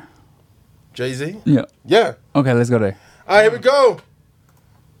on there. Jay-Z? Yeah. Okay, let's go there. All right, here we go.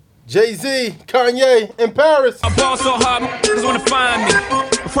 Jay-Z, Kanye, in Paris. I ball so hard, motherfuckers wanna find me.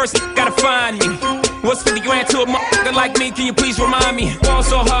 But first, you gotta find me. What's 50 grand to a motherfucker like me? Can you please remind me? Ball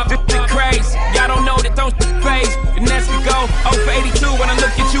so hard, this crazy. Y'all don't know that don't phase. And as we go, 0 for 82 when I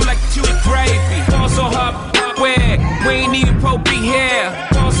look at you like you the gravy. Ball so hard, where? We ain't even pro be here.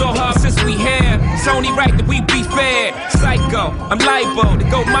 Ball so hard since we here. It's only right that we be fair. Psycho, I'm libo to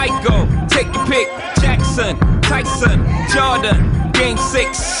go Michael. Take your pick. Jackson, Tyson, Jordan. Game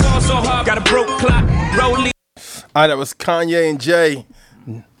 6, also hard, got a broke clock, rolling. All right, that was Kanye and Jay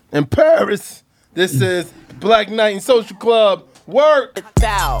in Paris. This is Black Knight and Social Club. Work.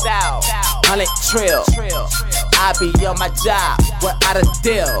 100 trill. I be on my job without a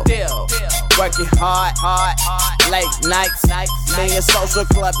deal. Working hard, late nights. Me and Social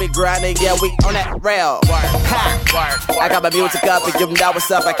Club be grinding, yeah, we on that rail. I got my music up and you know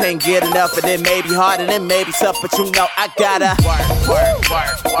what's up. I can't get enough and it may be hard and it may be tough, but you know I gotta work.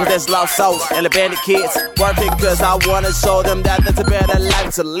 With this lost souls and the bandit kids working cause I wanna show them that there's a better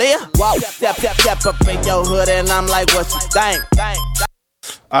life to live. Walk, step up in your hood and I'm like, what you think?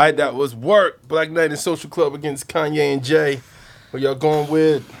 All right, that was Work. Black Knight and Social Club against Kanye and Jay. What y'all going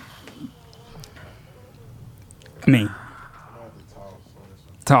with? Me.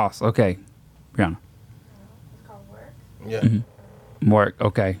 Toss. Okay. Brianna. It's called Work. Yeah. Mm-hmm. Work.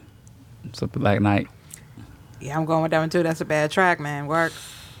 Okay. So Black Knight. Yeah, I'm going with that one too. That's a bad track, man. Work.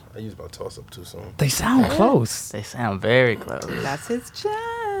 I used my toss up too soon. They sound close. They sound very close. That's his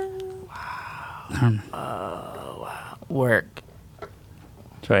jam. Wow. Wow. Work.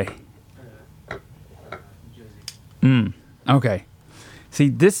 Trey. Okay. See,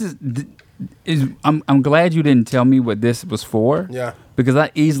 this is I'm glad you didn't tell me what this was for. Yeah. Because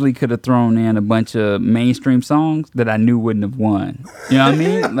I easily could have thrown in a bunch of mainstream songs that I knew wouldn't have won. You know what I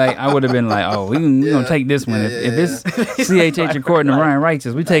mean? Like I would have been like, oh, we're gonna take this one. If it's CHH according to Ryan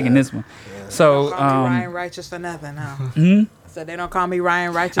Righteous, we're taking this one. So Ryan Righteous for nothing, huh? So they don't call me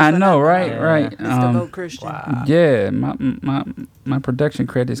Ryan Righteous. I know, nothing, right. Mr. Vote Christian. Wow. Yeah, my production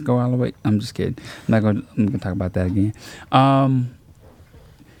credits go all the way. I'm just kidding. I'm gonna talk about that again.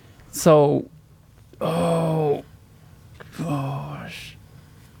 So, oh gosh,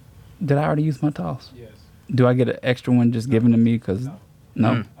 did I already use my toss? Yes. Do I get an extra one just given to me? Cause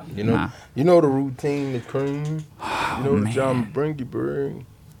no. You know the routine, the cream. You know the John Brinky bring.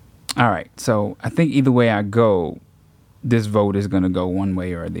 All right. So I think either way I go, this vote is going to go one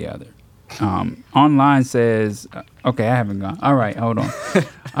way or the other. Online says, okay, I haven't gone. All right, hold on.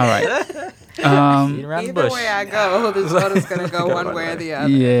 All right. Either way I go, this vote is going to go one way or the other.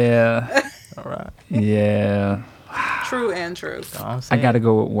 Yeah. All right. Yeah. True and true. I got to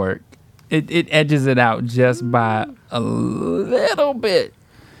go with work. It edges it out just by a little bit.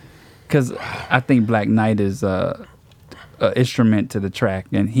 Because I think Black Knight is an instrument to the track.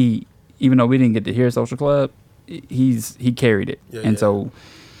 And he, even though we didn't get to hear Social Club, he carried it. So,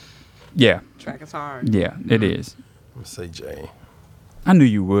 yeah. Track is hard. Yeah, it is. I'm going to say Jay. I knew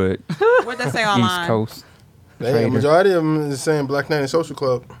you would. What'd they say online? East Coast. The majority of them is saying Black Knight and Social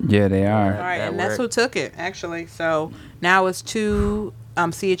Club. Yeah, they are. All right, and that's who took it, actually. So now it's 2,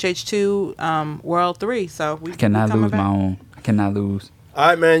 CHH 2, World 3. So we cannot lose my own. I cannot lose. All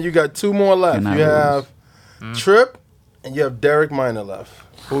right, man, you got 2 more left. You have Trip and you have Derek Minor left.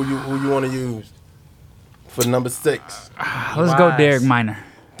 Who you want to use for number 6? Let's go Derek Minor.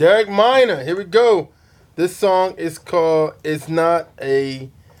 Derek Minor, here we go. This song is called It's Not a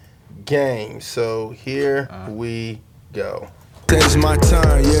Game. So here we go. It's my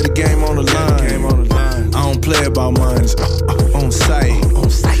turn, yeah, the game on the line. I don't play about mines, on sight.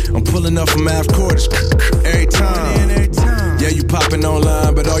 I'm pulling up from half quarters every time. Yeah, you popping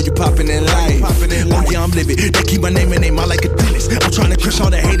online, but are you popping in life? Oh yeah, I'm living. They keep my name in their mouth like a dentist. I'm trying to crush all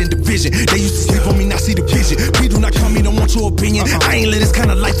the hate and division. They used to sleep on me, now see the vision. Please do not come me, don't want your opinion. I ain't lived this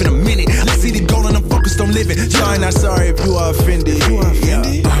kind of life in a minute. I see the goal and I'm focused on living. So I'm not sorry if you are offended.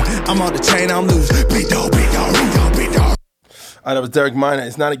 I'm on the chain, I'm loose. Big dog, big dog, big dog, big dog. All right, that was Derek Minor.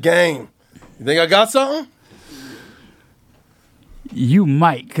 It's not a game. You think I got something? You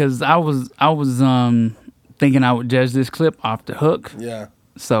might, because I was thinking I would judge this clip off the hook. Yeah.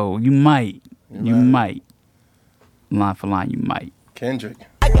 So you might. Line for line, you might. Kendrick.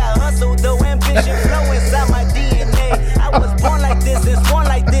 I got hustle, though ambition flow inside my DNA. I was born like this, it's born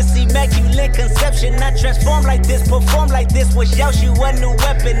like this. Immaculate conception, I transform like this, perform like this. Was Yaoshu a new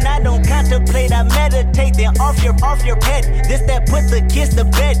weapon? I don't contemplate, I meditate. Then off your head. This that put the kids to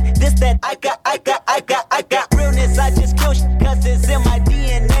bed. This that I got realness. I just kill cause it's in my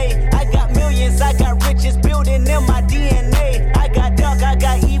DNA. I got millions, I got riches building in my DNA. I got dark, I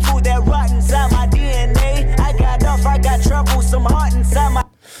got evil that rot inside my DNA. I got off, I got trouble, some heart inside my.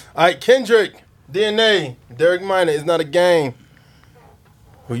 All right, Kendrick, DNA, Derek Minor. It's not a game.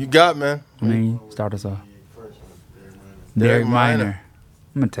 Who you got, man? Start us off. Derek Minor.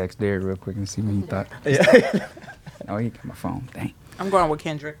 I'm going to text Derek real quick and see what he thought. Yeah. Oh, he got my phone. Dang. I'm going with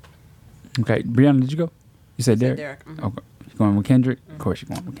Kendrick. Okay. Brianna, did you go? You said Derek? Mm-hmm. Okay. You going with Kendrick? Of course you're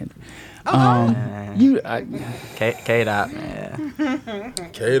going with Kendrick. K-Dot, man.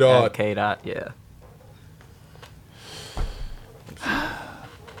 K-Dot. K-Dot, yeah.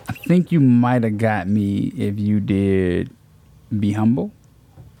 I think you might have got me if you did Be Humble.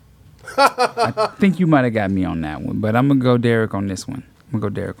 I think you might have got me on that one, but I'm going to go Derek on this one. I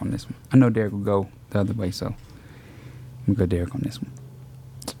know Derek will go the other way, so I'm going to go Derek on this one.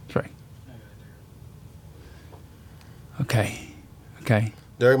 Trey. Okay.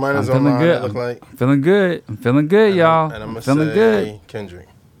 Derek Minor's on mine, it look like. I'm feeling good, y'all. And I'm going to feeling say good. Kendrick.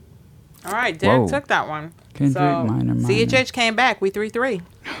 All right, Derek took that one. Kendrick, so, Minor. CHH came back. We 3-3.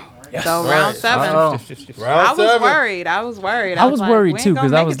 Yes. So round 7. I was worried. I was worried too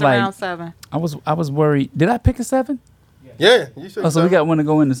because I was like, round 7. I was worried. Did I pick a 7? Yeah, you should. Oh, so we got one to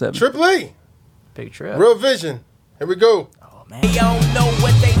go into 7. Triple E. Big trip. Real Vision. Here we go. Oh man. They don't know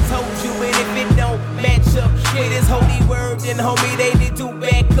what they told you, and if it don't match up with this holy word, then homie they need to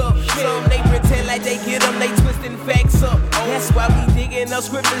back up. Some they pretend like they get them, they twisting facts up. That's why we digging up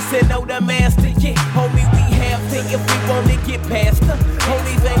scriptures to know the master. Yeah, homie, we have to if we want to get past her.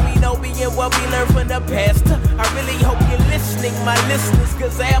 Only thing we know being what we learned from the pastor. I really hope you're listening, my listeners,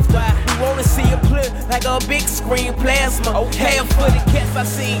 cause after we wanna see it clear like a big screen plasma. Okay, half for the cats I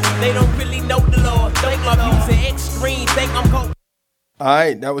seen, they don't really know the Lord. Think my views are extreme, think I'm cold. All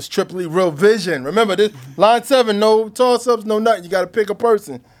right, that was Triple E Real Vision. Remember this, line 7, no toss-ups, no nothing. You got to pick a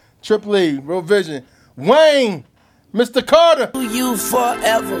person. Triple E Real Vision. Wayne, Mr. Carter. You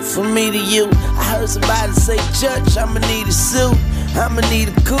forever, from me to you. I heard somebody say, Church, I'ma need a suit. I'ma need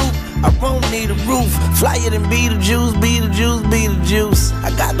a coupe. I won't need a roof. Flyer than Beetlejuice.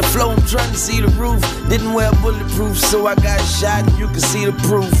 I got the flow, I'm trying to see the roof. Didn't wear bulletproof, so I got shot and you can see the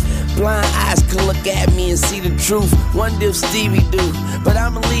proof. Blind eyes can look at me and see the truth. Wonder if Stevie do, but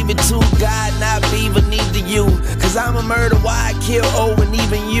I'ma leave it to God, not Beaver, neither you. Cause I'm a murder, why I kill and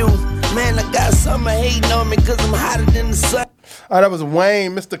even you. Man, I got some hating on me cause I'm hotter than the sun. All right, that was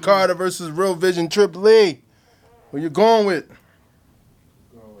Wayne, Mr. Carter versus Real Vision Triple E. Who you going with?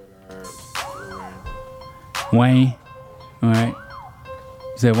 Wayne. All right.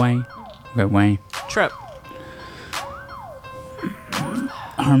 Is that Wayne? Okay, Wayne. Trip.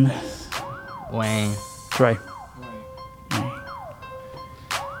 Herman. Wayne. Trey.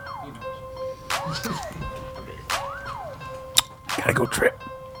 Gotta go Trip.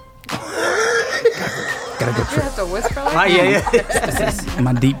 Gotta go You Trip. have to whisper like that? This is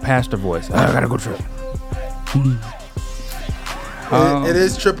my deep pastor voice. I gotta go Trip. It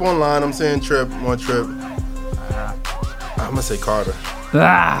is Trip online. I'm saying Trip. More Trip. I'm gonna say Carter.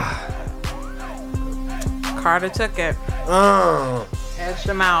 Carter took it. Edged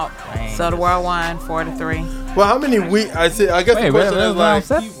them out. So the world won 4-3. Well, how many weeks? I guess the question is like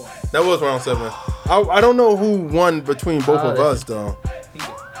that was round 7. I don't know who won between both of us though.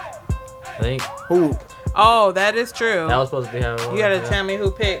 I think. Who? Oh, that is true. That was supposed to be how it was. You gotta tell me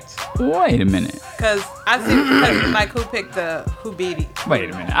who picked. Wait a minute. Cause I see like who picked who beat it. Wait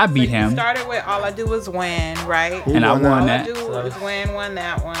a minute. I beat So him. You started with all I do is win, right? And I won all that. All I do is win, won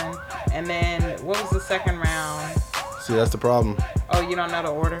that one. And then what was the second round? See, that's the problem. Oh, you don't know the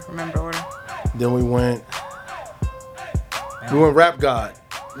order? Remember the order? Then we went Rap God.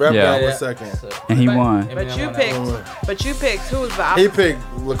 Rap God was second. And he won. But you picked who was the opposite? He picked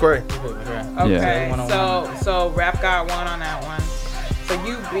Lecrae. Okay, so Rap God won on that one. So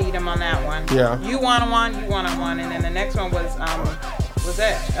you beat him on that one. Yeah. You won on one, and then the next one was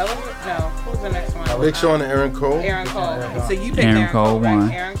that Elizabeth? No, who was the next one? Big Sean and Aaron Cole. Aaron Cole. So you picked Aaron Cole,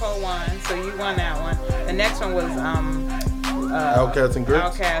 right? Aaron Cole won. So you won that one. The next one was Outkast and Grits.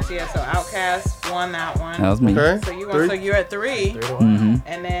 Outkast, yeah. So Outkast won that one. That was me. Okay. So you won. 3? So you're at 3. Mm-hmm.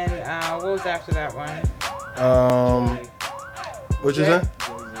 And then what was after that one? What you say?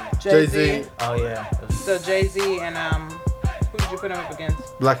 Jay-Z. Oh yeah. So Jay-Z and who did you put him up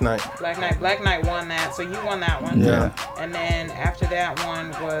against? Black Knight. Black Knight won that. So you won that one. Yeah. And then after that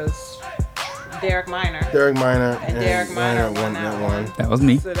one was Derek Minor. And Derek Minor won that one. That was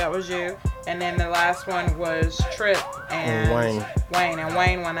me. So that was you. And then the last one was Trip and Wayne. And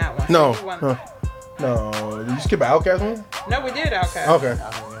Wayne won that one. No. So No. Did you skip an Outkast one? No, we did Outkast. Okay.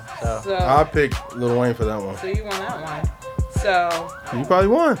 So I picked Lil Wayne for that one. So you won that one. So you probably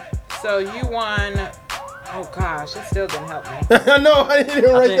won. So you won. Oh gosh, it still didn't help me. No, I didn't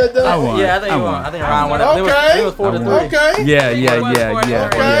even write that down. I won. Yeah, I think you won. I think round one. Okay. It was 4-3. Okay. Yeah.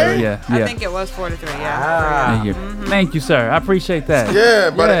 I think it was 4-3. Yeah. Thank you. Thank you, sir. I appreciate that.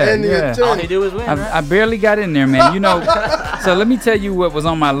 Yeah, by the end of your all you do is win, right? I barely got in there, man. You know, so let me tell you what was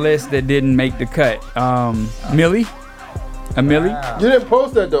on my list that didn't make the cut. Millie. A Millie. You didn't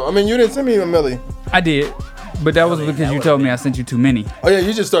post that though. I mean, you didn't send me a Millie. I did. But that was because you told me I sent you too many. Oh yeah,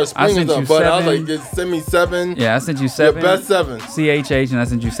 you just started springing them. But I was like, just send me 7. Yeah, I sent you 7. Your best 7. CHH, and I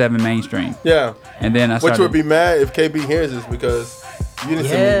sent you 7 mainstream. Yeah. And then I started. Which would be mad if KB hears this because you didn't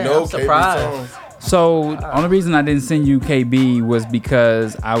send me no KB songs. So only reason I didn't send you KB was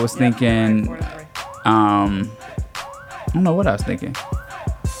because I was thinking, I don't know what I was thinking.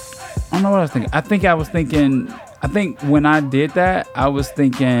 I think when I did that, I was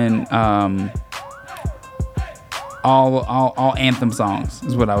thinking all anthem songs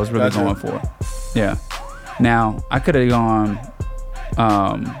is what I was really going for. Yeah. Now I could have gone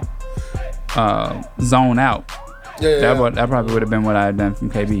Zone Out. Yeah. That probably would have been what I had done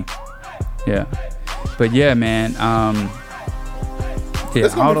from KB. Yeah. But yeah, man. Yeah,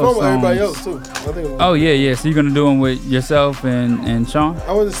 it's gonna be fun with everybody else too. Oh yeah. So you're gonna do them with yourself and Sean?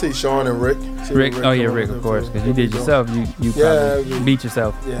 I want to see Sean and Rick. Rick, of course, because you did yourself. You probably beat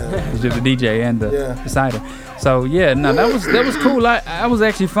yourself. Yeah. You're the DJ and the decider. So yeah, no, that was cool. That was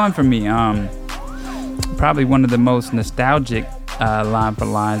actually fun for me. Probably one of the most nostalgic line for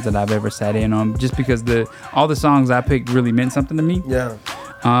lines that I've ever sat in on, just because all the songs I picked really meant something to me. Yeah.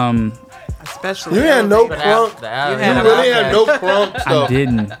 Especially you had no crunk. You really had no crunk stuff.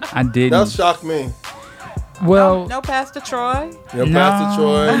 I didn't. That shocked me. Well, no Pastor Troy. No Pastor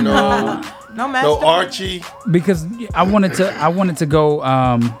Troy. No Archie. Because I wanted to go.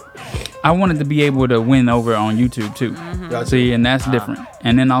 I wanted to be able to win over on YouTube too. Mm-hmm. Gotcha. See, and that's different.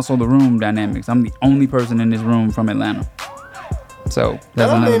 And then also the room dynamics. I'm the only person in this room from Atlanta. So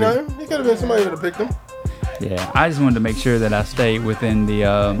that's another reason. You could have been somebody who would have picked him. Yeah, I just wanted to make sure that I stayed within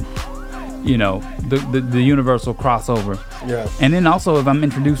the, the universal crossover. Yeah. And then also, if I'm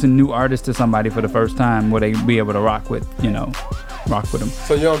introducing new artists to somebody for the first time, will they be able to rock with them?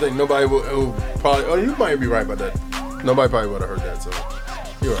 So you don't think nobody will probably? Oh, you might be right about that. Nobody probably would have heard that. So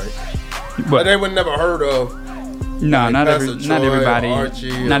you're right. But they would never heard of. No, like not Troy, everybody.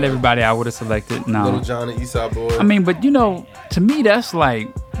 Archie, not everybody I would have selected. No. Little Johnny, Eastside Boy. I mean, but to me, that's my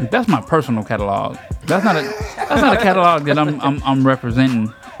personal catalog. That's not a catalog that I'm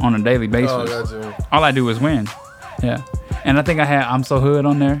representing on a daily basis. Oh, gotcha. All I do is win. Yeah. And I think I had I'm So Hood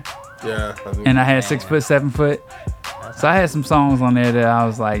on there. Yeah. And I had 6 foot, 7 foot. So I had some songs on there that I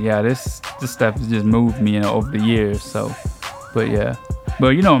was like, yeah, this stuff has just moved me, over the years. So, but yeah. But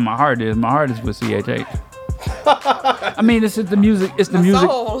you know what my heart is? My heart is with CHH. I mean, it's the music. It's the music.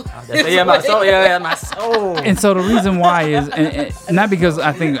 Soul. Yeah, my soul. Yeah, my soul. And so the reason why is, and not because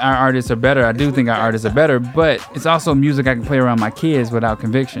I think our artists are better. I do think our artists are better, but it's also music I can play around my kids without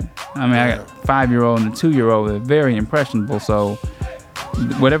conviction. I mean, I got a 5-year-old and a 2-year-old that are very impressionable. So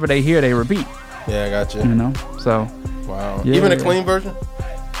whatever they hear, they repeat. Yeah, I got you. You know, so. Wow. Yeah, Even a clean version?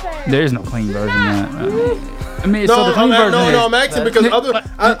 There is no clean version, man. I mean, no, so the clean version I'm asking because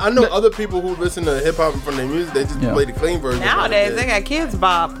I know other people who listen to hip hop in front of their music. They just play the clean version. Nowadays they got Kids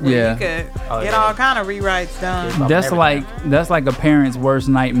Bop where you could get all kind of rewrites done. That's like a parent's worst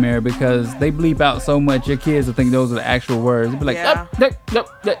nightmare because they bleep out so much. Your kids will think those are the actual words. They'll be like,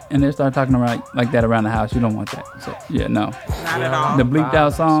 and they start talking around like that around the house. You don't want that. So yeah, no, not at all. The bleeped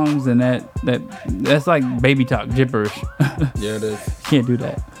out songs and that's like baby talk gibberish. Yeah, it is. Can't do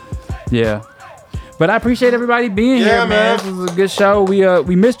that. Yeah. But I appreciate everybody being here, man. This was a good show.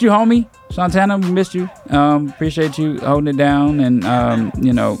 We missed you, homie. Shantana, we missed you. Appreciate you holding it down and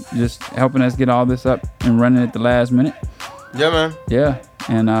just helping us get all this up and running at the last minute. Yeah, man. Yeah.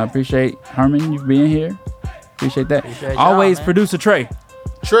 And I appreciate Herman, you being here. Appreciate that. Always producer Trey.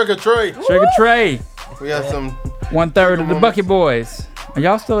 Trigger Trey. We got some 1/3 of the Bucket Boys. Are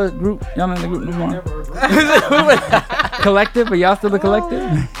y'all still a group? Y'all in the group no more? Collective? Are y'all still a collective?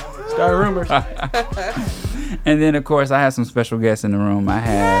 Start rumors. And then, of course, I have some special guests in the room. I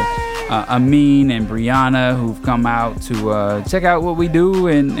have Amin and Brianna who've come out to check out what we do,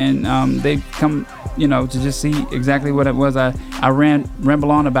 and they've come, to just see exactly what it was I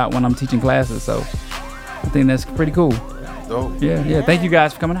ramble on about when I'm teaching classes. So I think that's pretty cool. Dope. Yeah. Thank you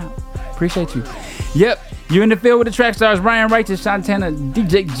guys for coming out. Appreciate you. Yep. You're in the field with the track stars, Brian Righteous, Shantana,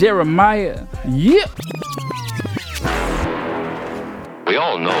 DJ Jeremiah. Yep. We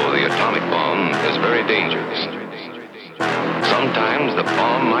all know the atomic bomb is very dangerous. Sometimes the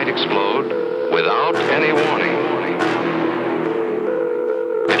bomb might explode without any warning.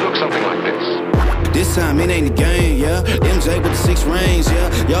 It looks something like this. This time it ain't a game, yeah. MJ with the 6 rings,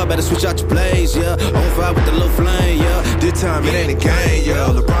 yeah. Y'all better switch out your plays, yeah. On fire with the little flame, yeah. This time it ain't a game, yeah.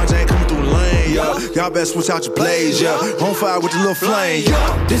 LeBron James coming through the lane, yeah. Y'all better switch out your plays, yeah. On fire with the little flame,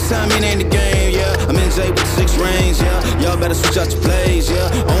 yeah. This time it ain't a game, yeah. I'm MJ with the 6 rings, yeah. Y'all better switch out your plays,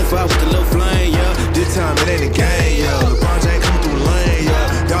 yeah. On fire with the little flame, yeah. This time it ain't a game, yeah. LeBron James coming through the lane,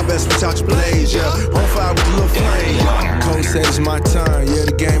 yeah. Y'all better switch out your plays, yeah. On fire with the little flame, yeah. Coach said it's my turn, yeah.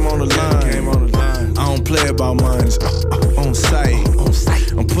 The game on the line. I don't play about mines, on site.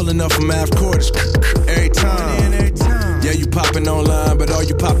 I'm pulling up from half quarters every time. Yeah, you popping online, but are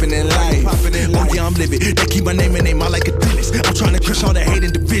you popping in life? Oh yeah, I'm living. They keep my name and name out like a dentist. I'm trying to crush all that hate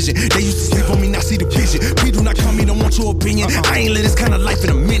and division. They used to sleep on me, not see the vision. Please do not call me, don't want your opinion. I ain't lived this kind of life in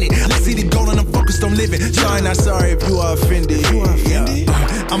a minute. I see the goal and I'm focused on living. Y'all not sorry if you are offended.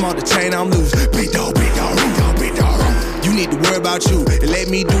 I'm on the chain, I'm loose. Big dog, big dog, big dog, big dog. You need to worry about you and let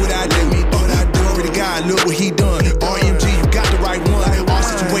me do what I do. Glory to God, look what he done. RMG, you got the right one. Our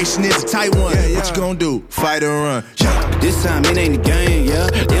situation is a tight one. What you gonna do? Fight or run? This time it ain't a game, yeah.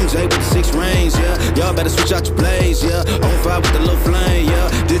 MJ with the 6 rings, yeah. Y'all better switch out your plays, yeah. On fire with the little flame, yeah.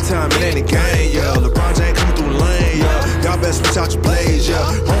 This time it ain't a game, yeah. LeBron James coming through the lane, yeah. Y'all better switch out your plays, yeah.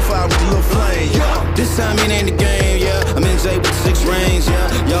 On fire with the little flame, yeah. This time it ain't a game, yeah. I'm MJ with the 6 rings,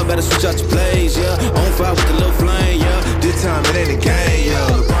 yeah. Y'all better switch out your plays, yeah. On fire with the little flame, yeah. This time it ain't a game,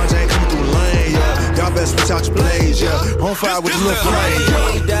 yeah. LeBron James coming through the lane, yeah. Y'all better switch out your plays, yeah. On fire with the little flame,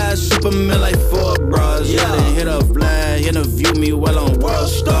 yeah. He died Superman like 4 bras, yeah. Then hit a flag, interview me while on World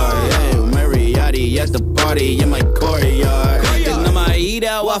Star, yeah. Mariotti at the party in my courtyard. Then I'ma eat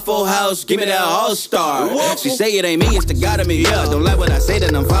out Waffle House, give me that All-Star. She say it ain't me, it's the God of me, yeah. Don't like what I say,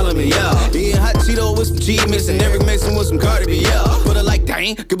 then I'm following me, yeah. Eating hot Cheeto with some cheese mix and Eric mixing with some Cardi B, yeah. Put it like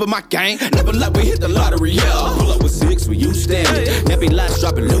dang, give it my gang. Never like we hit the lottery, yeah. Pull up with 6 when you standing. Nappy lights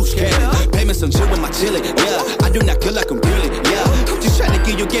dropping loose cannon. Pay me some chill with my chili, yeah. I do not kill like I'm really, yeah. I'm just trying to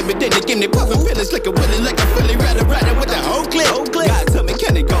give you, give me, then give me puffin' pills like a willy, like a Philly, riding with that whole clip. God tell me,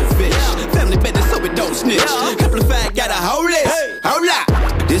 can it go fish? Family business so it don't snitch. Amplified, got a whole list. Hold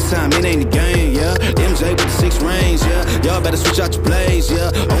up. This time it ain't a game, yeah. MJ with the 6 rings, yeah. Y'all better switch out your plays,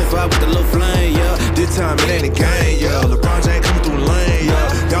 yeah. On fire with the little flame, yeah. This time it ain't a game, yeah. LeBron James coming through the lane,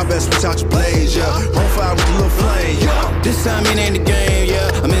 yeah. Y'all better switch out your plays, yeah. On fire with the little flame, yeah. This time it ain't a game,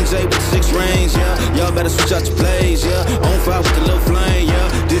 yeah. I'm MJ with the 6 rings, yeah. Y'all better switch out your plays, yeah. On fire with the little flame, yeah.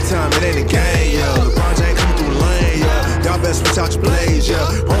 This time it ain't a game, yeah. LeBron James coming through the lane, yeah. Y'all better blessed without your blaze, yeah.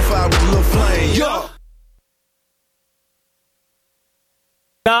 On fire with a little flame, yeah.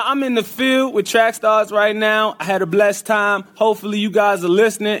 Now, I'm in the field with track stars right now. I had a blessed time. Hopefully you guys are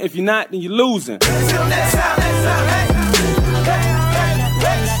listening. If you're not, then you're losing. Until next time, hey.